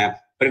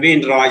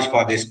Praveen Raj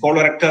for this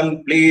colorectal.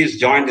 Please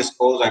join this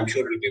course. I'm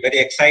sure it will be a very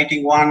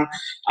exciting one.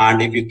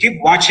 And if you keep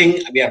watching,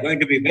 we are going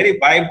to be very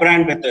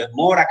vibrant with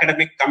more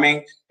academic coming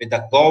with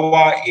the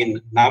Goa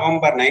in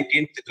November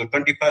 19th to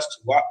 21st.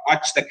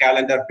 Watch the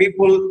calendar.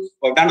 People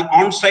who have done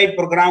on-site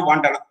program,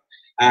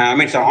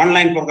 it's an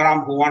online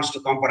program who wants to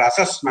come for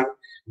assessment.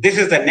 This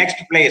is the next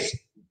place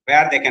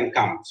where they can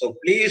come. So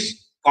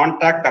please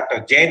contact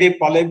Dr. Jaydeep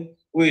Palib,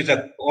 who is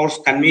a course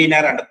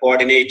convener and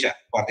coordinator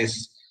for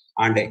this.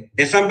 And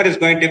December is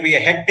going to be a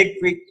hectic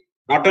week,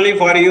 not only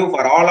for you,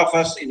 for all of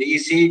us in the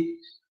EC,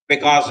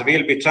 because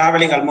we'll be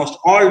traveling almost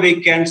all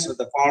weekends with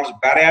the falls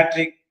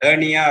bariatric,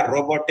 hernia,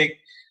 robotic,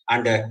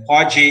 and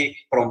Haji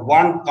from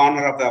one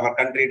corner of our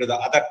country to the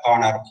other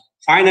corner.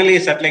 Finally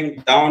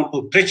settling down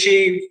to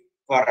Trichy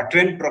for a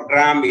twin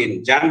program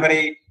in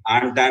January,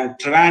 and then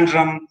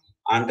Trivandrum,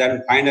 and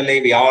then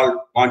finally we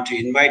all want to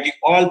invite you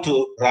all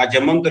to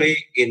Rajamundry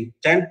in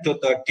 10th to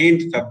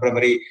 13th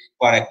February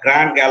for a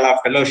grand gala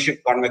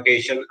fellowship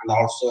convocation and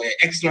also an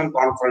excellent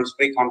conference,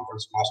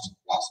 pre-conference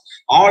masterclass.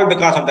 All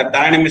because of the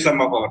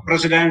dynamism of our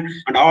president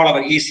and all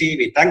our EC.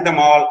 We thank them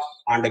all,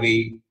 and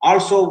we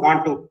also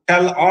want to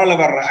tell all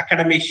our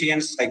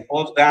academicians like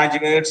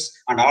postgraduates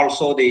and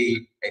also the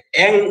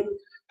young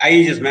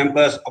IAGES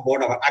members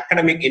about our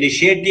academic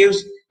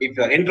initiatives. If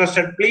you are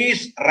interested,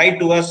 please write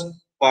to us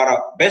for a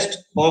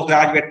Best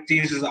Postgraduate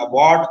Thesis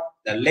Award.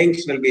 The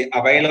links will be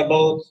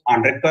available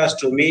on request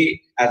to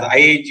me as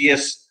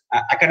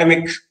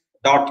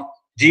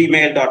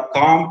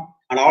iagesacademics.gmail.com,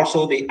 and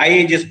also the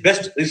IAGES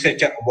Best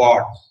Researcher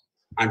Award.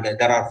 And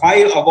there are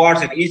 5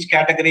 awards in each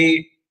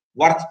category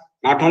worth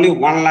not only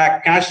 1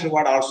 lakh cash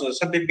reward, also a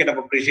certificate of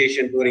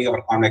appreciation during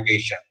our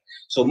convocation.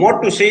 So more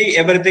to see,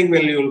 everything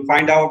you'll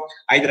find out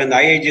either in the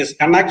IAGES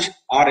Connect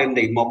or in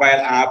the mobile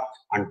app.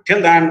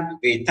 Until then,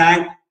 we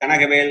thank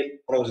Kanagavel,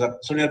 Professor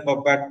Sunil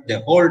Popat,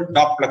 the whole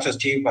Doc Plexus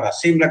team for a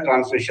seamless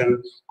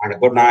transmission, and a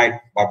good night.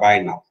 Bye-bye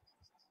now.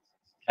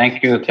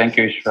 Thank you,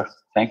 Ishwar.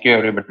 Thank you,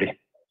 everybody.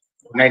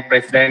 Good night,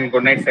 President.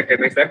 Good night,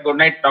 Secretary, sir. Good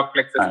night, Doc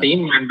Plexus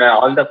team, and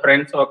all the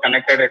friends who are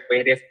connected at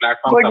various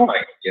platforms of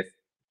IAGES.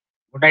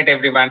 Good night,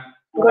 everyone.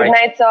 Good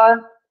night,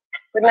 sir.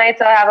 Good night,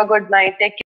 sir. Have a good night. Take care.